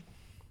daddy.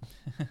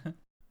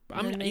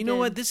 And they You know did.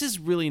 what? This is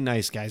really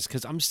nice, guys,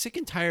 because I'm sick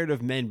and tired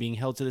of men being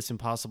held to this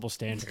impossible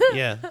standard.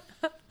 Yeah.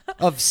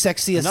 Of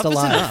sexiest Enough is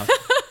alive. enough.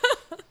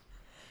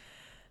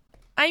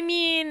 I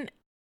mean,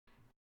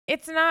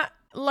 it's not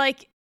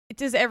like,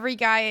 does every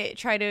guy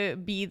try to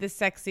be the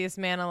sexiest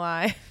man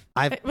alive?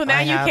 Well,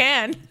 now you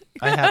can.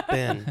 I have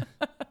been.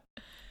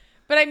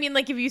 But I mean,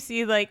 like, if you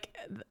see, like,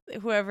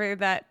 whoever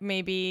that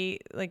may be,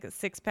 like, a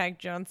six-pack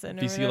Johnson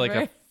If you or see like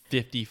whatever. a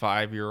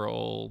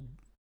 55-year-old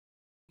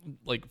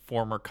like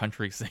former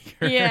country singer.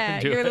 Yeah,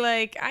 do you're it.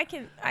 like, I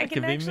can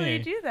could be actually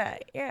me. do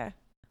that. Yeah.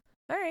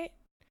 All right.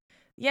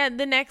 Yeah,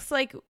 the next,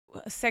 like,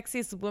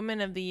 sexiest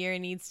woman of the year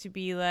needs to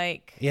be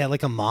like Yeah,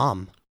 like a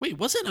mom. Wait,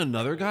 wasn't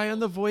another guy on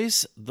The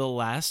Voice the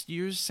last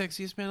year's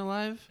Sexiest Man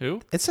Alive?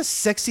 Who? It's the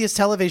sexiest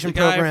television The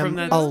guy program from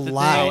that-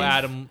 alive. Oh,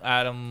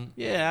 Adam.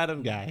 Yeah,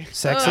 Adam guy.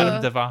 Sexy.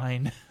 Adam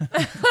Devine.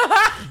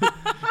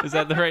 Is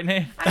that the right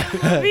name?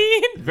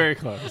 Very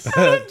close.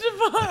 Adam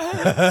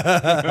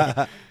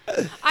Devine.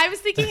 I was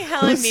thinking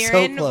Helen So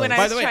Mirren close. when I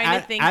By was the way, trying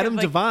to think Adam of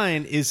like,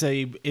 Devine is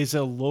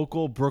a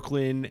local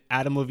Brooklyn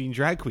Adam Levine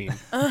drag queen.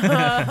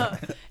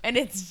 and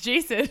it's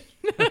Jason.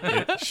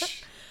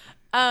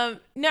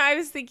 No, I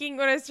was thinking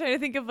when I was trying to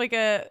think of like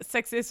a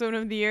sexiest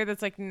woman of the year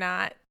that's like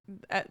not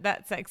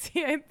that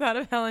sexy. I thought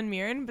of Helen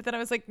Mirren, but then I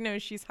was like, no,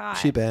 she's hot.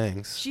 She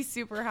bangs. She's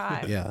super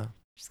hot. Yeah.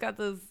 She's got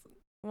those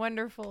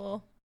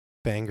wonderful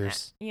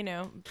Bangers.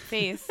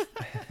 face.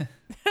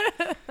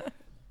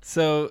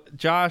 So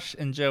Josh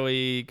and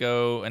Joey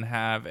go and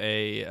have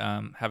a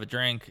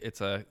drink.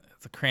 It's a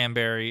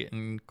cranberry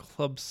and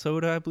club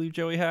soda, I believe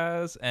Joey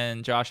has,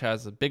 and Josh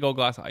has a big old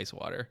glass of ice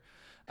water.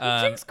 Who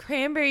drinks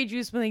cranberry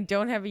juice when they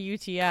don't have a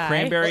UTI?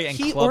 Cranberry and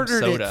He club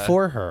ordered soda it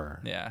for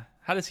her. Yeah.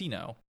 How does he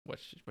know what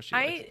she likes?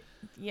 I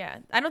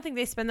don't think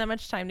they spend that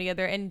much time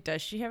together. And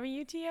does she have a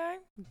UTI?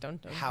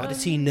 Don't. How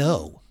does he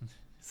know?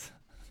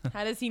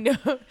 How does he know?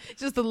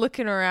 Just the look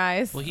in her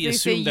eyes. Well, he They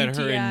say assumed that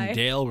her UTI. and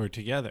Dale were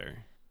together.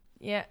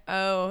 Yeah.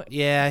 Oh.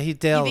 Yeah, You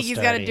Dale's think he's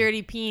got a dirty.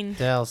 dirty peen?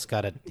 Dale's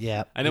got it.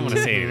 Yeah. I didn't want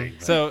to say anything.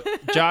 but- So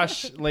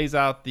Josh lays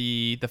out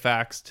the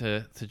facts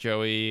to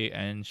Joey,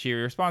 and she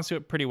responds to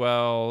it pretty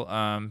well.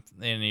 And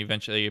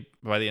eventually,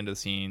 by the end of the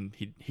scene,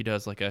 he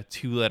does like a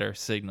 2-letter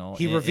signal.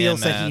 He in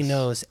reveals that he MS.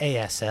 knows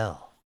ASL.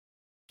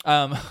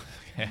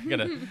 Okay, I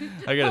gotta.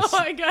 Oh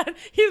my god,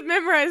 he's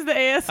memorized the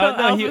ASL.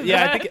 Oh, no,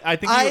 alphabet.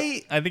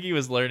 I think he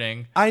was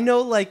learning. I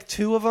know like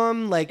 2 of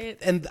them.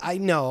 And I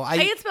know I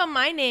can spell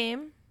my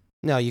name.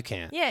 No, you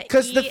can't. Yeah,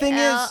 because the thing is,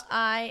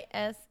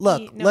 E-L-I-S-E.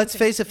 look, No, let's I'm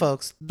face it,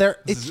 folks. It's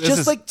this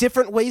just is- like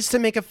different ways to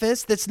make a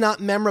fist that's not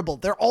memorable.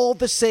 They're all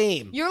the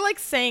same. You're like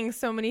saying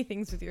so many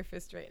things with your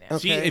fist right now.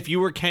 See, if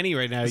you were Kenny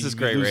right now, This you'd is be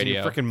great losing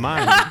radio. your freaking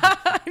mind.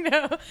 I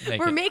know. Make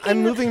We're it. making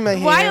I'm moving my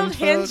wild hand,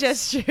 hand folks.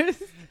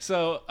 gestures.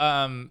 So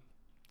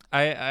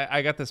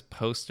I got this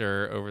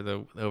poster over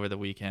the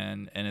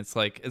weekend, and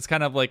it's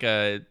kind of like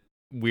a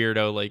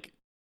weirdo like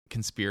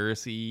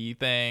conspiracy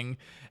thing,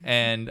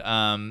 and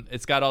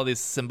it's got all this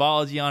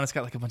symbology on it. It's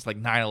got like a bunch of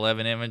like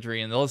 9/11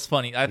 imagery, and it's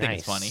funny. I think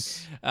it's funny.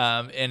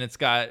 And it's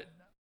got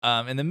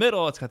in the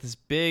middle, it's got this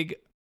big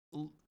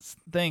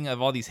thing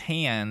of all these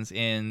hands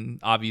in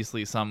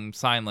obviously some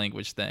sign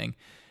language thing,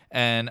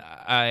 and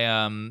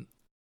I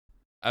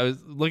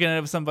was looking at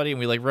it with somebody, and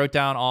we like wrote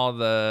down all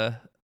the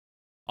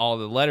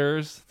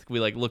letters. We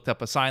like looked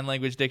up a sign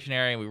language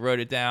dictionary and we wrote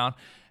it down,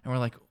 and we're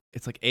like,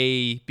 it's like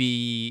A,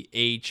 B,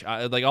 H,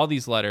 like all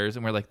these letters,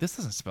 and we're like, this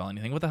doesn't spell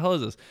anything. What the hell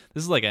is this?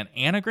 This is like an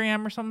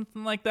anagram or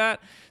something like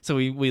that. So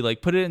we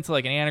like put it into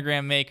like an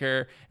anagram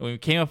maker, and we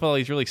came up with all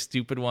these really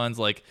stupid ones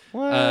like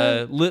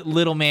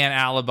little man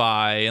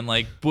alibi and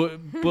like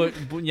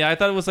yeah, I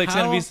thought it was like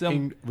going to be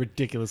some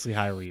ridiculously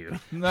high were you?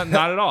 not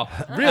at all.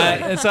 Really?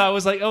 And so I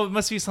was like, oh, it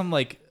must be some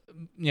like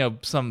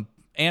some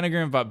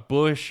anagram about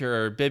Bush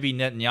or Bibi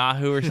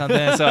Netanyahu or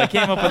something. So I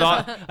came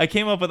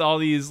up with all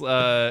these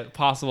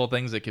possible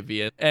things it could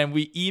be. And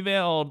we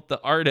emailed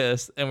the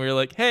artist, and we were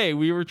like, hey,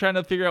 we were trying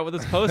to figure out what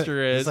this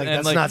poster is. It's like,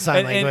 and that's not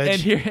sign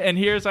language. And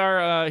here's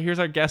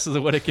our guesses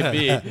of what it could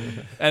be.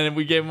 And then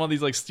we gave him all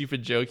these like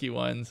stupid jokey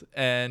ones,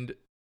 and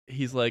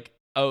he's like,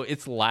 oh,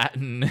 it's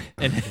Latin,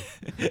 and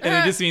it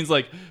just means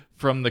like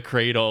from the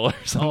cradle or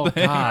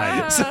something. Oh,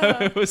 God. So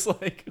it was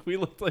like we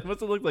must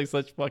have looked like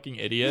such fucking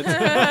idiots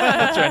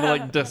trying to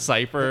like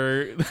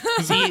decipher.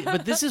 See,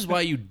 but this is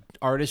why you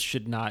artists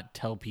should not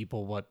tell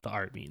people what the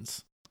art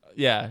means.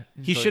 Yeah,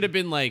 He should have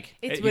been like,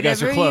 It's you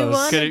guys are whatever you close.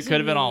 want it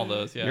could have been all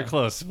those. Yeah, You're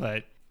close,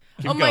 but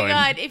keep Oh my going.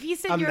 god, if he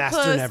said A you're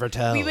master close, never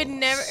tells. we would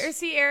never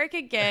see Eric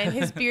again.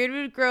 His beard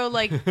would grow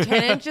like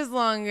 10 inches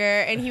longer,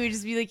 and he would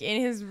just be like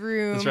in his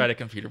room. Let's write a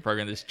computer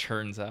program that just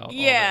churns out all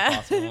Yeah. the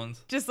possible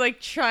ones. just like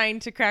trying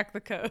to crack the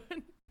code.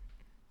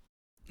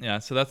 Yeah,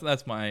 so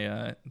that's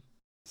my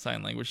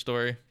sign language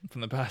story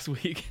from the past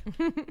week.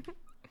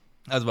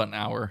 That was about an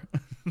hour.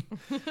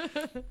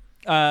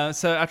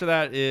 So after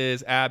that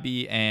is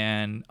Abby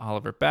and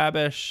Oliver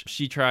Babish.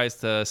 She tries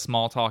to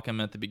small talk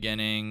him at the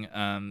beginning,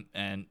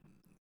 and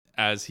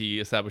as he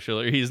established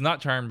earlier, he's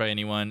not charmed by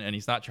anyone, and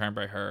he's not charmed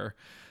by her.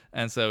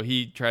 And so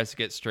he tries to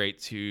get straight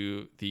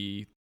to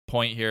the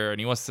point here, and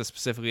he wants to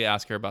specifically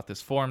ask her about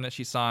this form that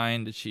she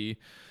signed. Did she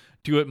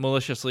do it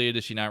maliciously?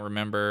 Did she not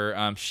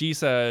remember? She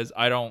says,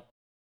 I don't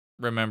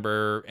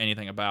remember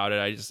anything about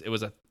it. It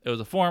was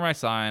a form I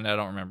signed. I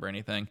don't remember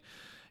anything.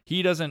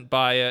 He doesn't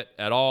buy it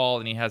at all,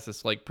 and he has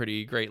this like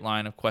pretty great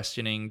line of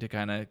questioning to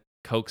kind of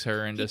coax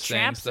her into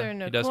saying Traps stuff. her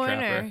in a He does trap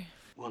her. corner.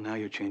 Well, now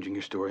you're changing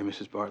your story,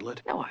 Mrs.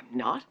 Bartlett. No, I'm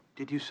not.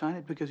 Did you sign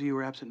it because you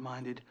were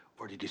absent-minded,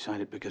 or did you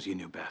sign it because you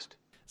knew best?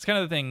 It's kind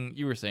of the thing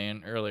you were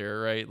saying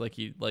earlier, right? Like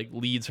he like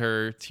leads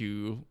her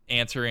to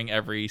answering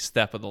every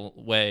step of the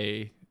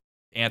way,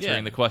 answering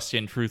Yeah. the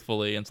question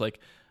truthfully. And it's like,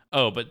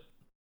 oh, but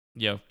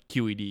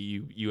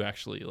QED, you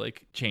actually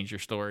like change your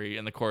story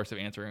in the course of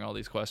answering all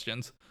these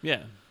questions.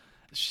 Yeah.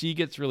 She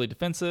gets really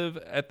defensive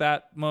at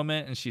that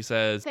moment, and she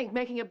says, I think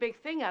making a big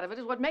thing out of it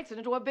is what makes it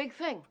into a big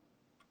thing.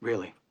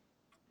 Really?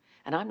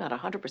 And I'm not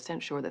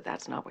 100% sure that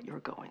that's not what you're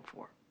going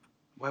for.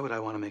 Why would I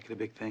want to make it a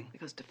big thing?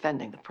 Because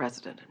defending the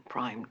president in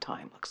prime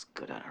time looks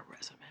good on a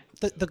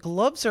resume. The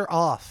gloves are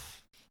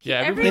off.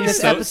 Yeah,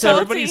 Everyone's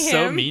everybody's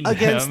so him. mean to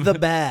Against him. the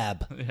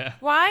Bab. Yeah.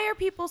 Why are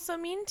people so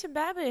mean to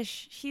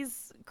Babish?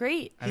 He's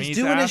great. I mean, He's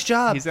doing his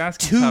job he's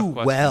asking too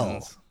tough well.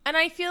 questions. And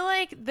I feel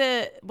like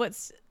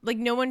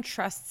no one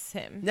trusts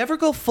him. Never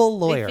go full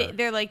lawyer.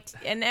 They're like,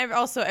 and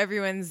also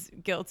everyone's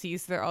guilty,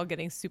 so they're all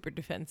getting super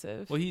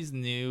defensive. Well, he's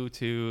new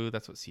too.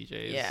 That's what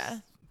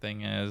CJ's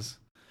thing is.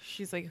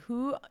 She's like,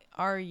 who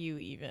are you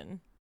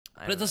even?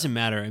 But it doesn't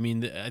matter. I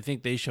mean, I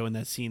think they show in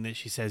that scene that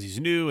she says he's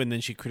new, and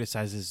then she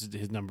criticizes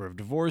his number of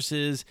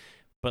divorces.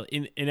 But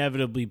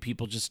inevitably,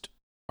 people just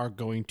are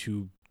going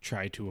to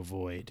try to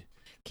avoid.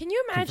 Can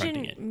you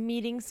confronting imagine it.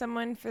 meeting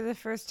someone for the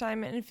first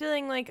time and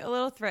feeling like a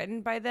little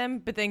threatened by them,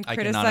 but then I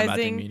cannot imagine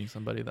criticizing meeting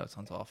somebody. That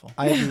sounds awful.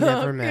 I've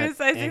never met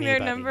criticizing their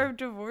anybody. number of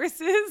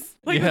divorces?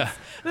 Like, Yeah.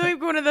 that's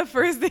like one of the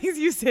first things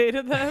you say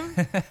to them.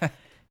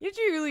 You're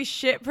a really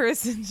shit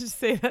person to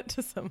say that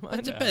to someone.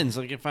 It depends.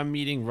 Like if I'm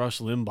meeting Rush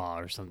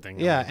Limbaugh or something.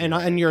 Yeah,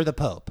 and you're the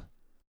Pope.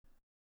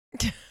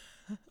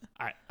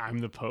 I'm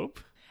the Pope?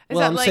 Is Well,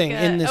 that I'm like saying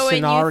in this and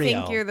scenario. you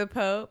think you're the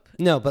Pope?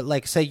 No, but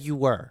like say you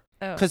were.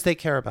 Oh. Because they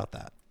care about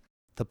that.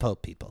 The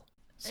Pope people.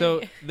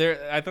 So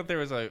I thought there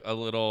was a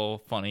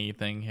little funny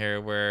thing here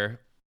where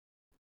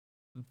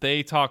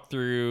they talk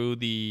through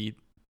the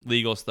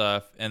legal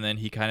stuff, and then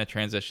he kind of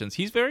transitions.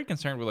 He's very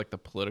concerned with like the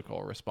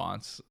political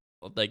response,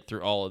 like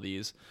through all of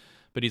these.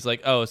 But he's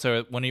like, "Oh,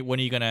 so when are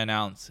you going to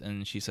announce?"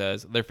 And she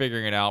says they're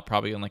figuring it out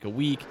probably in like a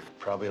week.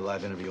 Probably a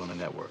live interview on the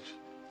networks.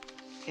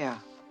 Yeah.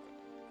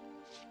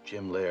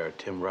 Jim Laird,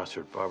 Tim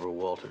Russert, Barbara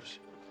Walters.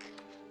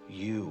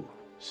 You,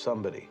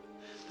 somebody.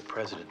 The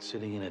president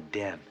sitting in a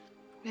den.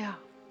 Yeah.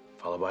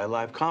 Followed by a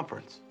live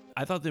conference.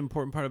 I thought the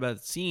important part about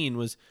the scene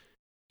was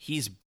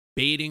he's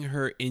baiting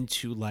her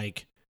into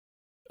like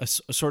a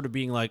sort of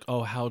being like,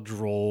 oh, how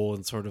droll,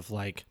 and sort of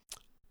like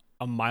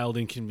a mild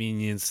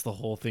inconvenience the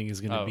whole thing is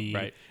going to be.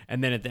 Right.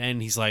 And then at the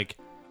end, he's like,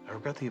 I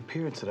regret the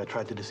appearance that I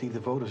tried to deceive the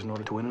voters in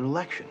order to win an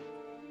election.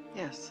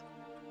 Yes.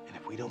 And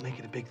if we don't make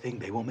it a big thing,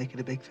 they won't make it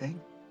a big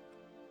thing?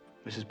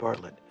 Mrs.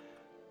 Bartlett,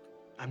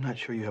 I'm not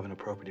sure you have an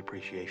appropriate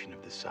appreciation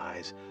of the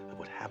size of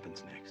what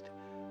happens next.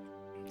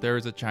 There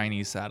is a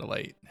Chinese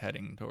satellite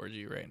heading towards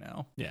you right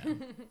now. Yeah.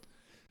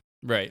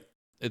 Right.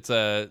 It's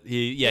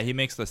he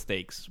makes the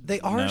stakes. They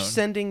are known.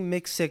 sending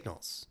mixed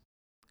signals.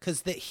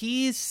 Because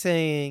he's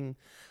saying,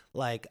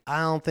 like,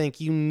 I don't think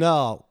you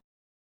know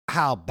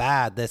how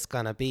bad this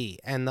gonna be.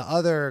 And the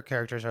other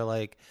characters are,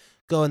 like,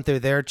 going through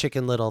their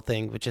Chicken Little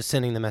thing, which is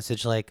sending the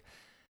message, like,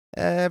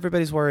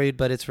 everybody's worried,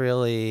 but it's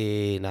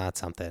really not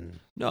something.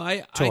 No,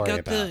 I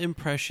got the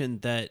impression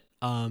that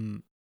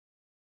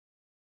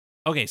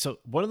okay, so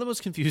one of the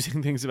most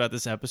confusing things about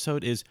this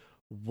episode is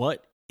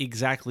what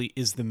exactly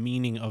is the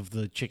meaning of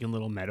the Chicken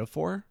Little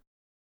metaphor?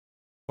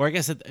 Or I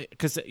guess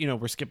because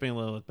we're skipping a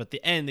little, but at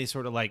the end they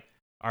sort of like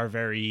are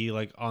very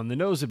like on the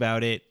nose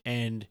about it.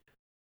 And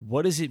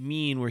what does it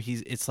mean where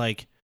it's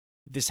like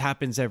this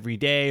happens every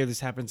day or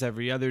this happens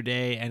every other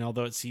day, and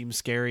although it seems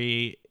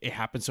scary, it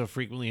happens so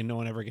frequently and no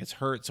one ever gets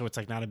hurt, so it's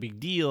like not a big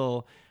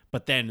deal.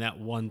 But then that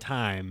one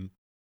time,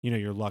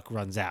 your luck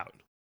runs out.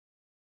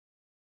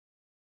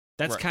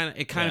 That's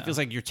Right. kind of feels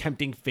like you're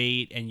tempting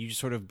fate, and you just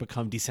sort of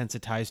become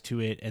desensitized to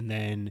it, and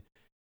then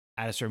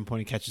at a certain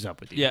point it catches up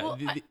with you. Yeah. Well,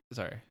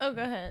 Sorry. Oh,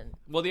 go ahead.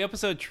 Well, the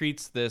episode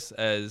treats this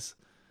as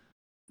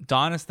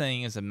Donna's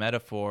thing is a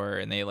metaphor,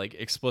 and they like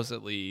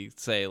explicitly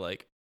say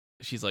like,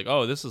 she's like,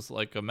 oh, this is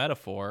like a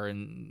metaphor,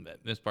 and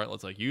Miss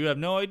Bartlett's like, you have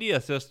no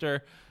idea,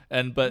 sister.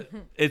 But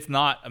it's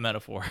not a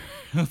metaphor.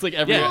 It's like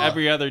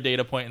every other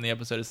data point in the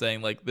episode is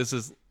saying like this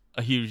is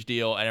a huge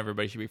deal and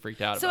everybody should be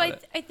freaked out about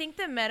it. I think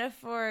the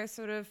metaphor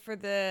sort of for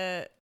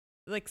the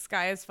like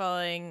sky is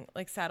falling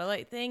like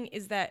satellite thing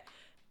is that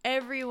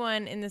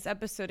everyone in this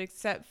episode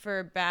except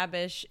for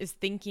Babish is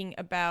thinking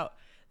about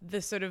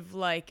the sort of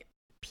like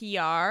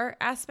PR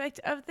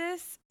aspect of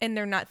this, and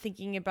they're not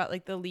thinking about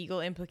like the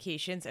legal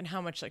implications and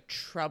how much like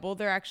trouble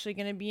they're actually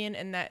going to be in,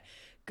 and that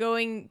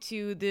going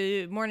to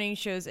the morning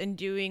shows and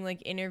doing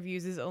like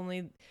interviews is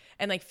only,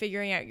 and like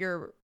figuring out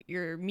your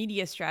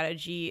media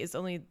strategy is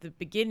only the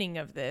beginning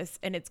of this,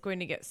 and it's going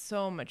to get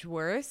so much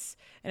worse.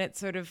 And it's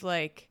sort of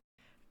like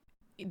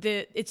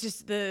it's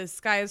just the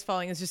sky is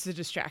falling is just a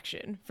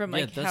distraction from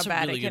like how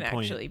bad it can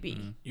actually be.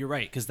 Mm-hmm. You're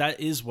right, because that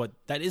is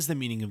the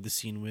meaning of the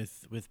scene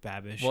with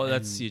Babish. Well,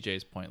 that's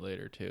CJ's point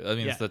later too. I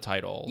mean, it's the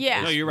title.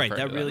 Yeah. No, you're right.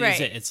 That really right. is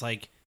it. It's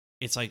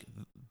like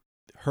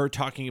her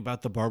talking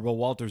about the Barbara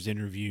Walters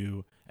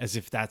interview as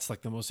if that's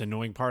like the most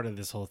annoying part of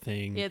this whole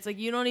thing. Yeah, it's like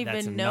you don't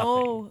That's even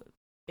know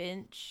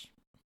Bish.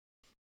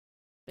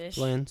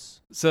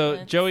 Blins. So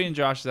Blins. Joey and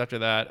Josh is after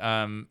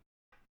that.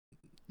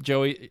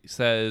 Joey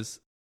says,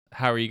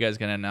 how are you guys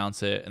going to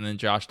announce it? And then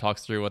Josh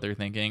talks through what they're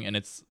thinking, and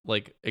it's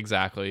like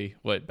exactly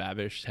what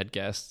Babish had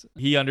guessed.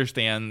 He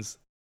understands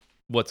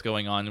what's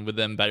going on with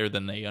them better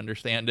than they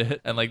understand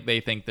it, and like they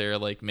think they're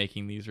like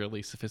making these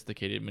really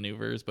sophisticated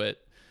maneuvers, but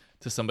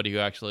to somebody who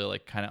actually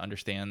like kind of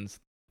understands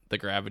the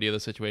gravity of the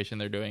situation,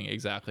 they're doing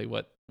exactly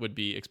what would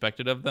be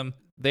expected of them.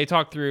 They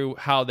talk through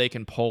how they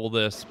can pull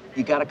this.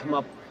 You got to come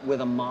up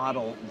with a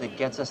model that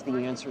gets us the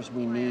answers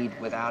we need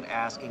without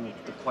asking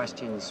the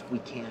questions we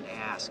can't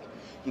ask.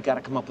 You got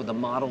to come up with a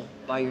model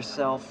by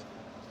yourself.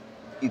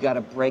 You got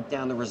to break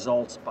down the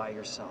results by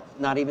yourself.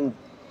 Not even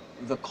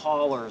the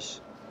callers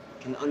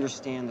can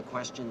understand the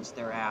questions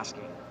they're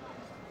asking.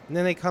 And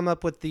then they come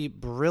up with the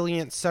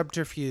brilliant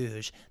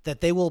subterfuge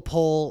that they will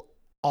pull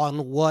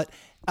on what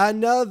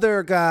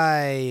another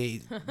guy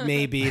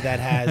maybe that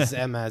has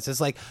MS.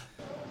 It's like,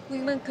 we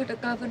went to the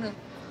governor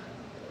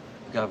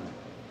Governor.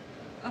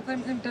 of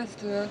an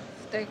industrial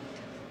state.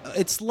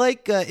 it's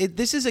like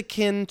this is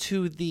akin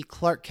to the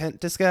Clark Kent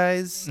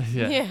disguise.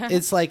 Yeah.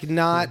 It's like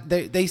not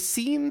they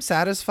seem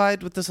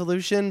satisfied with the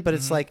solution, but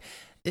it's like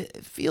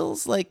it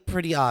feels like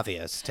pretty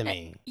obvious to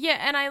me. Yeah,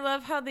 and I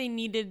love how they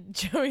needed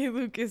Joey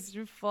Lucas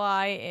to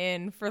fly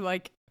in for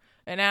like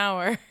an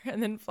hour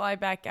and then fly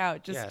back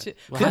out just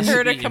for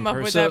her to come up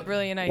with that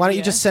brilliant idea. Why don't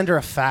you just send her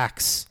a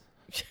fax?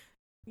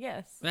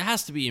 Yes. It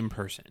has to be in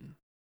person.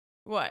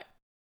 What?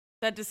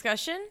 That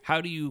discussion?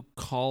 How do you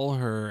call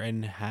her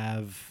and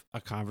have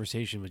a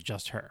conversation with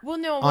just her? Well,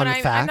 no, what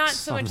I'm not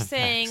so much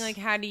saying like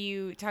how do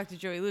you talk to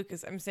Joey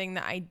Lucas. I'm saying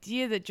the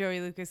idea that Joey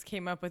Lucas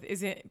came up with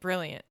isn't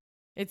brilliant.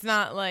 It's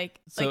not like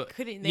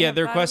couldn't they have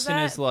their thought of question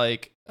that? is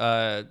like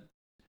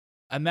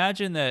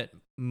imagine that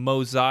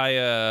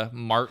Mosiah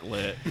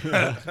Martlet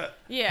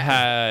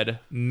had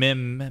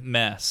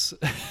mess.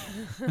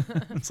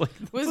 It's like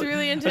was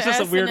really into that's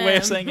just a weird way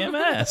of saying S&M.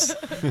 MS.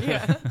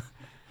 Yeah.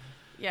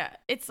 Yeah,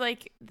 it's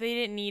like they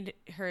didn't need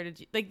her to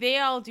do, like they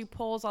all do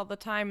polls all the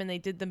time and they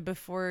did them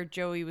before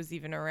Joey was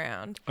even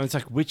around. And it's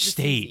like, which This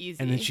state? is easy.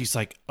 And then she's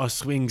like, a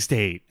swing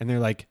state. And they're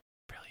like,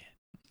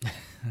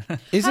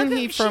 Isn't come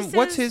he she from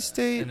what's says his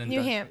state?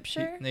 New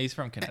Hampshire? No, he's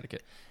from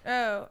Connecticut.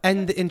 Oh.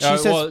 And she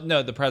says, well,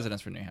 no, the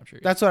president's from New Hampshire.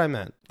 That's what I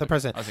meant. The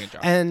president. I was thinking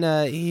Josh.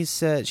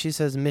 And she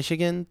says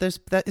Michigan.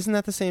 Isn't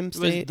that the same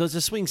state? Those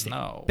are swing states.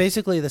 No.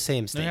 Basically the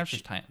same state. New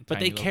Hampshire's tiny. But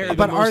they little care bit.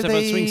 about But most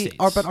about swing states.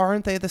 but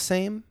aren't they the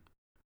same?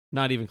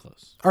 Not even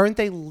close. Aren't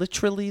they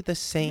literally the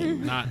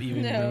same? Not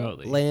even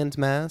remotely. Land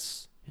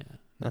mass?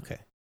 Yeah. Okay.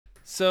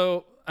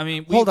 So, I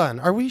mean, Hold on.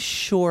 Are we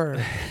sure?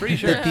 Pretty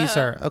sure. that these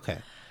are okay.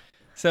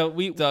 So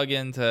we dug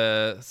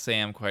into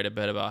Sam quite a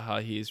bit about how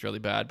he's really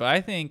bad, but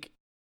I think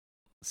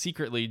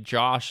secretly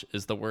Josh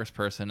is the worst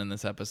person in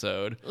this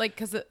episode. Like,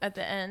 because at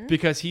the end?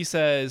 Because he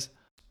says,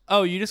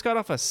 oh, you just got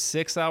off a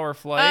 6-hour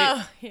flight?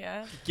 Oh,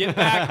 yeah. Get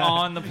back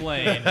on the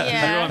plane.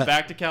 Yeah. You're going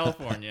back to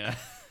California.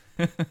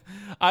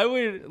 I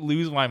would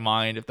lose my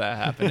mind if that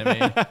happened to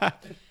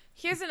me.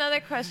 Here's another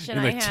question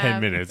In I like have.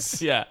 10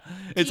 minutes. Yeah.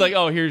 It's like,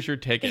 oh, here's your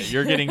ticket.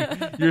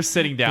 You're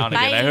sitting down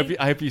again.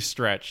 I hope you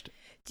stretched.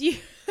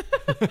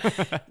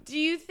 Do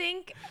you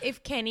think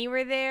if Kenny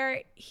were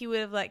there, he would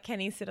have let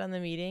Kenny sit on the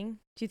meeting?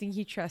 Do you think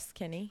he trusts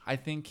Kenny? I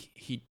think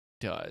he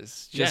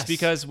does. Just Yes.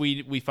 because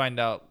we find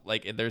out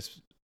like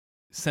there's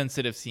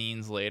sensitive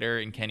scenes later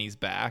and Kenny's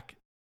back.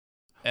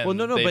 And Well,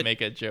 no, they but-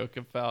 make a joke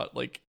about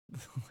like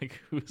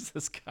who's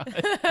this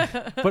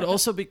guy? But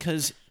also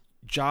because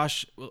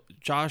Josh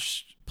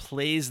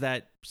plays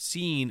that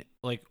scene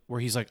like where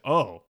he's like,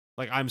 oh,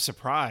 like I'm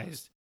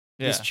surprised.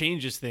 This Yeah.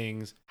 changes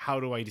things. How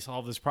do I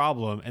solve this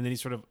problem? And then he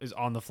sort of is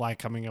on the fly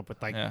coming up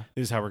with like, Yeah.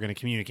 this is how we're going to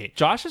communicate.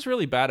 Josh is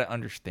really bad at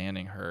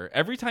understanding her.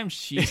 Every time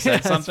she said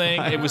That's something,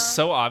 fine. it was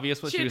so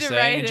obvious what She she was had to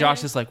saying, write and it.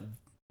 Josh is like,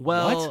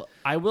 Well, what?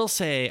 I will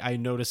say I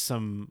noticed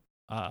some,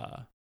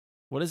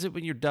 what is it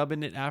when you're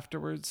dubbing it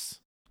afterwards?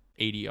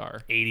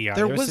 ADR. ADR.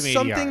 There was was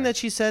some something ADR. that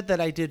she said that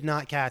I did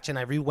not catch, and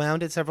I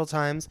rewound it several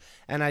times,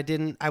 and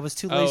I was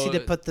too lazy to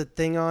put the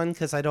thing on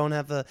because I don't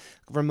have a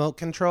remote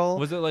control.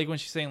 Was it like when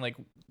she's saying like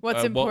What's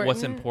what's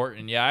important?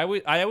 important? Yeah,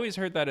 I always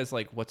heard that as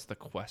like, what's the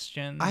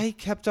question? I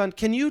kept on.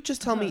 Can you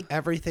just tell me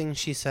everything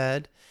she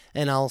said,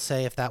 and I'll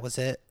say if that was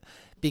it?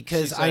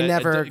 Because She I said,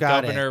 never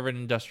got governor it. of an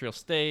industrial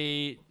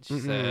state. She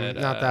said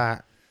Not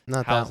that.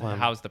 Not how's, that one.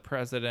 How's the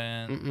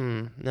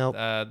president? Nope.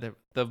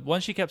 The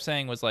one she kept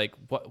saying was like,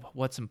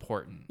 what's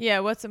important? Yeah,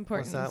 what's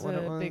important that is what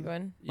it a was? big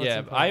one.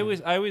 Yeah, I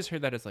always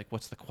heard that as like,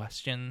 what's the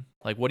question?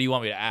 Like, what do you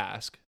want me to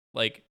ask?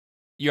 Like,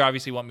 you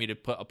obviously want me to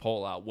put a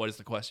poll out. What is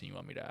the question you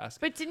want me to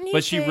ask? But didn't he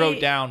But she say- wrote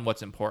down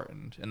what's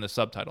important, and the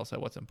subtitle said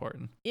what's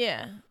important.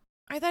 Yeah.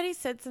 I thought he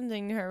said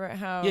something to her about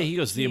how... Yeah, he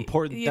goes, the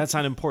important, he- that's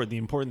not important. The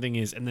important thing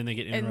is, and then they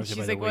get And interrupted she's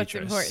by like, the what's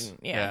waitress.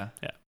 important? Yeah.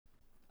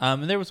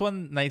 And there was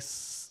one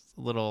nice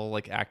little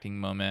like acting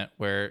moment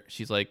where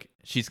she's like,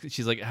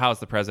 how's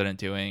the president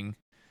doing?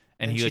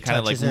 And And he she kind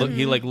of like touches him.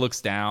 he like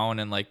looks down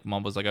and like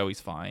mumbles like, oh, he's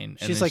fine.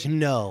 And She's then like,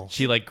 no.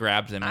 She like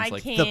grabs him and I is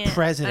like, can't The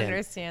president.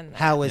 understand that.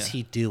 How is Yeah.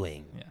 he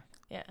doing?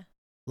 Yeah.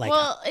 Like,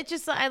 well, it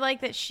just... I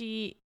like that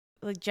she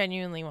like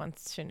genuinely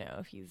wants to know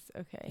if he's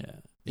okay. Yeah.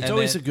 It's And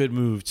always then- a good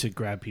move to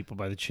grab people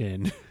by the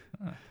chin.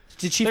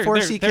 Did she They're-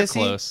 forcey they're kissy?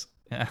 close.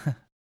 Yeah.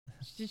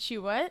 Did she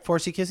what?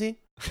 Forcey kissy?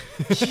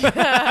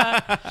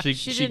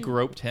 She didn't-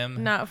 groped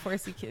him. Not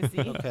forcey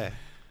kissy. Okay.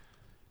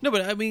 No,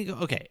 but I mean,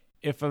 okay.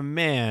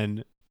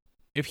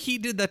 If he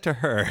did that to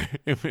her,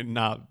 it would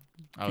not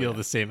feel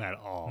the same at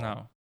all.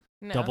 No.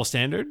 No. Double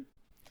standard?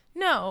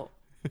 No.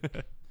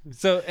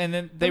 So and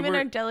then they Women were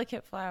are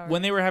delicate flowers.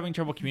 when they were having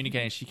trouble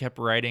communicating. She kept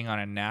writing on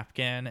a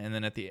napkin, and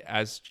then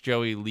as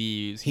Joey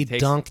leaves, He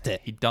takes, dunked it.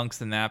 He dunks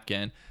the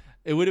napkin.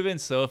 It would have been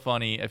so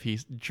funny if he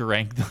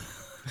drank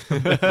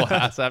the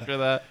glass after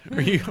that. Or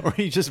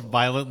he just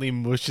violently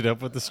mushed it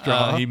up with the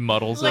straw. He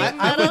muddles like it.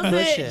 muddles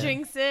it,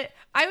 drinks it.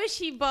 I wish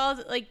he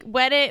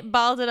wet it,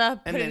 balled it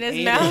up, And put it in then his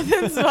ate mouth,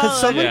 it. and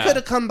swallowed Someone it. could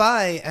have come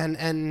by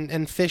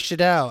and fished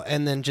it out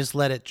and then just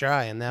let it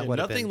dry, and that would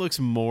have Nothing been. looks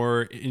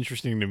more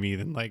interesting to me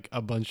than like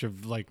a bunch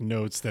of like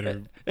notes that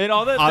are And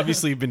all that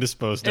obviously been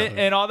disposed of.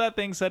 and all that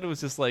thing said was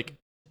just like,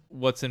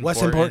 what's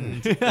What's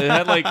important? important? It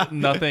had like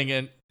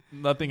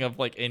nothing of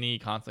like any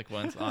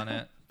consequence on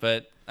it.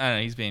 But I don't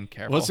know. He's being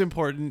careful. What's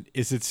important?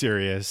 Is it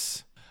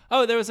serious?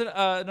 Oh, there was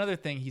another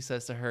thing he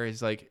says to her.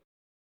 He's like,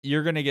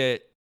 "You're gonna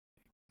get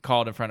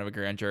called in front of a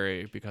grand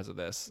jury because of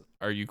this.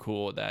 Are you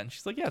cool with that?" And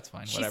she's like, "Yeah, it's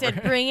fine. She whatever."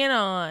 said, "Bring it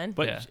on."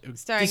 But Yeah.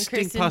 Starring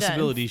distinct Kirsten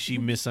possibility Dunst. she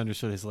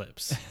misunderstood his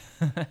lips.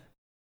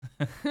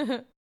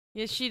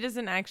 Yeah, she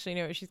doesn't actually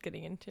know what she's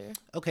getting into.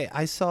 Okay,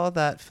 I saw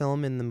that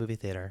film in the movie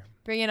theater.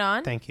 Bring it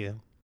on. Thank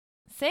you.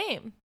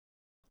 Same.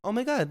 Oh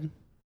my god!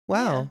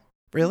 Wow,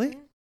 really?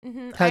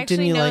 Mm-hmm. How I didn't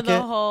actually you know like the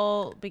it?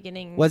 whole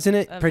beginning. Wasn't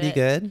it of pretty it.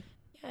 good?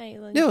 Yeah, I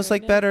Yeah, it was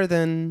like enjoyed it. better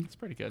than. It's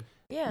pretty good.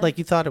 Yeah. Like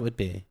you thought it would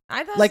be.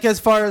 I thought Like as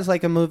far as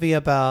like a movie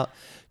about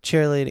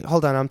cheerleading.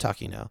 Hold on, I'm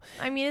talking now.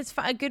 I mean, it's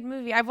a good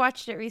movie. I've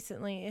watched it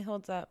recently. It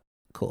holds up.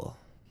 Cool.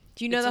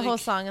 Do you know It's the whole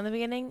like- sing in the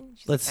beginning?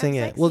 She's Let's like, sing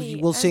 "I'm it. We'll sexy,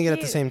 we'll I'm sing it at the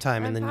cute, same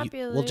time, I'm and then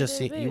popular, we'll just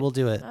da-da-da. see. We'll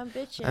do it. I'm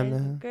bitching.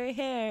 I'm, Gray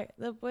hair.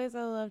 The boys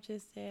I love to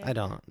stare. I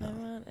don't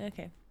know.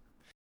 Okay.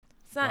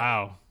 It's not.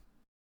 Wow.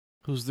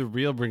 Who's the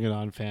real Bring It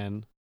On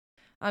fan?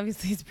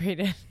 Obviously, it's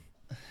Brayden.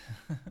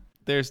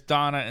 There's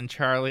Donna and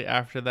Charlie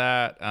after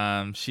that.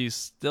 She's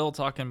still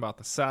talking about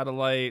the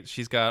satellite.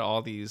 She's got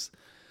all these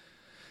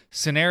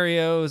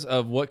scenarios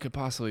of what could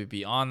possibly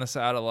be on the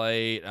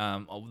satellite,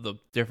 all the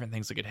different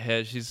things that could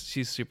hit.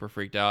 She's super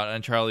freaked out,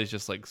 and Charlie's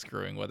just like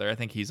screwing with her. I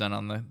think he's in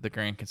on the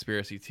grand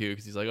conspiracy too,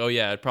 because he's like, oh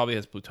yeah, it probably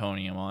has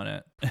plutonium on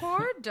it.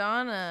 Poor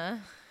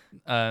Donna.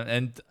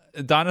 And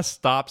Donna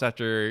stops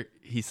after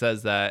he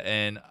says that,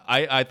 and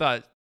I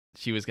thought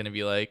she was gonna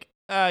be like,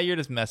 you're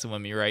just messing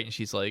with me, right? And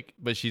she's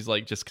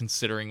like just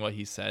considering what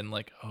he said and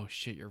like, oh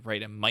shit, you're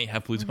right, it might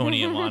have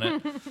plutonium on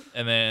it.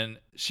 And then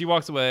she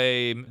walks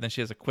away, and then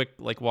she has a quick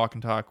like walk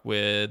and talk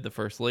with the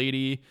first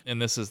lady,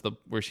 and this is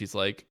where she's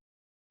like,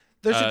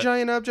 There's a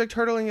giant object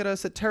hurtling at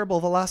us at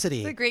terrible velocity.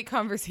 It's a great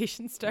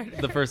conversation starter.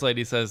 the first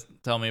lady says,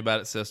 tell me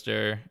about it,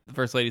 sister. The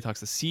first lady talks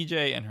to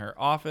CJ in her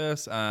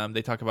office.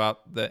 They talk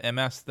about the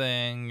MS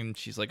thing, and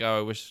she's like, oh,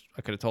 I wish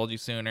I could have told you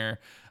sooner.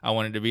 I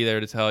wanted to be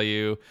there to tell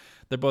you.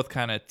 They're both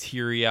kind of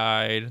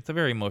teary-eyed. It's a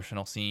very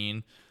emotional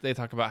scene. They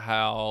talk about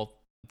how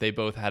they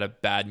both had a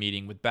bad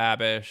meeting with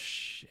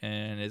Babish,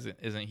 and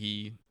isn't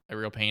he a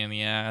real pain in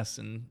the ass,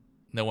 and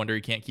no wonder he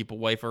can't keep a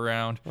wife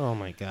around. Oh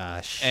my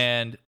gosh.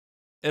 And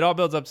it all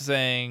builds up to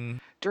saying,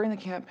 During the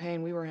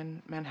campaign, we were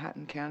in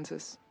Manhattan,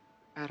 Kansas,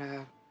 at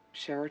a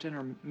Sheraton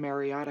or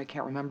Marriott, I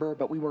can't remember,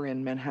 but we were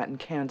in Manhattan,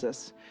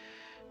 Kansas.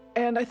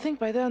 And I think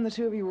by then the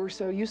two of you were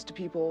so used to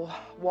people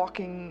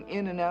walking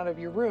in and out of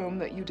your room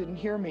that you didn't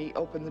hear me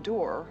open the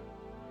door.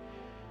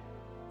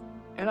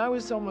 And I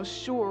was almost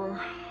sure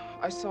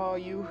I saw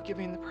you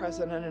giving the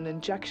president an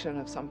injection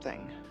of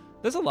something.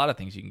 there's a lot of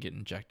things you can get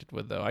injected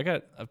with, though. I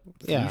got a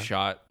flu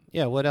shot.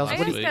 Yeah, what else? I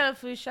last just week. got a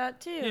flu shot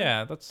too.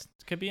 Yeah,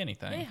 could be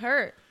anything. It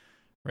hurt.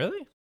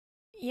 Really?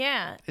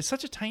 Yeah. It's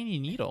such a tiny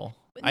needle.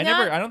 Not-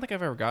 I don't think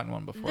I've ever gotten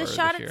one before. The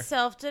shot this year.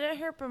 itself didn't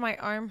hurt, but my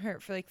arm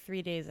hurt for like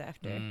 3 days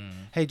after.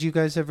 Hey, do you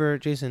guys ever,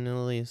 Jason and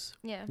Elise?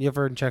 Yeah. You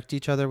ever inject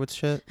each other with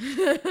shit?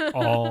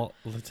 All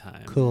the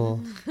time.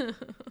 Cool.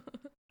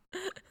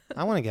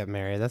 I want to get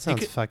married. That sounds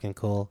could- fucking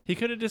cool. He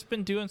could have just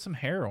been doing some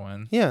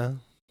heroin. Yeah.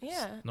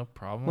 Yeah. No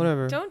problem.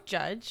 Whatever. Don't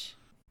judge.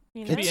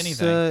 You know? Could be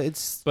anything.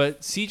 It's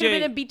but Could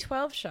have been CJ, a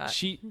B12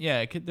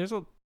 shot. there's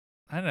a.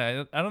 I don't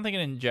know. I don't think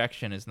an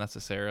injection is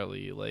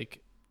necessarily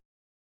like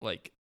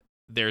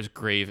there's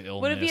grave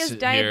illness. What if he has here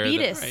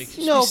diabetes?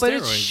 that- no, but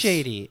it's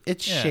shady.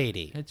 It's Yeah,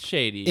 shady. It's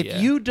shady. If yeah.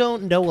 you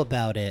don't know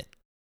about it,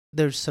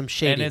 there's some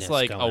shadiness. and it's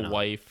like going a on.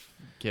 wife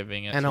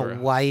giving it and to a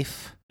her.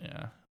 wife.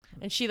 Yeah.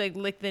 And she like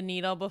licked the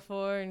needle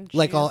before, and she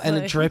Like all, was and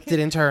it dripped it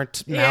into her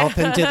mouth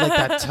and did like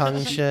that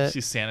tongue shit. She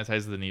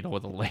sanitized the needle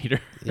with a lighter.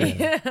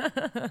 Yeah.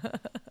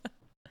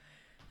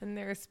 And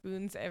there are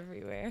spoons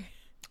everywhere.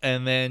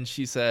 And then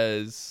she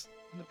says,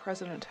 The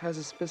president has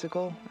his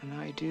physical, and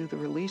I do the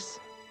release.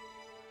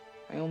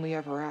 I only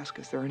ever ask,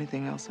 is there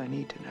anything else I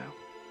need to know?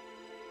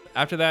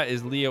 After that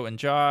is Leo and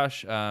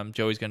Josh.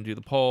 Joey's going to do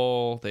the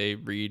poll. They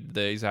read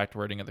the exact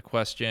wording of the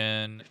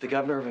question. If the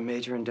governor of a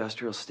major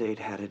industrial state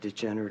had a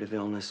degenerative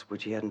illness,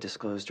 which he hadn't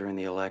disclosed during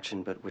the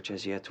election, but which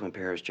has yet to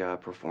impair his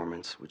job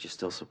performance, would you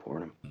still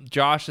support him?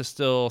 Josh is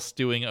still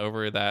stewing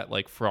over that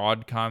like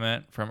fraud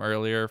comment from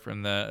earlier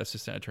from the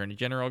assistant attorney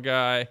general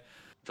guy.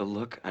 The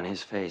look on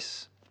his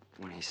face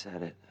when he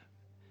said it.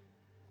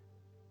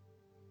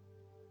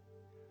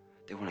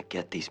 They want to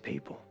get these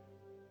people.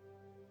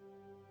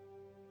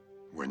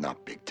 We're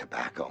not big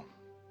tobacco.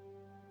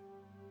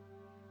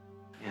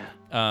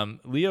 Yeah.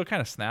 Leo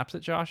kind of snaps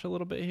at Josh a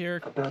little bit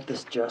here. About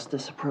this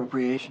justice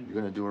appropriation. You're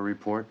going to do a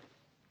report?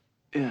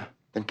 Yeah.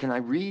 Then can I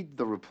read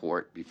the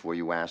report before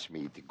you ask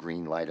me to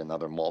greenlight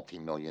another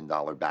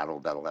multi-million-dollar battle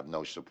that'll have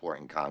no support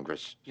in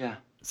Congress? Yeah.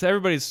 So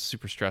everybody's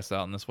super stressed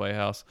out in this White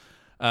House.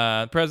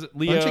 Leo,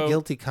 Bunch of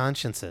guilty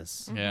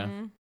consciences. Yeah.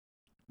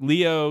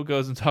 Leo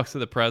goes and talks to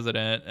the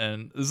president,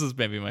 and this is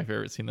maybe my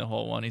favorite scene, the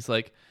whole one. He's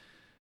like,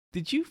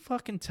 "Did you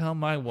fucking tell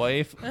my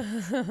wife?"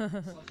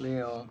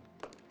 Leo,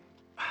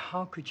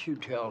 how could you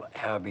tell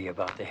Abby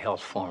about the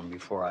health farm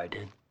before I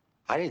did?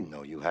 I didn't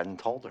know you hadn't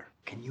told her.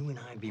 Can you and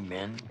I be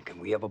men? Can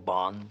we have a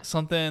bond?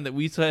 Something that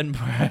we said in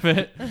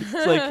private.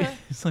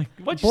 It's like,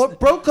 what you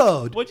Bro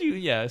code. What you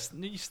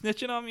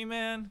snitching on me,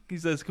 man? He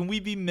says, "Can we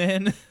be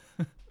men?"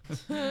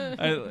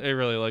 I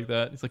really like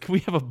that. He's like, "Can we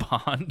have a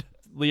bond?"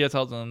 Leo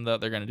tells them that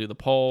they're going to do the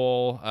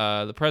poll.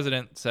 The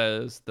president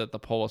says that the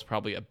poll is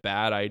probably a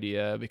bad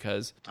idea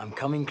because I'm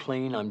coming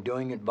clean. I'm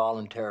doing it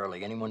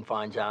voluntarily. Anyone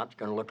finds out, it's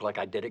going to look like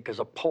I did it because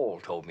a poll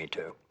told me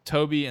to.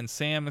 Toby and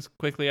Sam is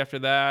quickly after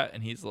that,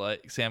 and he's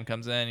like, Sam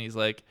comes in, and he's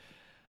like,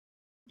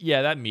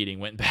 "Yeah, that meeting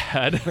went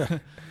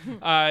bad.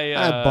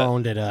 I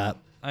boned it up.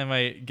 I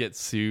might get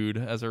sued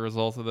as a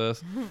result of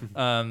this."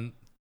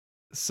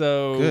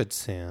 So good,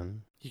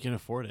 Sam. You can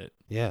afford it.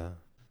 Yeah,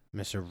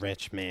 Mr.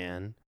 Rich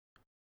Man.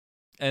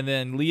 And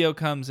then Leo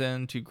comes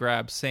in to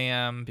grab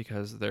Sam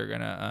because they're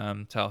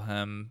gonna tell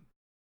him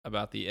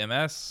about the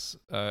MS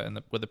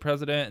with the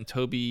president. And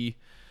Toby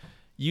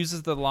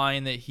uses the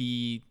line that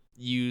he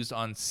used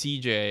on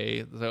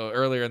CJ. So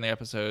earlier in the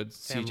episode,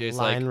 CJ's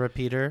line like,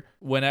 repeater.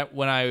 When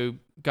I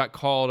got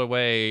called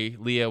away,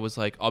 Leo was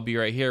like, "I'll be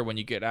right here when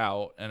you get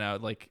out," and I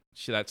would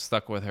that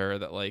stuck with her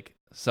that like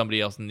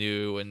somebody else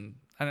knew. And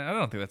I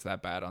don't think that's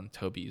that bad on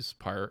Toby's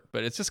part,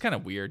 but it's just kind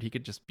of weird. He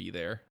could just be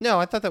there.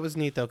 No, I thought that was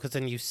neat though, because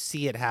then you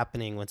see it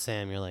happening with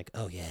Sam. You're like,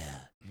 oh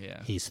yeah,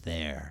 he's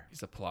there.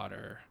 He's a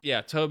plotter.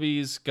 Yeah,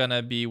 Toby's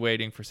gonna be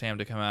waiting for Sam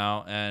to come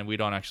out, and we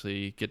don't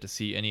actually get to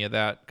see any of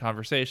that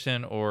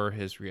conversation or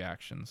his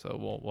reaction.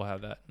 So we'll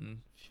have that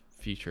in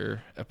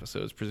future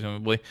episodes,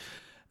 presumably.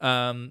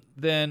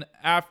 Then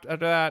after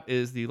that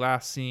is the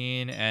last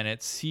scene, and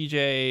it's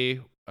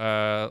CJ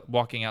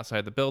walking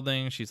outside the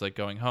building. She's like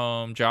going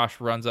home.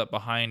 Josh runs up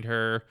behind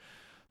her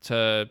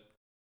to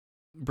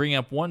bring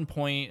up one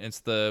point. It's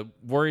the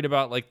worried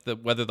about like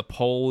whether the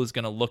poll is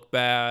gonna look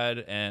bad,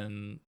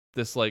 and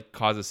this like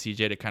causes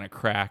CJ to kind of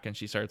crack, and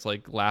she starts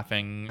like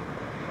laughing.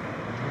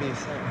 What do you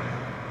think?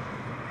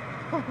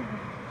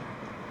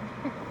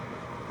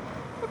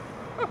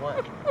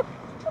 What?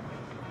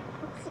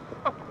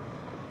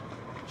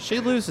 She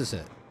loses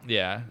it.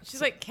 Yeah,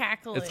 she's like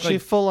cackling. She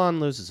full on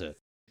loses it.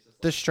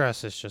 The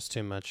stress is just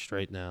too much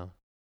right now.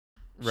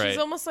 Right. She's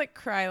almost like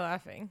cry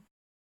laughing.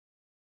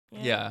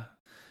 Yeah.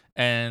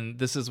 And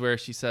this is where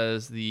she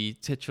says the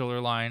titular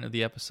line of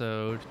the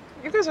episode.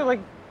 You guys are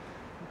like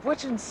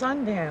Butch and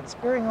Sundance,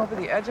 peering over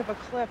the edge of a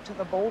cliff to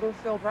the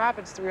boulder-filled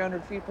rapids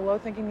 300 feet below,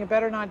 thinking you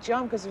better not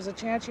jump because there's a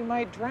chance you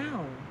might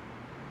drown.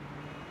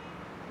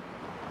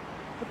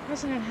 The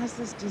president has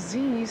this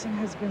disease and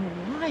has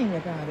been lying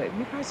about it. And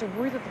you guys are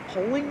worried that the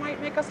polling might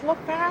make us look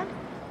bad?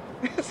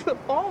 It's the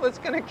ball that's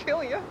going to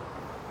kill you.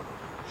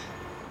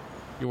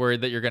 You're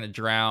worried that you're going to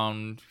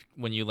drown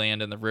when you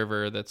land in the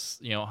river that's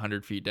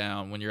 100 feet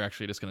down, when you're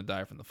actually just going to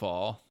die from the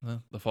fall.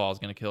 The fall is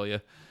going to kill you.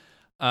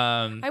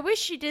 I wish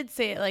she did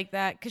say it like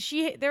that, because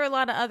there were a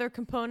lot of other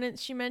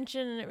components she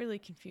mentioned, and it really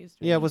confused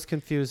me. Yeah, it was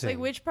confusing. Like,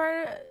 which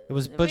part? It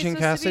was Butch and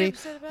Cassidy.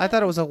 I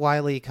thought it was a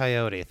Wile E.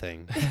 Coyote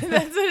thing.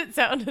 That's what it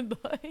sounded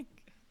like.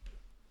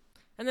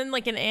 And then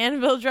like an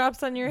anvil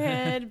drops on your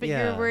head, but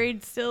you're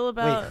worried still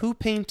about... Wait, who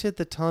painted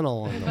the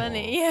tunnel on the wall?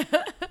 Yeah.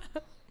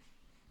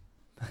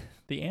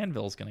 The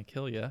anvil's going to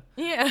kill you.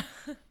 Yeah.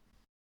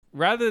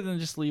 Rather than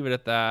just leave it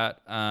at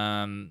that,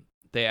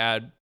 they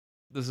add...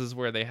 This is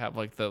where they have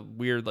like the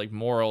weird like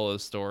moral of the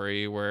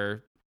story,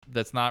 where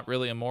that's not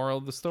really a moral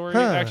of the story,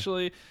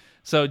 actually.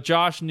 So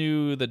Josh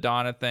knew the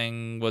Donna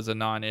thing was a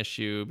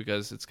non-issue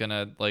because it's going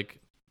to, like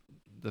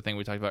the thing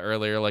we talked about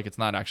earlier, like it's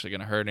not actually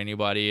going to hurt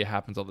anybody. It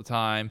happens all the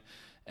time.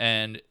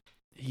 And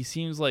he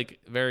seems like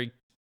very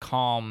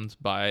calmed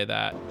by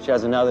that. She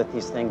doesn't know that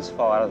these things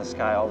fall out of the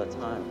sky all the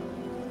time.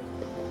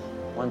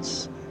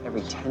 Once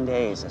every 10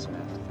 days, as a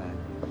matter of fact.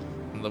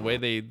 The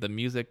way the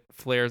music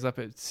flares up,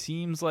 it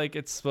seems like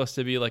it's supposed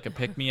to be like a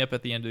pick-me-up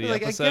at the end of the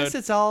episode. I guess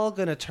it's all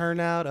going to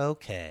turn out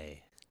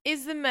okay.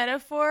 Is the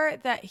metaphor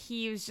that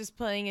he was just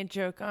playing a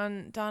joke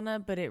on Donna,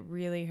 but it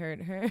really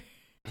hurt her?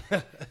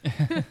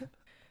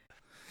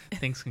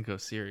 Things can go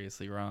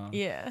seriously wrong.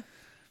 Yeah.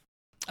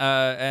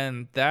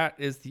 And that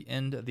is the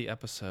end of the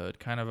episode.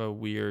 Kind of a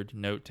weird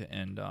note to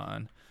end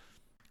on.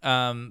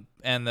 And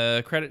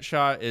the credit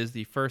shot is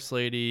the First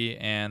Lady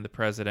and the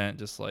President,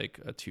 just like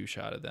a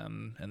 2-shot of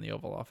them in the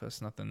Oval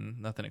Office.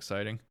 Nothing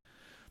exciting.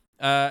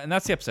 And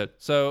that's the episode.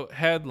 So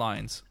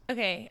headlines.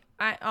 Okay,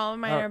 all of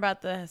mine are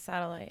about the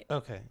satellite.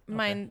 Okay.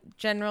 Mine,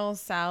 General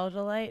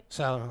Satellite.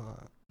 Okay,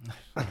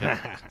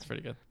 that's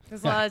pretty good.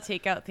 There's a lot of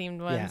takeout themed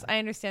ones. Yeah. I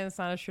understand it's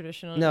not a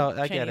traditional No,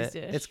 I Chinese get it.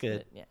 dish, It's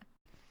good. but yeah.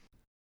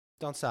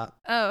 Don't stop.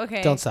 Oh,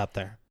 okay. Don't stop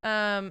there.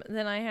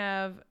 Then I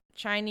have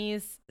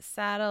Chinese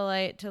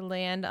satellite to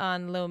land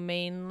on low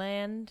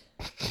mainland.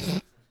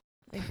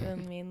 Like the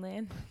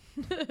mainland.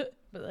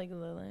 But like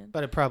low land.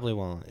 But it probably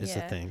won't, is the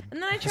Yeah. thing. And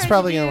then I tried it's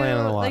probably to going to do, land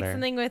on the like water.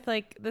 something with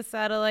like the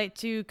satellite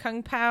to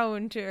Kung Pao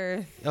into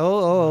Earth.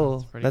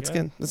 That's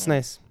good. That's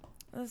nice.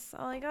 That's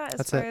all I got as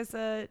That's far it.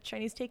 as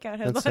Chinese takeout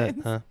That's headlines.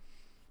 it, huh?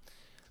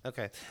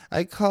 Okay.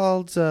 I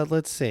called,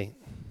 let's see.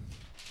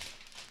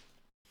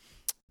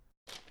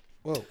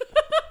 Whoa.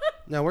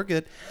 No, we're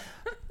good.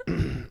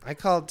 I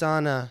called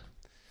Donna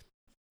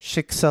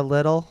Shiksa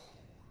Little.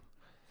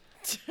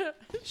 Because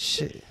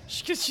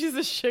she's a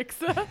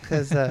shiksa.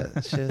 Because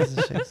she's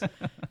a shiksa.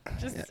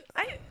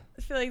 I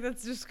feel like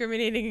that's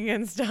discriminating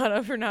against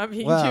Donna for not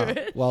being Well,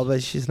 Jewish. well,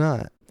 but she's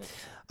not.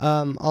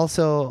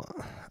 Also,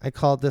 I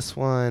called this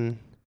one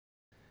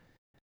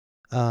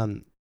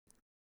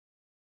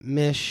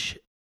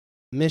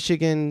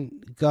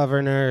Michigan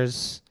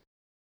governors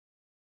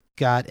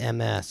got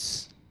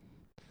MS.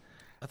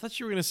 I thought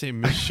you were going to say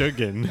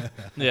Michigan.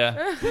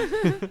 Yeah.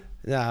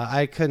 No,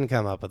 I couldn't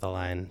come up with a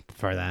line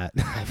for that.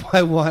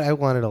 I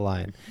wanted a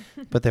line,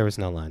 but there was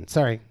no line.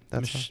 Sorry.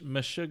 That's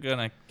Michigan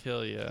gonna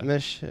kill you.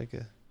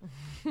 Michigan.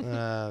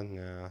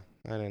 No,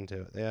 I didn't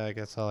do it. Yeah, I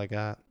guess all I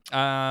got.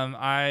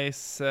 I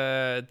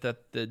said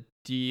that the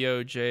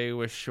DOJ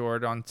was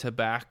short on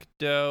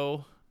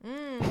tobacco.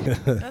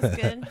 That's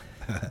good.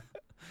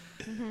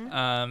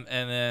 And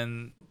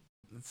then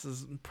this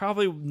is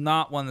probably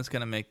not one that's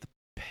gonna make the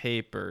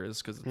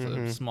papers because it's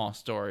a small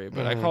story,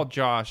 but I called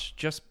Josh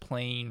just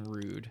plain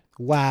rude.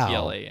 Wow.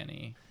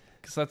 PLANE.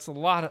 Because that's a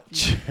lot of.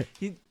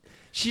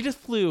 She just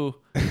flew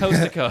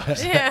coast to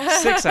coast.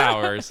 6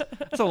 hours.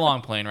 It's a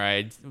long plane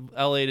ride.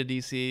 LA to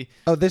DC.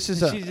 Oh, this is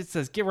She just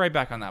says, get right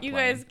back on that You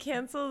plane. guys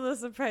cancel the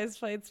surprise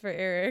flights for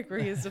Eric where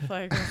he has to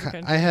fly across the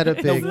country. I had a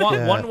big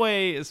one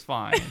way is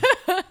fine.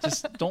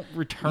 Just don't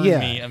return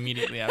me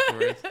immediately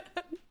afterwards.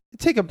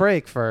 Take a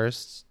break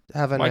first.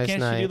 Have a Why nice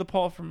can't night. she do the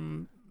Paul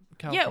from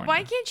California? Yeah,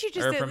 why can't you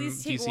just Or at from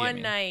least take DC, one I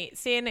mean. night,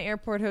 stay in an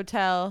airport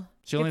hotel,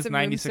 She get only has some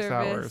room 96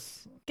 service,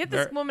 hours. get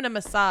this Ver- woman a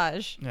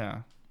massage. Yeah.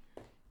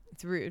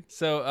 It's rude.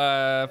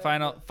 So,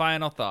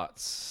 final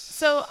thoughts.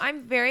 So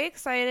I'm very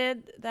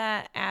excited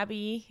that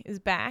Abby is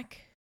back.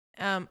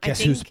 I Guess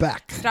think who's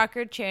back?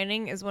 Stockard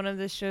Channing is one of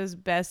the show's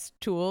best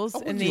tools,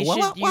 and they what,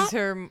 should what, use what?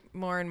 her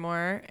more and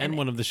more. And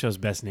one of the show's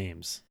best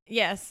names.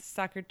 Yes,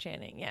 Stockard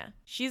Channing. Yeah,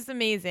 she's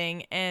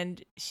amazing,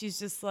 and she's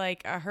just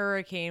like a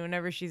hurricane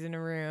whenever she's in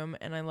a room,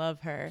 and I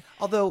love her.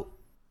 Although,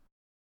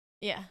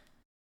 Yeah.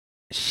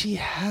 she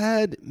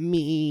had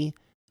me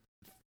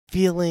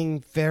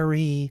feeling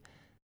very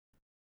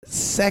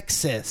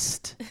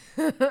sexist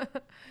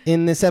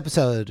in this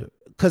episode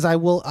because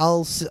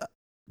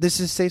this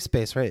is safe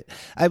space, right?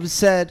 I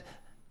said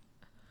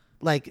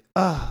like,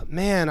 oh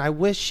man, I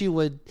wish she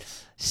would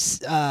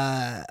shut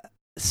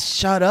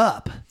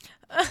up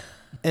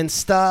and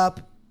stop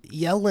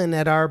yelling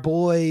at our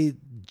boy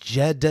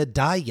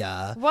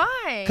Jedediah.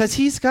 Why? Because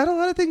he's got a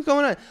lot of things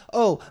going on.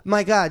 Oh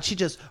my God, she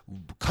just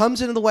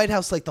comes into the White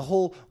House like the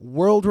whole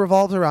world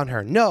revolves around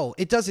her. No,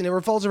 it doesn't. It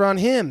revolves around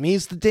him.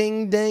 He's the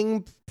ding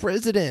dang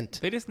president.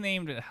 They just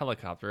named a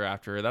helicopter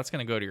after her. That's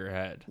going to go to your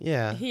head.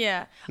 Yeah.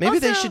 Yeah. Maybe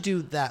they Also- should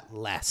do that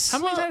less. How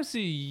many times do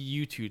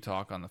you two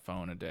talk on the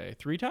phone a day?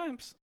 3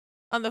 times?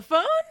 On the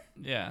phone?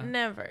 Yeah.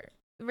 Never.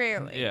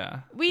 Rarely.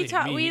 Yeah. We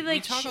talk. We We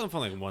like talk on the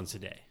phone like once a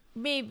day.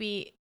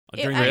 maybe.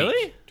 During I- the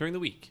week. During the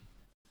week.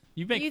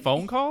 You make You-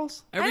 phone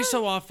calls? Every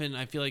so often,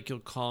 I feel like you'll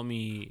call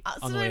me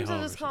on the way Sometimes home.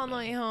 I'll just call on the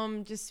way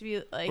home just to be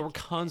like. But we're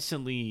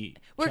constantly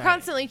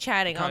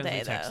chatting all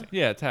day Constantly though.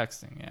 Yeah,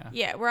 texting, yeah.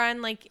 Yeah, we're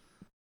on like.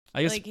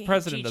 I guess like, the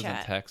president G-chat.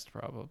 doesn't text,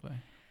 probably.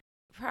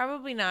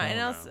 Probably not. I And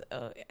don't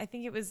also, I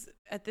think it was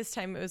at this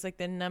time. It was like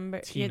the number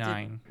you had to-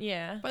 T9.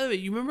 Yeah. By the way,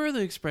 you remember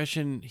the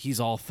expression, he's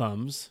all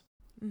thumbs?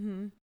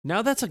 Mm-hmm.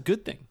 Now that's a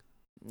good thing.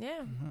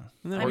 Yeah.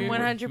 And then I'm we-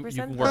 100%. You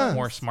can work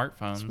more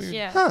smartphones.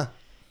 Yeah. Huh.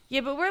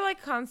 Yeah, but we're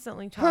like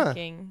constantly Huh.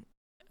 talking.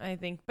 I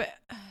think, but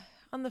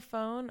on the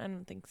phone, I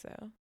don't think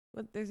so.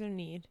 But there's no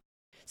need.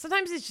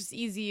 Sometimes it's just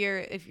easier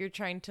if you're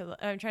trying to.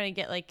 I'm trying to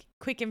get like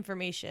quick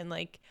information,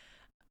 like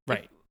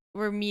Right. if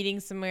we're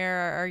meeting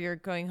somewhere or you're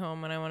going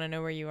home and I want to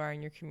know where you are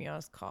in your commute. I'll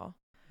just call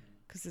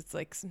because it's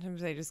like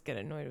sometimes I just get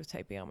annoyed with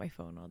typing on my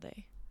phone all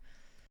day.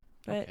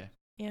 But Okay.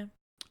 yeah.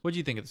 What do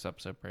you think of this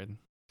episode, Braden?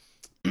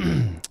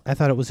 I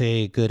thought it was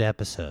a good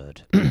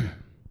episode.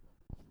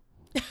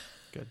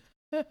 Good.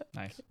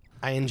 Nice.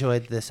 I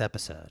enjoyed this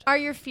episode. Are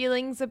your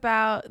feelings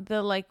about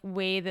the like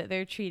way that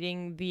they're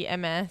treating the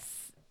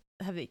MS,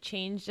 have they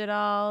changed at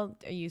all?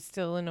 Are you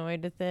still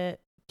annoyed with it?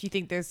 Do you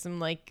think there's some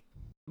like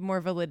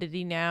more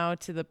validity now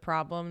to the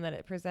problem that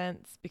it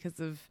presents because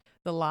of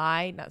the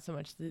lie, not so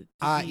much the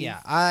disease? Yeah,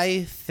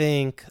 I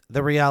think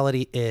the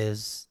reality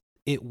is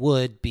it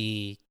would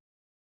be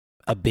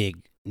a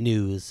big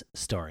news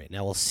story.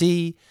 Now we'll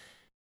see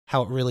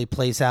how it really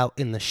plays out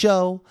in the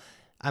show.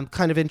 I'm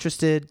kind of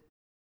interested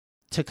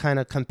to kind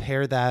of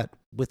compare that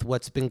with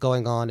what's been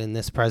going on in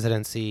this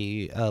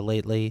presidency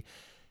lately,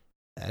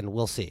 and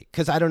we'll see.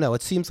 Because I don't know,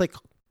 it seems like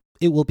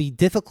it will be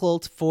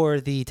difficult for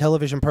the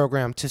television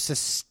program to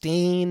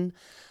sustain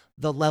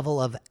the level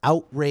of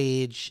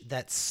outrage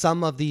that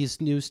some of these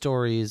news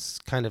stories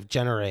kind of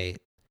generate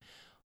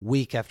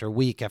week after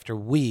week after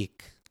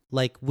week.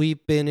 Like,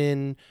 we've been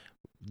in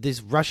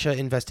these Russia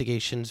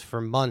investigations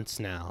for months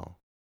now.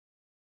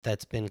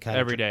 That's been kind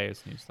every of day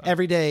is new stuff.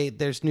 Every day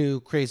there's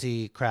new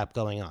crazy crap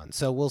going on.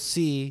 So we'll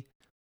see.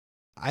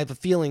 I have a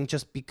feeling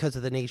just because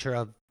of the nature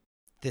of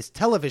this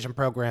television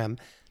program,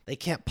 it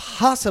cannot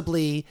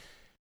possibly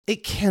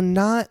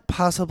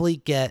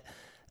get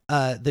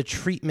the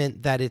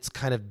treatment that it's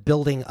kind of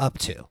building up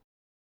to.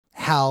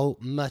 How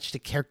much the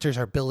characters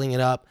are building it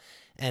up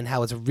and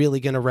how it's really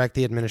going to wreck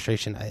the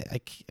administration.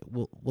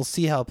 We'll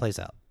see how it plays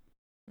out.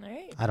 All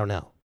right. I don't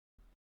know.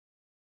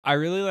 I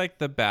really like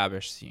the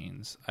Babish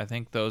scenes. I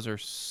think those are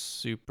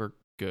super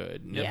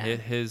good. Yeah.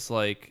 His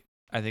like,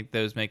 I think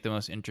those make the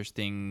most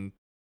interesting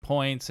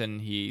points,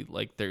 and he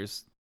like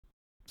there's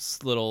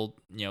little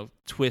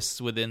twists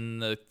within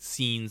the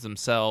scenes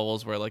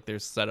themselves where like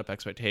there's set up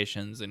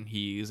expectations, and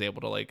he's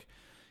able to like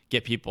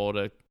get people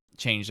to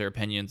change their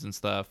opinions and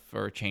stuff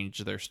or change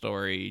their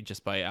story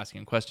just by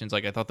asking questions.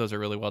 Like, I thought those are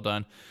really well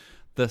done.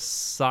 The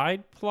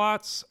side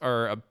plots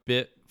are a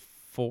bit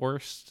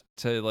forced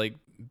to like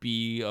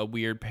be a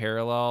weird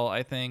parallel,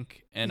 I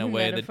think, in a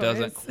way that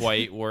doesn't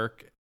quite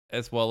work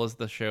as well as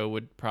the show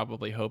would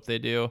probably hope they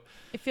do.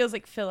 It feels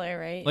like filler,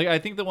 right? Like, I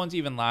think the ones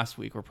even last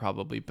week were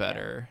probably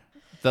better.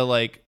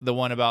 The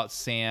one about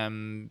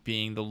Sam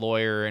being the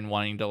lawyer and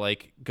wanting to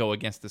like go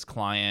against his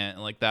client,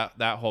 and like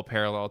that whole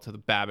parallel to the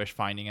Babish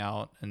finding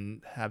out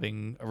and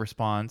having a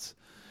response.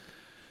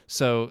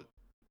 So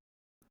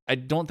I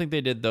don't think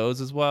they did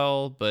those as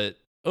well, but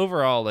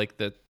overall, like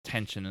the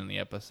tension in the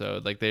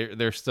episode, like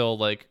they're still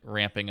like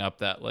ramping up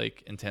that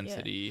like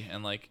intensity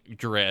and like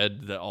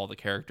dread that all the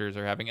characters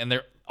are having,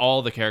 and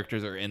all the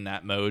characters are in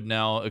that mode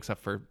now,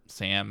 except for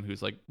Sam,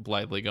 who's like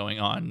blithely going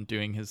on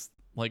doing his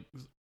like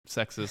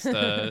sexist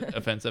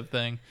offensive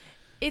thing.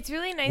 It's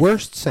really nice.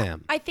 Worst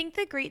Sam. I think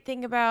the great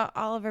thing about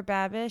Oliver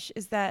Babish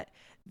is that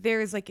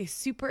there's like a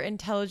super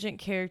intelligent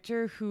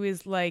character who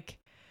is like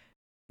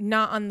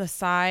not on the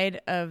side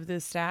of the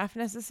staff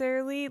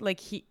necessarily. Like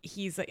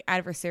he's like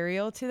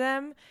adversarial to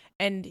them,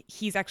 and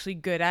he's actually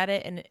good at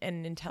it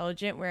and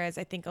intelligent. Whereas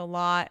I think a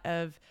lot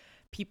of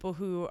people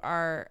who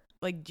are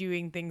like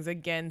doing things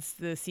against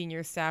the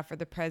senior staff or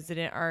the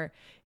president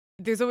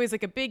there's always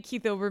like a big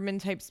Keith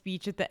Olbermann type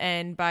speech at the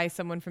end by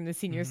someone from the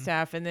senior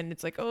staff, and then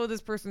it's like, oh, this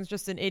person's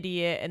just an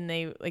idiot, and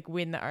they like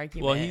win the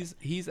argument. Well,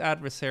 he's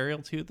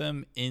adversarial to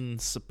them in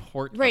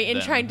support, right, of in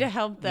them. trying to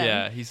help them.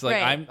 Yeah, he's like,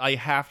 right. I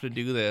have to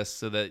do this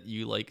so that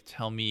you like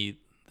tell me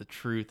the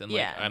truth, and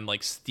like I'm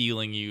like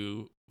stealing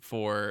you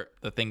for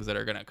the things that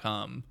are gonna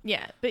come.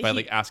 Yeah, but by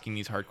like asking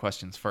these hard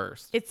questions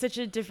first. It's such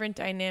a different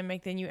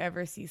dynamic than you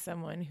ever see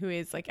someone who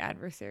is like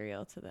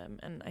adversarial to them,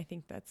 and I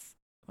think that's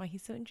why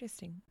he's so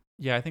interesting.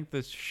 Yeah, I think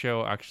this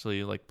show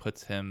actually like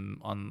puts him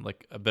on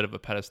like a bit of a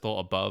pedestal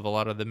above a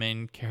lot of the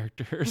main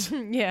characters.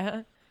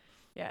 Yeah.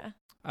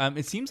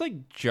 It seems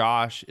like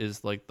Josh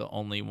is like the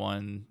only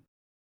one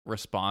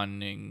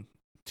responding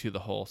to the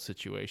whole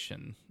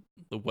situation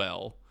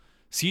well.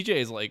 CJ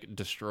is like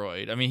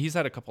destroyed. I mean, he's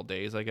had a couple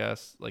days, I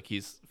guess. Like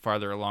he's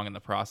farther along in the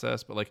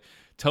process, but like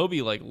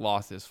Toby like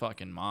lost his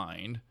fucking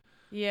mind.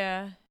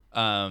 Yeah.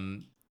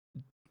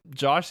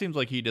 Josh seems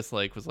like he just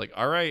like was like,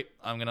 all right,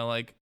 I'm gonna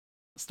like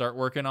start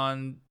working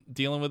on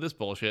dealing with this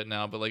bullshit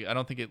now, but like I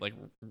don't think it like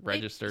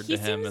registered to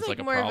him as like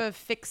a more of a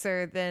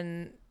fixer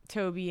than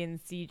Toby and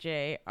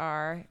CJ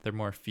are. They're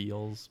more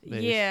feels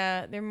based.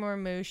 Yeah, they're more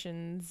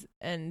emotions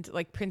and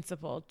like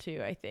principle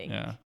too, I think.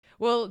 Yeah.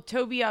 Well,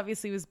 Toby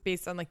obviously was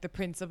based on like the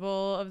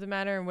principle of the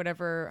matter and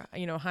whatever,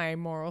 high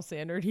moral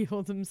standard he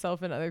holds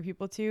himself and other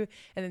people to.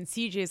 And then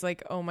CJ is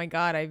like, oh my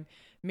God, I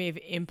may have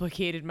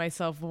implicated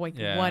myself like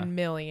 1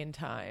 million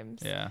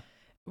times. Yeah.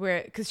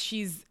 Because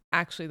she's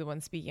actually the one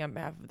speaking on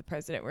behalf of the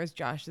president, whereas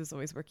Josh is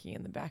always working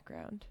in the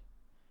background.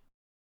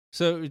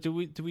 So do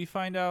we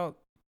find out,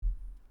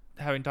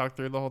 having talked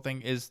through the whole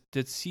thing,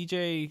 did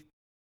CJ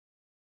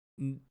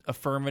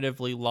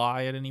affirmatively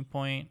lie at any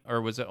point,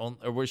 or was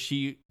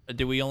she?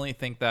 Do we only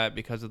think that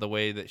because of the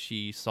way that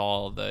she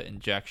saw the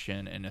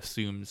injection and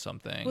assumed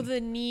something? Well,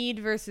 the need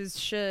versus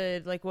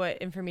should, like what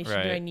information do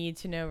I Right. need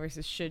to know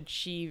versus should,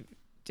 she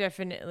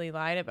definitely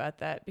lied about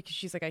that because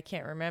she's like, I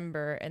can't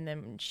remember. And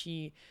then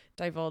she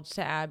divulged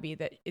to Abby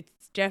that it's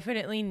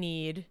definitely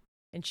need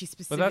and she But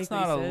specifically that's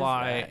not a says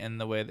lie that. in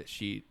the way that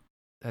she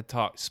had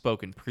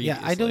spoken Yeah,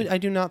 previously. I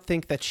do not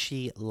think that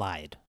she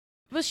lied.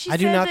 Well, she I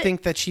do said not that-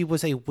 think that she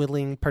was a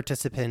willing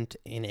participant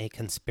in a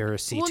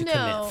conspiracy to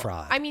commit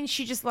fraud. I mean,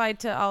 she just lied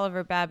to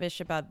Oliver Babish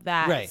about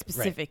that Right,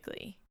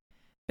 specifically.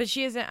 But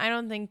she isn't. I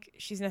don't think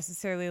she's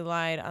necessarily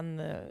lied on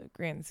the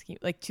grand scheme,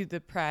 like to the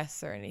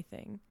press or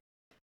anything.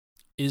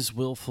 Is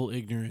willful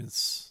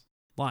ignorance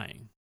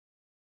lying?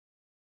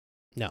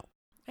 No.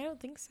 I don't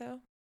think so.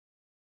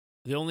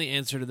 The only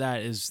answer to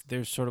that is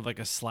there's sort of like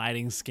a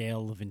sliding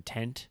scale of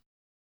intent.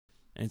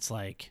 And it's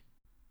like,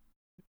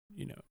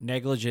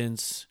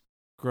 negligence,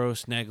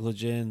 gross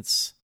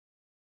negligence,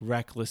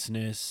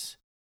 recklessness,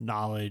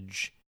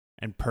 knowledge,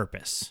 and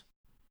purpose.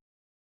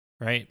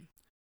 Right?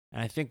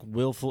 And I think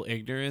willful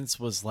ignorance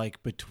was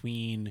like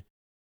between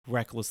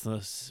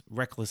recklessness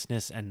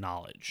and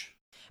knowledge.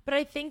 But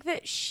I think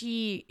that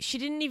she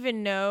didn't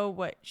even know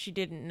what she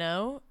didn't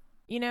know,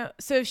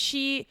 So if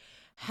she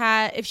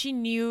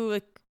knew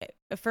like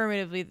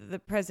affirmatively that the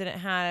president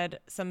had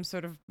some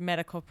sort of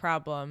medical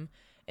problem,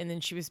 and then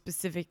she was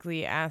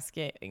specifically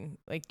asking,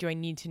 like, do I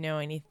need to know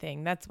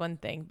anything? That's one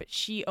thing. But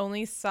she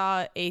only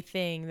saw a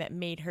thing that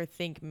made her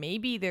think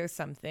maybe there's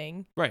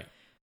something. Right.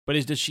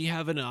 But does she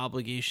have an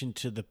obligation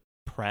to the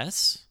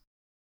press?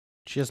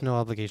 She has no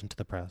obligation to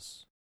the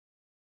press.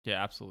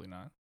 Yeah, absolutely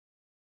not.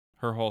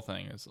 Her whole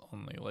thing is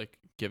only like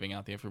giving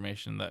out the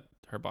information that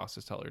her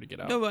bosses tell her to get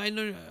out. No, but I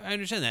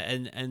understand that.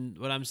 And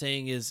what I'm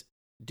saying is,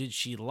 did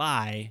she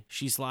lie?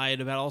 She's lied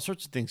about all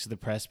sorts of things to the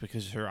press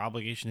because her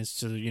obligation is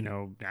to,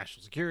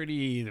 national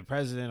security, the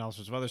president, all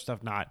sorts of other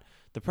stuff, not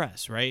the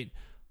press, right?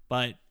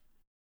 But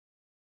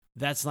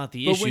that's not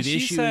the issue. When the she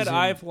issue said, is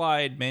I've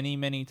lied many,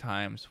 many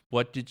times,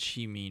 what did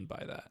she mean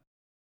by that?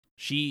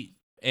 She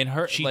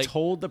like,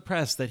 told the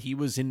press that he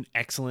was in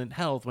excellent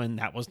health when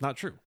that was not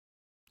true.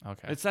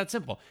 Okay. It's that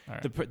simple.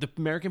 Right. The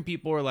American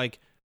people were like,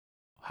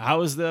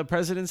 how is the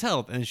president's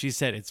health? And she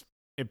said,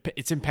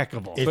 it's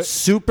impeccable. It's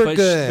super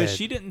good. But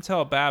she didn't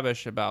tell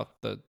Babish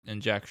about the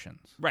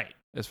injections. Right.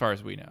 As far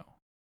as we know.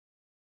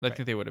 I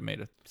think they would have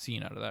made a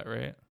scene out of that,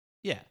 right?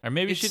 Yeah. Or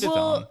maybe she did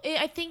tell him.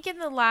 I think in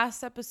the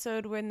last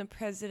episode when the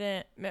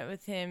president met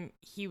with him,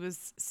 he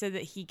said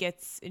that he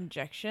gets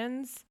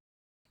injections.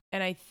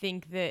 And I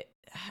think that,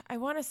 I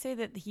want to say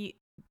that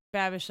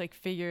Babish like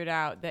figured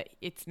out that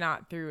it's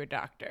not through a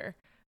doctor.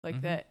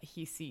 Like that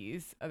he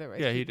sees, otherwise.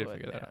 Yeah, he people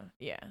did figure would that know. out.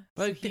 Yeah,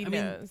 But so he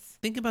knows.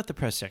 Think about the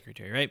press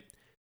secretary, right?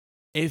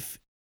 If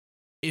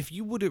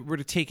you were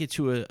to take it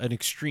to an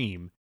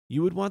extreme,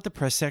 you would want the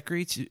press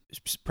secretary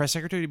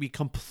to be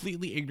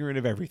completely ignorant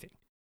of everything.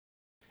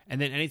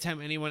 And then anytime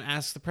anyone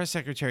asks the press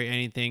secretary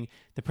anything,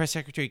 the press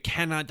secretary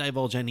cannot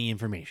divulge any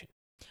information.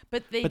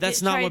 But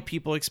that's not what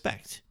people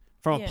expect.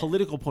 From a Yeah.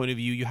 political point of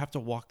view, you have to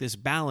walk this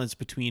balance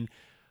between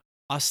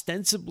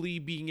ostensibly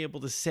being able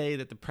to say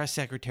that the press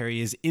secretary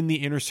is in the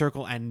inner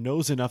circle and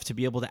knows enough to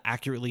be able to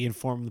accurately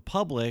inform the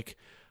public.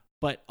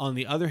 But on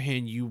the other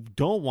hand, you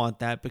don't want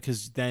that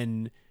because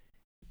then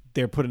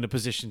they're put in a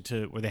position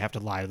where they have to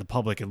lie to the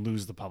public and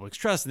lose the public's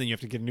trust. And then you have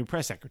to get a new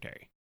press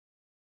secretary.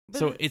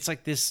 So it's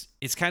like this,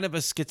 it's kind of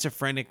a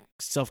schizophrenic,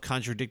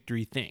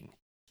 self-contradictory thing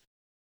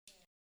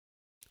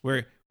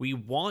where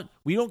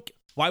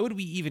why would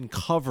we even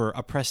cover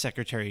a press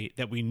secretary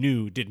that we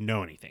knew didn't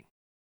know anything?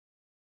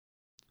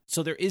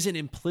 So there is an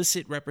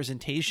implicit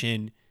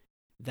representation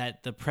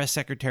that the press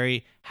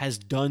secretary has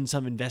done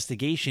some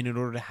investigation in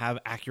order to have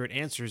accurate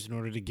answers in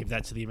order to give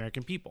that to the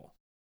American people.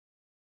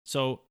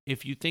 So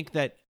if you think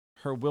that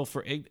her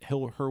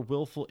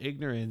willful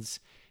ignorance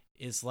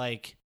is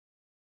like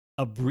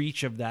a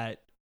breach of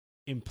that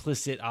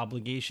implicit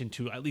obligation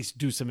to at least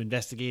do some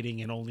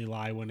investigating and only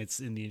lie when it's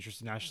in the interest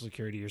of national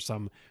security or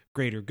some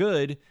greater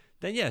good,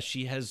 then yes,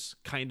 she has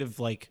kind of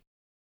like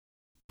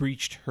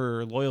breached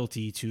her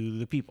loyalty to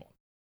the people.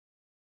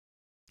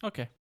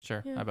 Okay,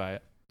 sure. Yeah. I buy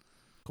it.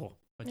 Cool.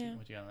 What you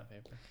got on that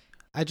paper?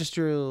 I just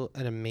drew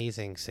an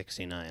amazing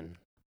 69.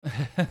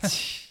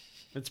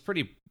 It's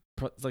pretty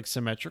like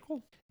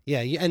symmetrical.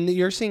 Yeah, and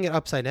you're seeing it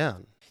upside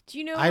down. Do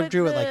you know I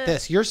drew it like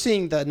this. You're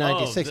seeing the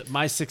 96.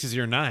 My 6 is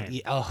your 9.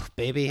 Yeah, oh,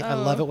 baby. I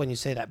love it when you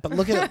say that. But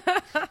look at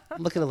it.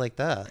 Look at it like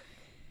that.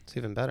 It's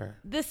even better.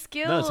 The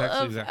skill No, it's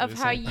actually exactly of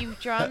the how same. you've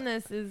drawn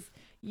this is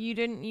you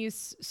didn't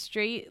use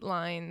straight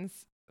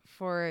lines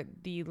for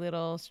the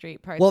little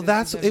straight parts. Well, of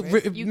that's the it.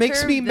 numbers. It You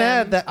makes me curved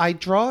mad them. that I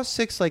draw a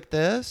 6 like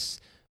this,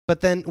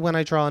 but then when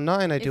I draw a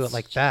 9, I do it It's-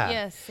 like that.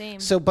 yeah, same.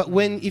 So, but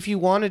if you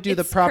want to do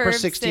the It's proper curved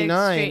 6,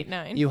 69, straight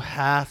 9. you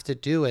have to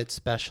do it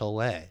special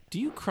way. Do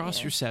you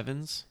cross your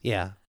 7s?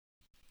 Yeah,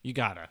 You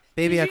gotta.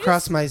 baby, Did I you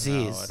cross just my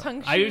Z's.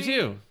 I do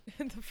too.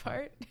 the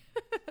part.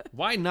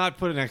 Why not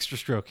put an extra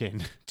stroke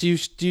in? Do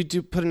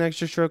you put an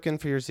extra stroke in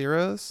for your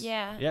zeros?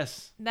 Yeah.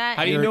 Yes. That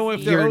How do you know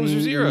if they're You're O's or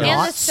zeros? and the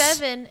nuts.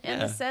 7 and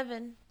Yeah. the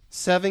 7.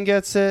 7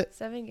 gets it.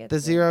 7 gets The it.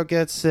 0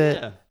 gets it,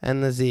 Yeah.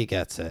 and the Z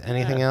gets it.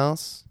 Anything Yeah.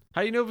 else?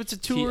 How do you know if it's a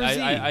 2 or a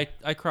Z?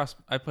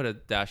 I put a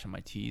dash on my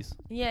T's.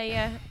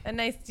 Yeah, a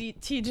nice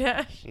T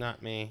dash.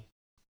 Not me.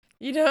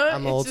 You know,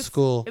 I'm old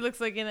school. It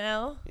looks like an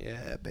L.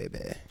 Yeah, baby.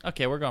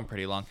 Okay, we're going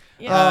pretty long.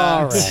 Yeah.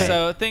 All right.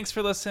 So thanks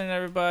for listening,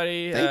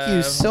 everybody. Thank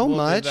you so we'll be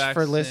much back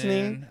for soon.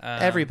 listening,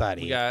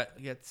 everybody. We got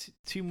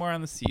two more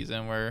on the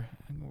season. We're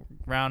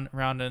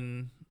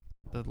rounding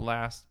the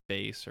last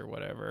base or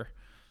whatever.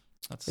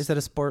 Is that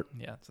a sport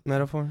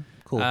metaphor?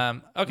 Cool.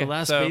 Okay, The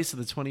last so base of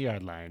the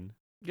 20-yard line.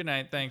 good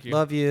night. Thank you.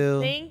 Love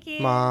you. Thank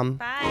you. Mom.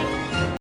 Bye.